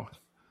now.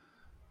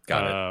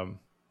 Got it.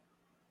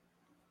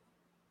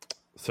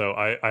 So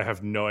I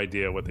have no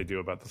idea what they do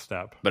about the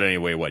snap. But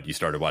anyway, what you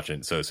started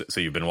watching? So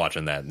you've been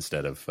watching that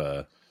instead of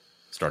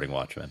starting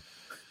Watchmen.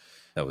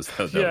 That was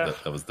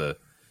the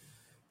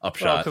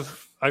upshot. Well,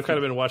 I've kind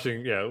of been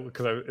watching,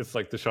 because it's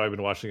like the show I've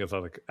been watching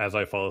as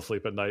I fall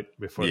asleep at night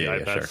before the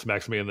iPad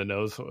smacks me in the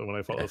nose when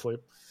I fall asleep.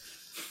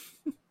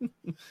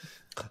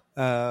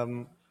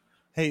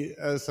 Hey,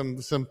 some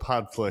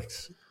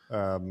Podflix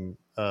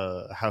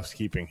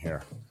housekeeping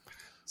here.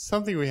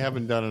 Something we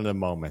haven't done in a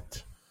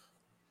moment.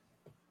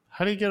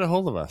 How do you get a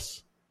hold of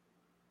us?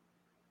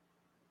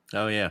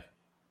 Oh, yeah.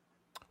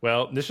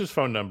 Well, Nish's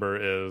phone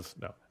number is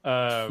no.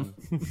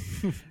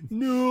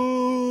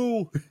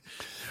 No.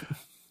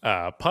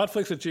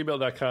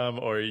 Podflix@gmail.com,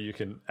 or you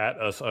can @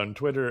 us on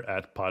Twitter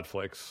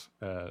 @Podflix,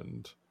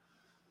 and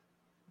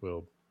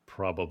we'll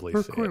probably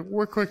see it.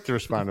 We're quick to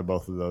respond to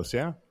both of those,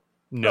 yeah?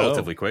 No.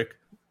 Relatively quick.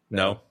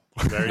 No.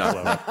 Very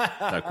slow.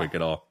 Not quick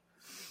at all.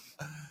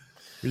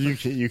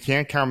 You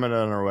can't comment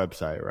on our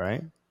website,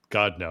 right?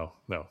 God, no.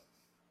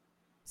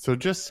 So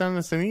just send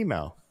us an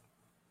email.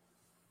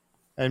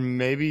 And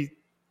maybe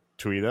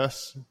tweet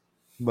us,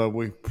 but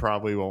we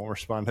probably won't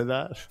respond to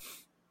that.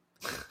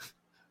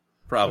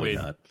 Probably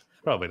not.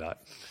 Probably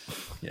not.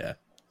 Yeah.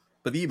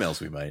 But the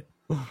emails we might.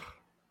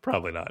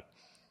 Probably not.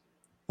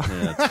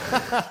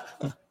 Yeah,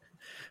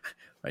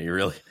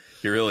 you're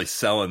really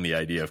selling the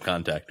idea of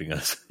contacting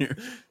us here.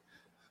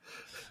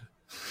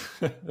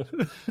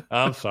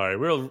 I'm sorry.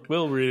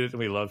 We'll read it, and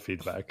we love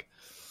feedback.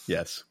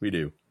 Yes, we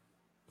do.